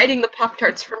because you're hiding the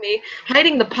Pop-Tarts from me,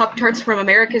 hiding the Pop-Tarts from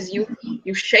America's youth.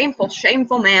 You shameful,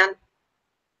 shameful man.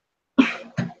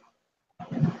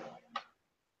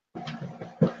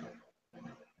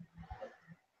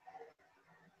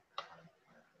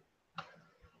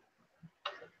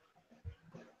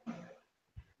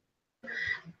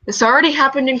 This already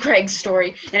happened in Craig's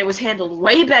story, and it was handled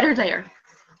way better there.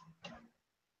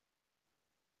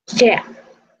 Yeah.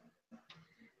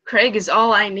 Craig is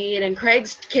all I need, and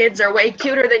Craig's kids are way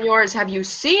cuter than yours. Have you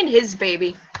seen his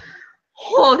baby?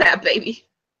 Oh, that baby.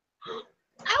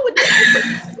 I would die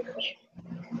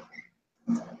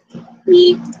for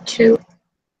Me too.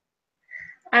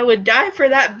 I would die for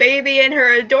that baby and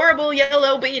her adorable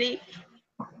yellow beanie.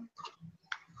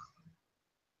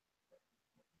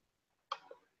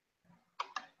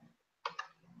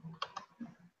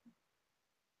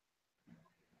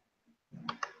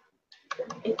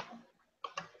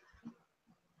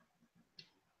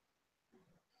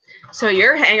 So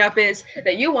your hang-up is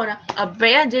that you want to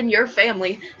abandon your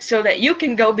family so that you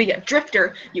can go be a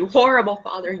drifter, you horrible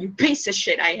father, you piece of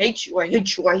shit. I hate you, I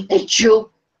hate you, I hate you.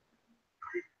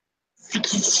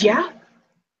 Yeah.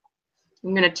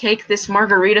 I'm going to take this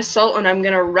margarita salt and I'm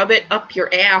going to rub it up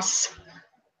your ass.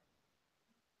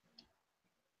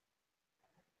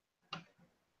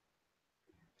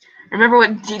 Remember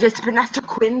what Dita Spinetta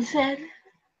Quinn said?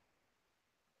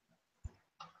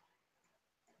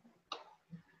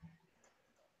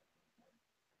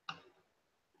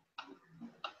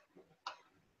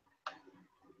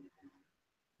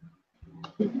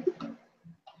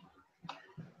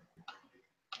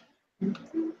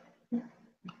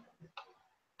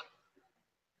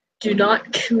 Do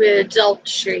not commit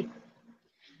adultery.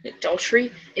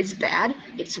 Adultery is bad,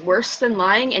 it's worse than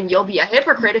lying, and you'll be a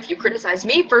hypocrite if you criticize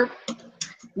me for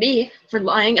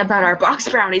lying about our box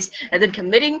brownies and then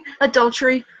committing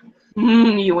adultery.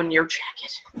 You and your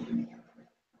jacket.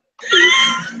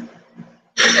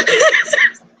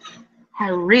 I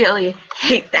really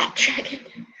hate that jacket.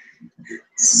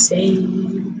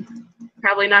 Same.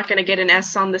 Probably not going to get an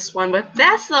S on this one, but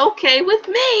that's okay with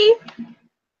me.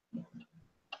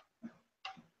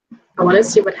 I want to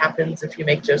see what happens if you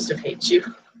make Joseph hate you.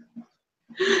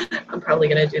 I'm probably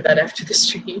going to do that after the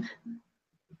stream.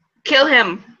 Kill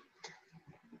him.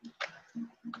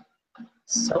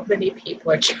 So many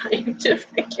people are trying to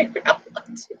figure out what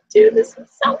to do. This is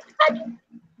so funny.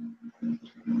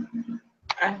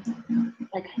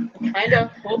 I kind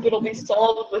of hope it'll be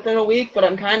solved within a week, but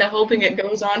I'm kind of hoping it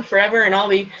goes on forever and I'll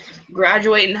be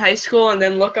graduating high school and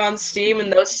then look on Steam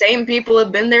and those same people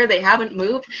have been there. They haven't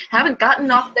moved, haven't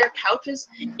gotten off their couches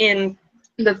in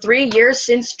the 3 years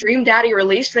since Dream Daddy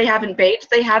released. They haven't bathed,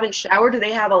 they haven't showered,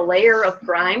 they have a layer of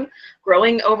grime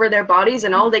growing over their bodies,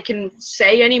 and all they can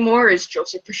say anymore is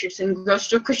Joseph Christiansen,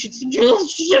 Joseph Christiansen,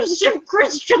 Joseph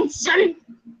Christiansen.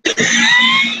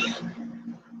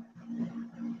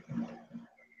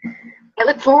 I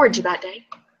look forward to that day.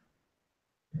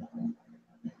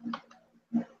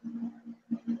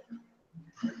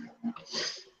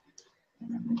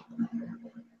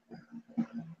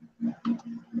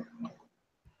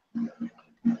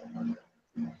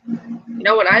 You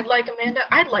know what I'd like, Amanda?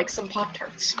 I'd like some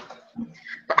Pop-Tarts.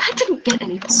 But I didn't get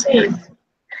any. Same.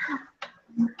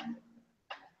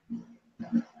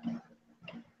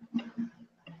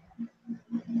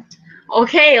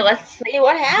 Okay, let's see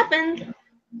what happened.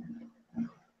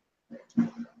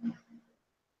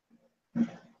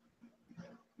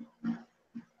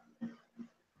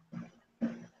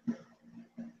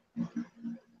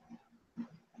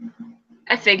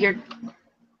 I figured.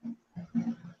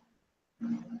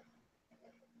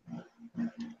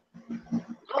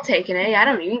 I'll take an A. I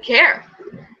don't even care.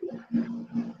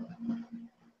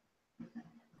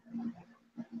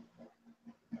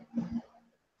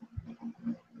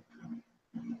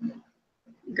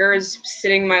 Gur's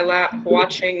sitting in my lap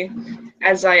watching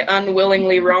as I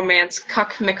unwillingly romance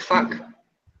cuck mcfuck.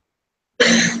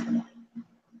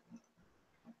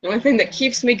 The only thing that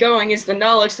keeps me going is the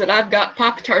knowledge that I've got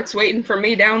Pop-Tarts waiting for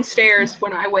me downstairs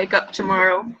when I wake up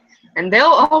tomorrow. And they'll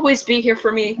always be here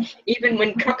for me, even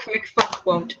when cuck mcfuck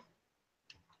won't.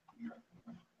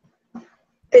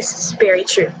 This is very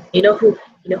true. You know who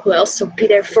else will be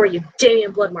there for you?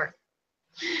 Damian Bloodmark.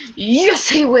 Yes,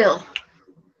 he will!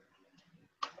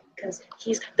 Because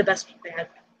he's the best dad.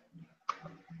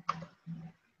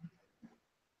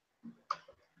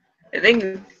 I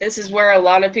think this is where a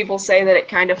lot of people say that it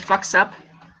kind of fucks up.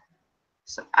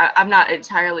 So I'm not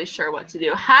entirely sure what to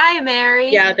do. Hi, Mary!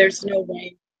 Yeah, there's no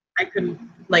way. I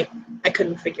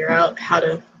couldn't figure out how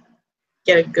to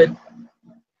get a good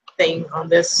thing on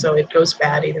this, so it goes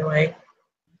bad either way.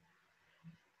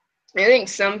 I think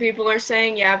some people are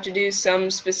saying you have to do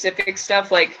some specific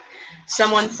stuff. Like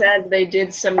someone said they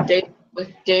did some dates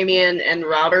with Damien and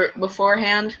Robert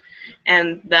beforehand,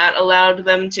 and that allowed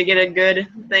them to get a good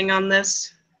thing on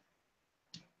this.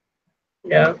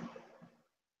 Yeah.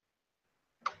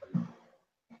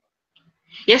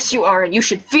 Yes, you are, and you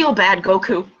should feel bad,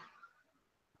 Goku.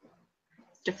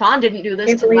 Stefan didn't do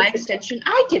this, to my extension.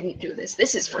 I didn't do this.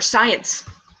 This is for science.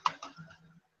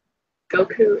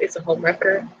 Goku is a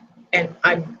homewrecker, and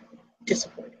I'm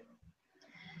disappointed.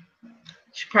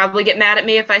 She'll probably get mad at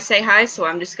me if I say hi, so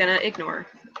I'm just gonna ignore her.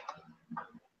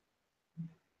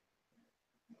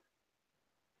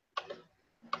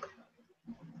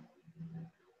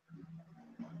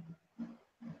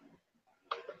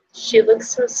 She looks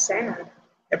so sad.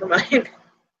 Never mind.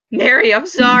 Mary, I'm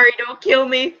sorry. Don't kill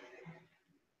me.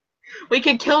 We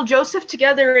could kill Joseph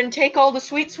together and take all the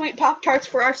sweet, sweet Pop-Tarts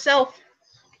for ourselves.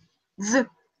 Zzz.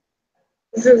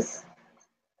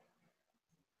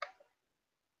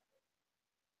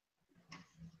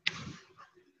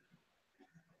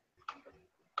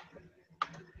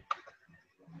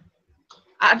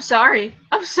 I'm sorry.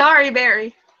 I'm sorry,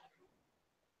 Mary.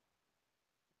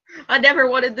 I never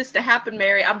wanted this to happen,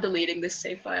 Mary. I'm deleting this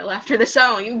save file after this. I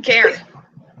don't even care.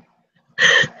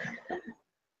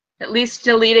 At least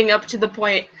leading up to the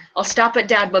point. I'll stop at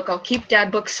Dad Book. I'll keep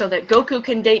Dad Book so that Goku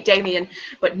can date Damien.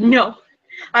 But no,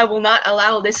 I will not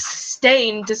allow this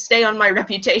stain to stay on my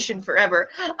reputation forever.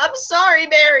 I'm sorry,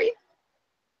 Mary.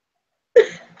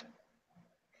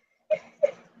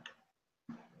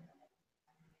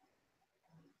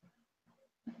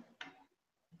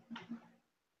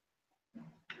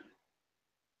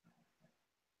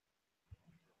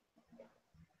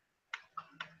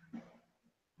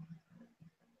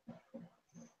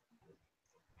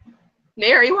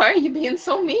 Mary, why are you being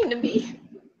so mean to me?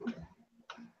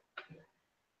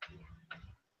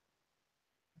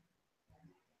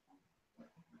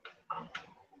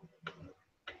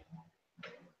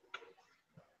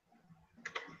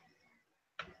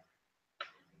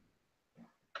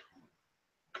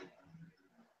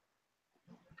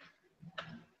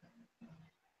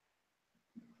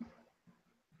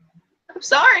 I'm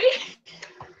sorry.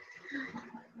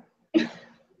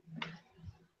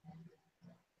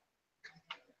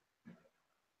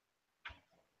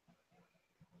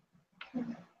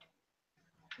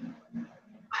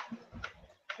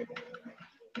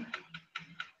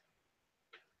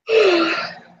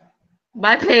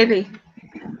 My baby.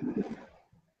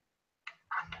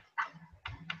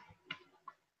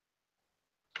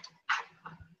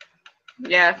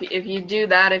 Yeah, if you do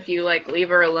that, if you like leave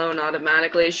her alone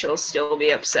automatically, she'll still be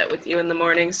upset with you in the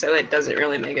morning, so it doesn't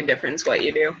really make a difference what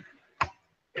you do.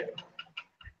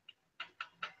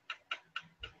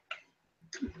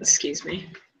 Excuse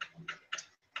me.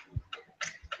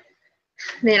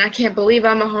 Man, I can't believe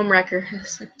I'm a homewrecker.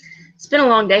 It's been a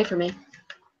long day for me.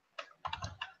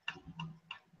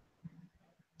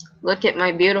 Look at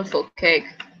my beautiful cake.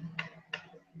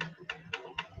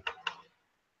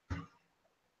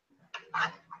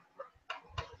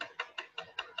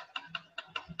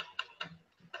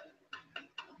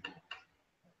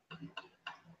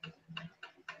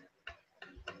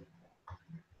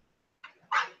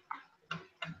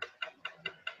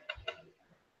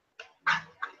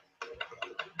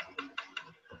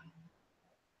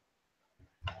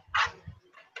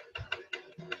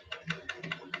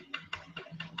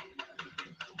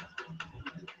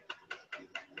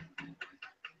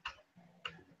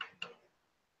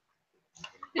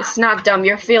 It's not dumb.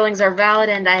 Your feelings are valid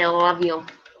and I love you.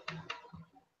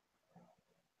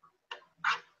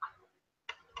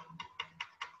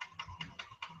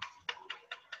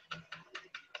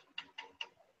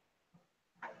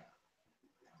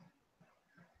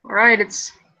 Alright,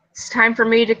 it's time for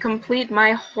me to complete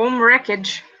my home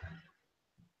wreckage.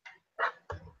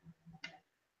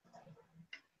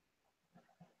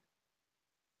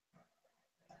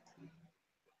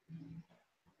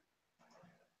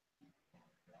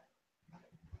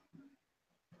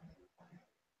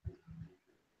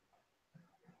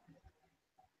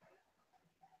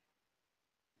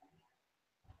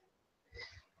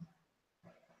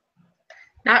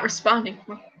 Not responding.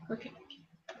 Okay.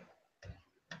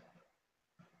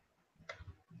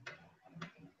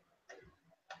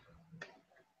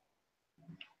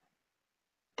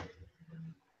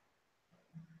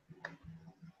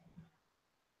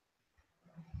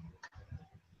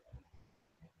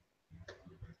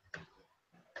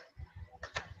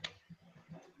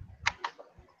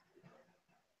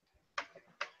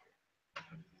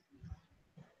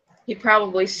 He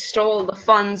probably stole the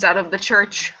funds out of the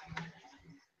church.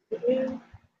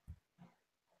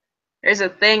 There's a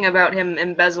thing about him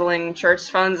embezzling church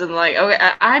funds, and like, okay,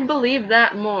 I believe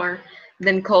that more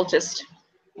than cultist.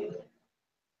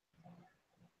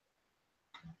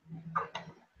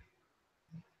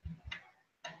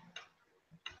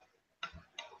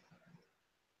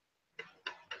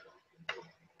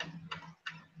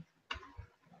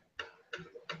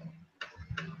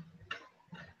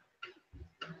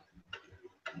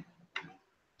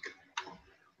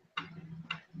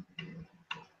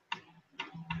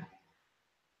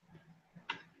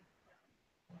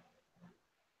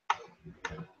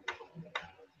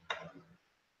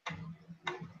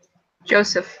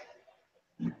 Joseph,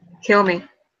 kill me.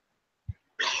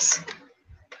 Please.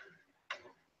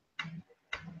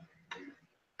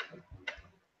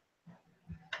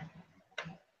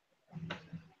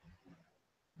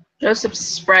 Joseph's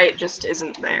sprite just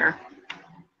isn't there.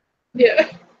 Yeah.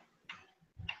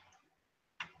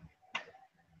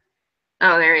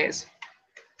 Oh, there he is.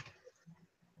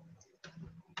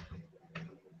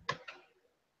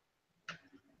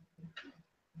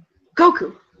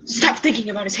 Goku, stop thinking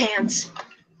about his hands.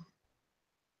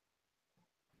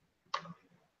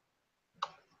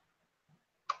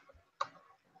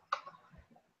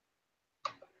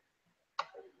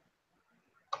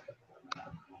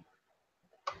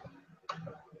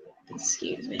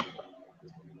 Excuse me.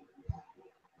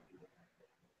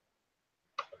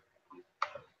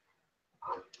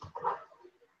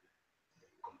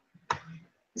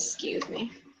 Excuse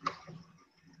me.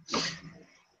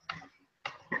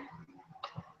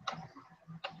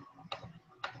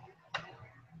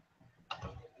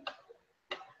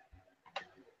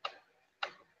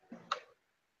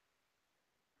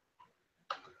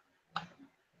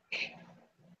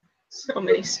 So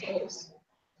many souls.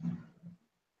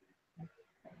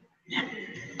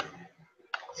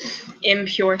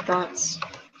 Impure thoughts.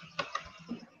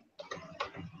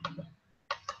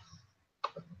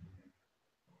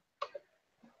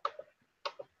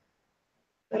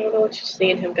 I don't know what you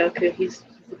see in him, Goku. He's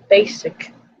the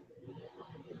basic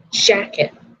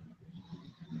jacket.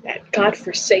 That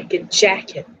godforsaken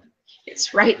jacket.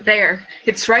 It's right there.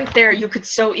 It's right there. You could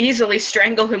so easily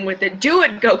strangle him with it. Do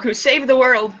it, Goku. Save the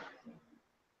world.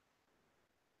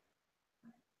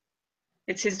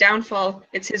 It's his downfall.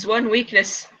 It's his one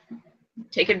weakness.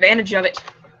 Take advantage of it.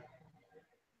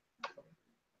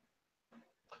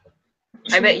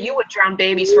 I bet you would drown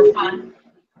babies for fun.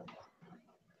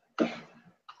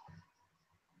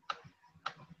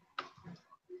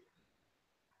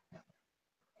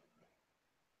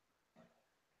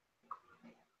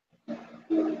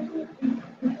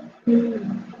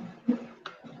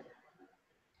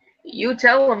 You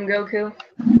tell him, Goku.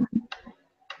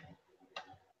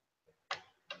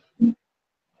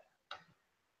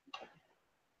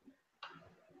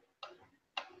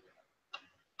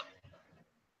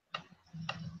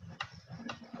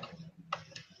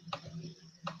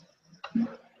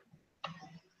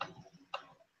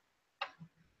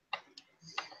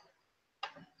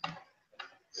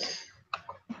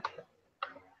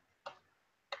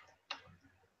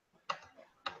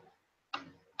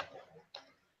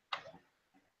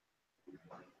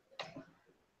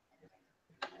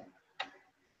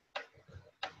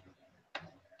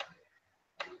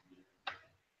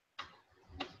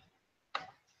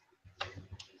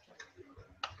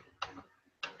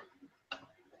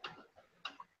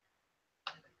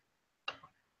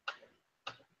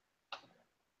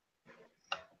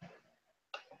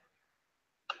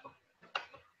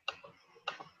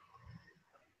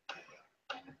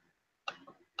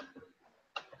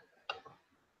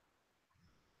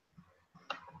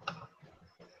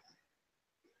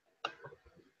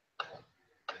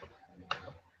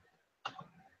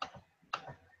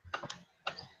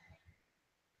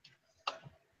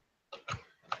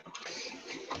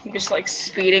 I'm just like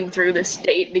speeding through this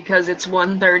date because it's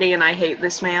 1:30 and I hate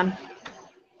this man.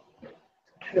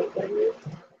 I don't blame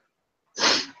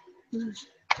you.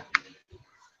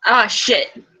 Ah,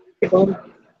 shit. Well,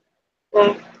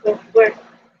 where?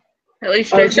 At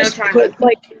least there's no Just time. put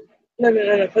like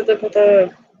no. Put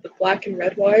the black and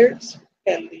red wires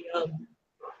and the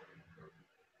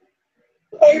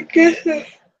I guess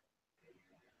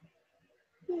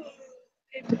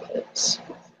paper clips.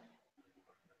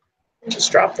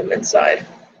 Just drop them inside.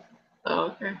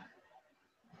 Oh, okay.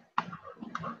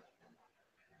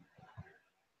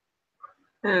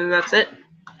 And that's it.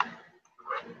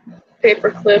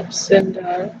 Paper clips and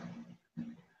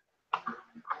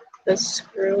the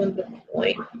screw and the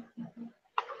point,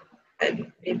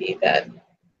 and maybe that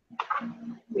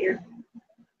weird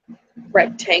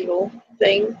rectangle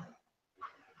thing.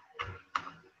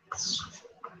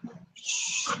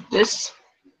 This.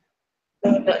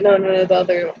 No, the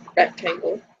other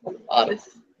rectangle on the bottom.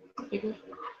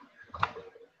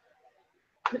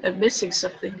 I'm missing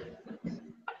something.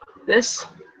 This?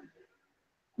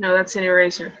 No, that's an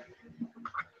eraser.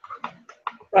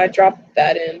 I dropped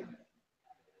that in.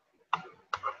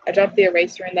 I dropped the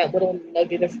eraser and that little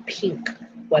nugget of pink,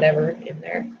 whatever, in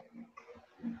there.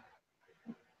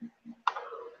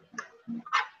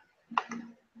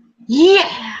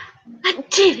 Yeah! I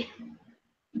did it!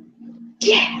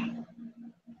 Yeah!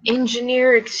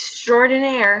 Engineer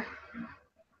extraordinaire.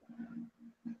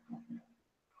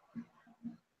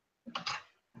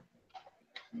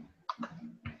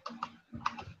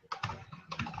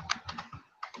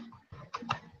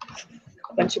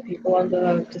 A bunch of people on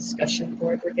the discussion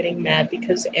board were getting mad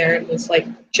because Aaron was like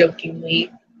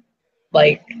jokingly,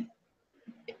 like,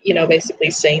 you know,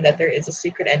 basically saying that there is a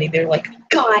secret ending. They're like,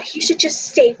 God, you should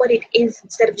just say what it is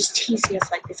instead of just teasing us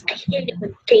like this. I hate it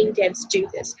when game devs do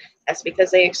this. That's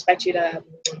because they expect you to,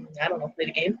 I don't know, play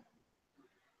the game.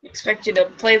 Expect you to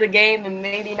play the game and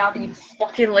maybe not be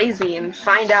fucking lazy and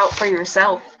find out for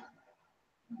yourself.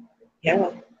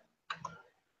 Yeah.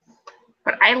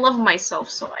 But I love myself,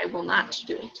 so I will not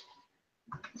do it.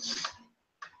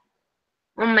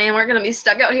 Oh man, we're gonna be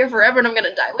stuck out here forever and I'm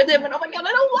gonna die with him and oh my god,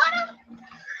 I don't wanna!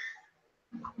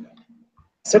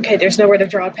 It's okay, there's nowhere to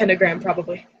draw a pentagram,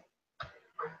 probably.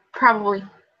 Probably.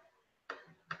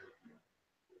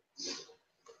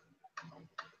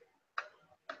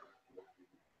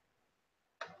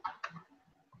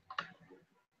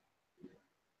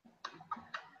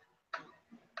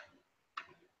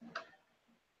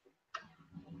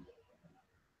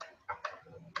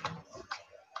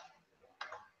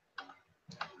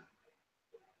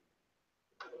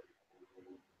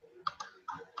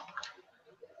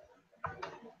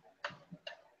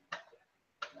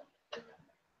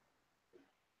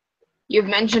 You've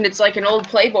mentioned it's like an old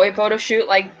Playboy photo shoot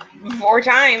like 4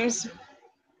 times.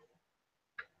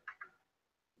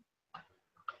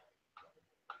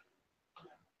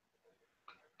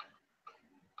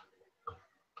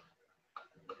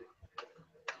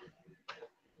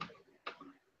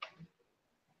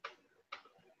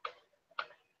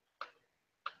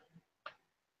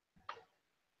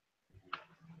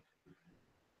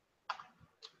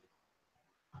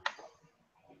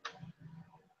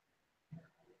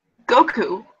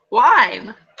 Goku,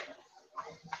 why?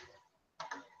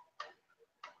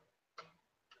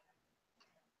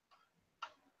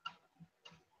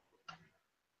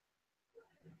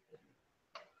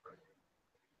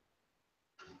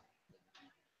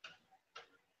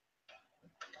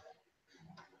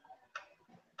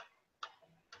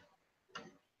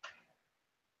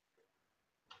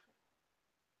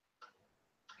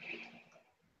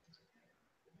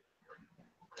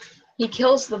 He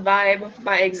kills the vibe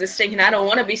by existing, and I don't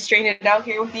want to be stranded out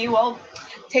here with you. I'll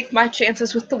take my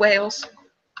chances with the whales.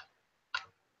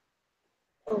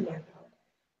 Oh my god.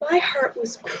 My heart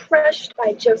was crushed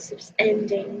by Joseph's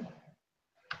ending.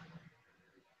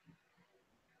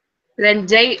 Then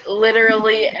date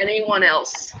literally anyone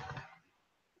else.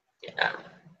 Yeah.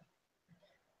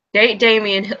 Date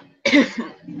Damien.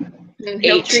 And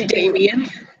he'll treat Damien.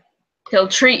 He'll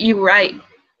treat you right.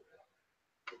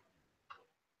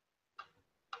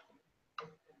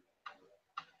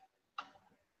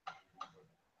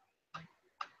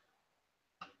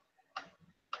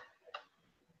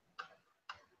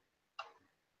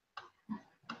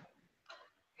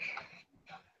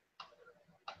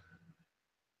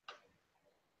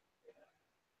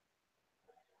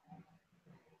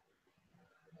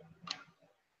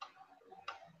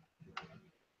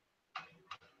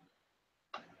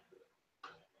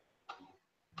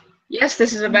 Yes,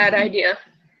 this is a bad idea.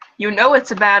 You know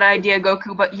it's a bad idea,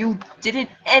 Goku, but you did it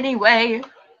anyway.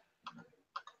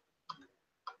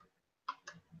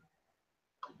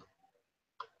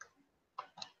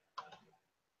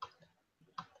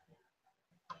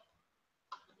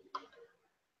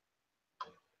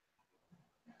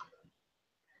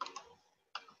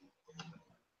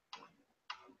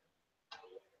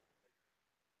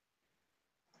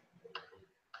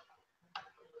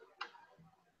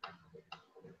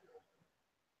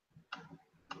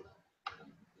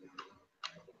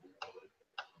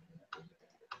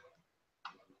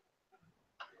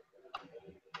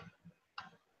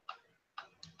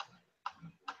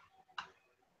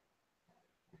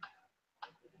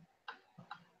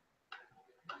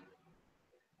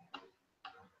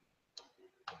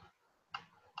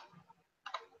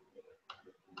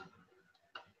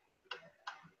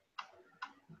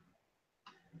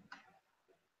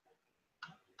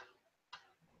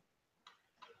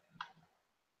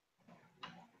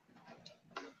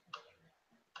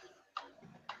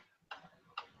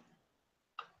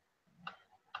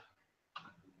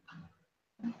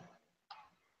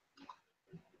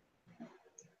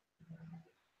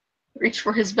 Reach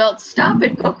for his belt. Stop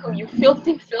it, Goku, you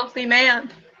filthy, filthy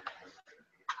man.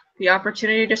 The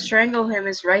opportunity to strangle him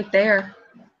is right there,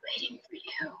 waiting for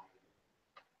you.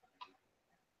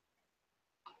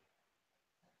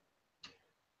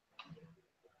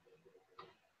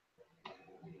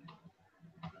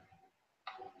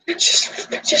 It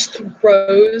just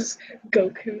throws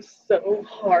Goku so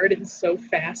hard and so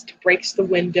fast, breaks the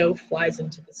window, flies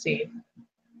into the sea.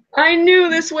 I knew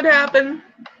this would happen.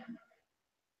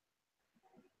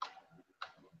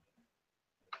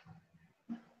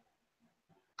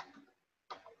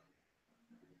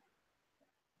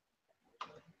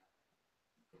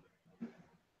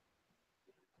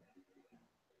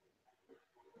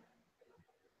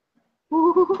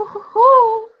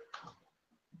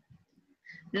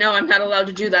 No, I'm not allowed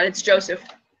to do that. It's Joseph.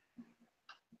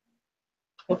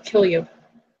 He'll kill you.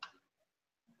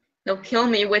 He'll kill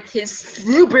me with his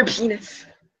super penis.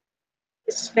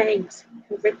 His fangs.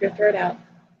 He'll rip your throat out.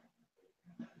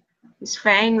 His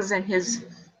fangs and his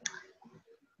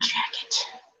jacket.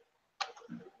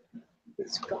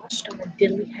 His gosh darn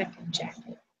diddly heckin'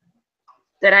 jacket.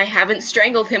 That I haven't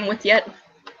strangled him with yet.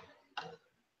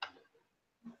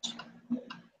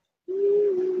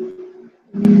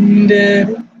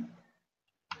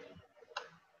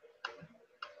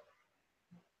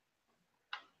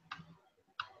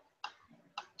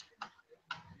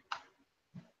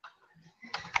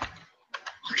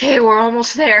 Okay, we're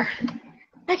almost there.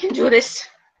 I can do this.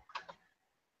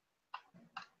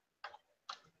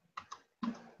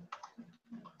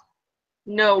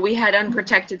 No, we had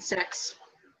unprotected sex.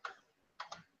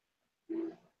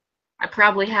 I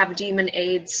probably have demon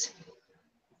AIDS.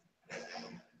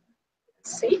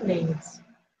 Satan AIDS.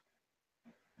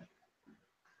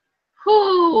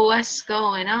 Whoo, what's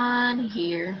going on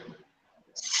here?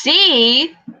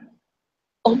 See?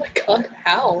 Oh my god,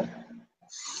 how?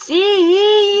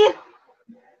 See?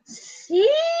 See?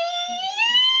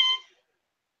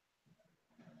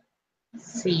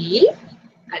 See?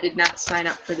 I did not sign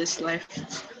up for this life.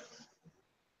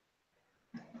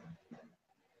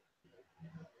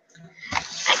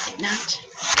 I did not.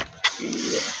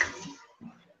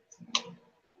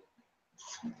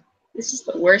 This is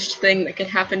the worst thing that could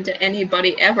happen to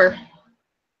anybody ever.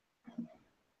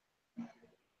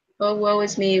 Oh, woe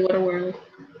is me, what a world.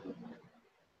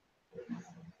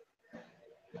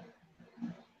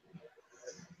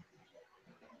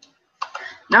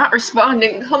 Not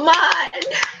responding, come on! I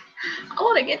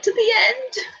want to get to the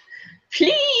end.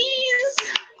 Please!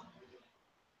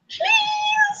 Please!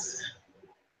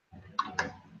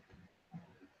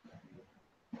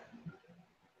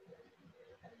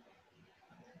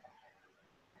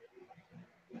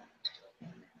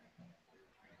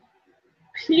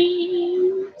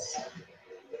 Please.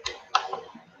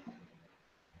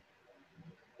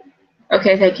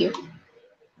 Okay, thank you.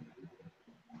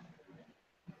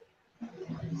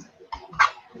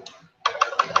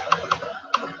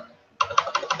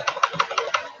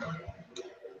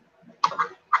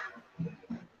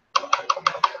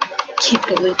 Can't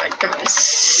believe I got a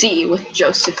C with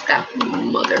Joseph, that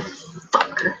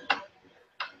motherfucker.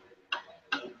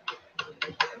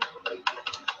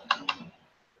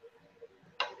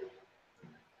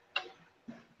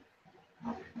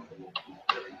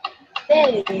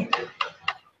 Hey.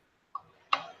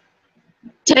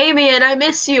 Damien, I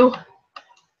miss you. I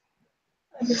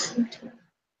miss you too.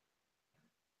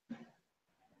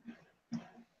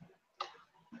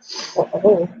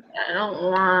 Oh. I don't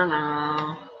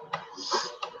wanna.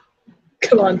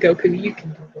 Come on, Goku, you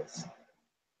can do this.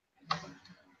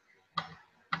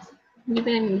 You've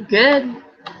been good.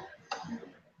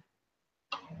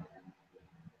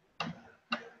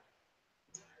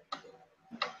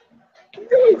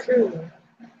 Goku.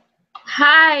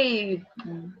 Hi,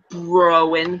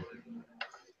 Rowan.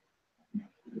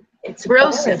 It's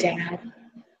Broseph. Dad.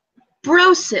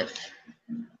 Broseph.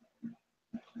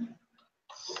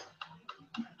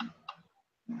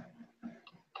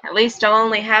 At least I'll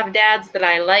only have dads that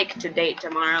I like to date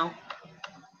tomorrow.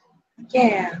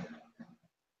 Yeah.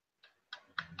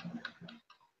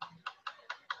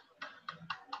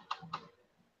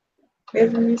 I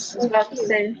was about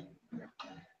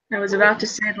to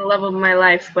say the love of my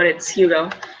life, but it's Hugo.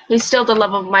 He's still the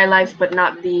love of my life, but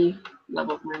not the love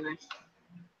of my life.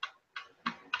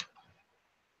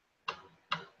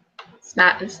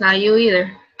 It's not you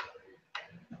either.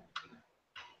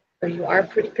 But you are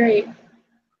pretty great.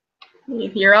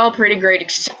 You're all pretty great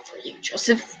except for you,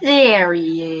 Joseph. There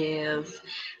he is.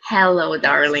 Hello,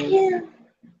 darling. Yeah.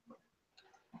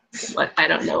 What? I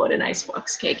don't know what an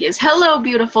icebox cake is. Hello,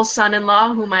 beautiful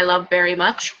son-in-law, whom I love very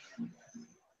much.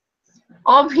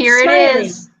 Oh, here Smiling. it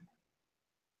is.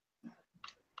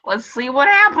 Let's see what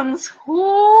happens.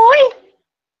 Whoo-wee.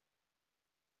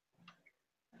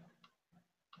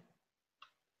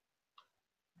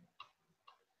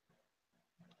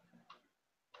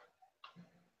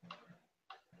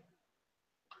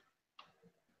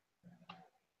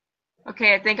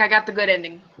 Okay, I think I got the good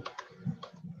ending.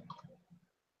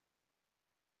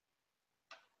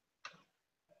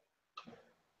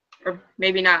 Or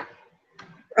maybe not.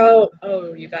 Oh,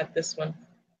 you got this one.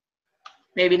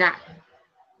 Maybe not.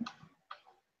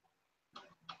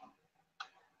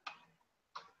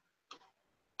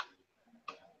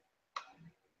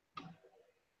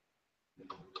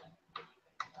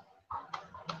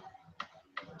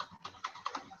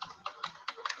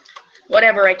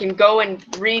 Whatever, I can go and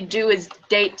redo his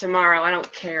date tomorrow. I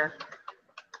don't care.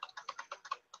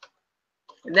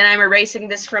 And then I'm erasing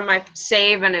this from my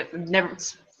save, and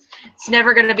it's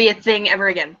never going to be a thing ever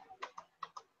again.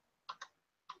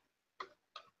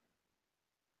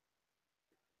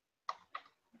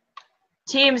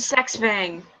 Team Sex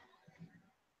Bang.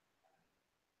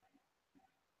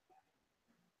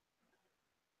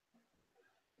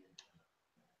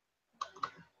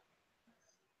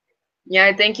 Yeah,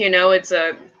 I think it's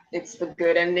the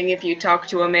good ending if you talk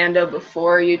to Amanda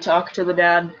before you talk to the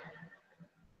dad.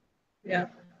 Yeah.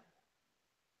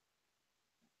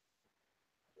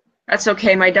 That's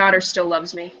okay, my daughter still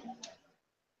loves me.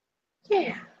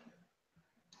 Yeah.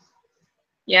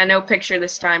 Yeah, no picture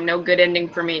this time, no good ending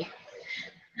for me.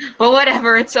 But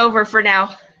whatever, it's over for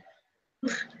now.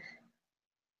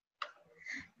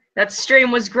 That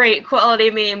stream was great, quality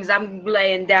memes. I'm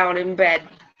laying down in bed.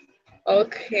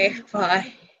 Okay,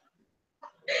 bye.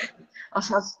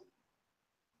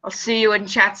 I'll see you in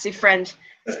Chatsy, friend.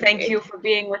 Thank Okay. you for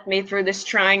being with me through this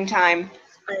trying time.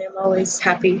 I am always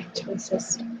happy to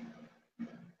assist.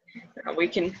 We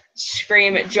can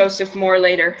scream at Joseph more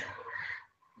later.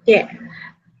 Yeah.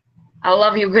 I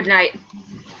love you. Good night.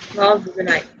 Well, good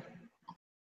night.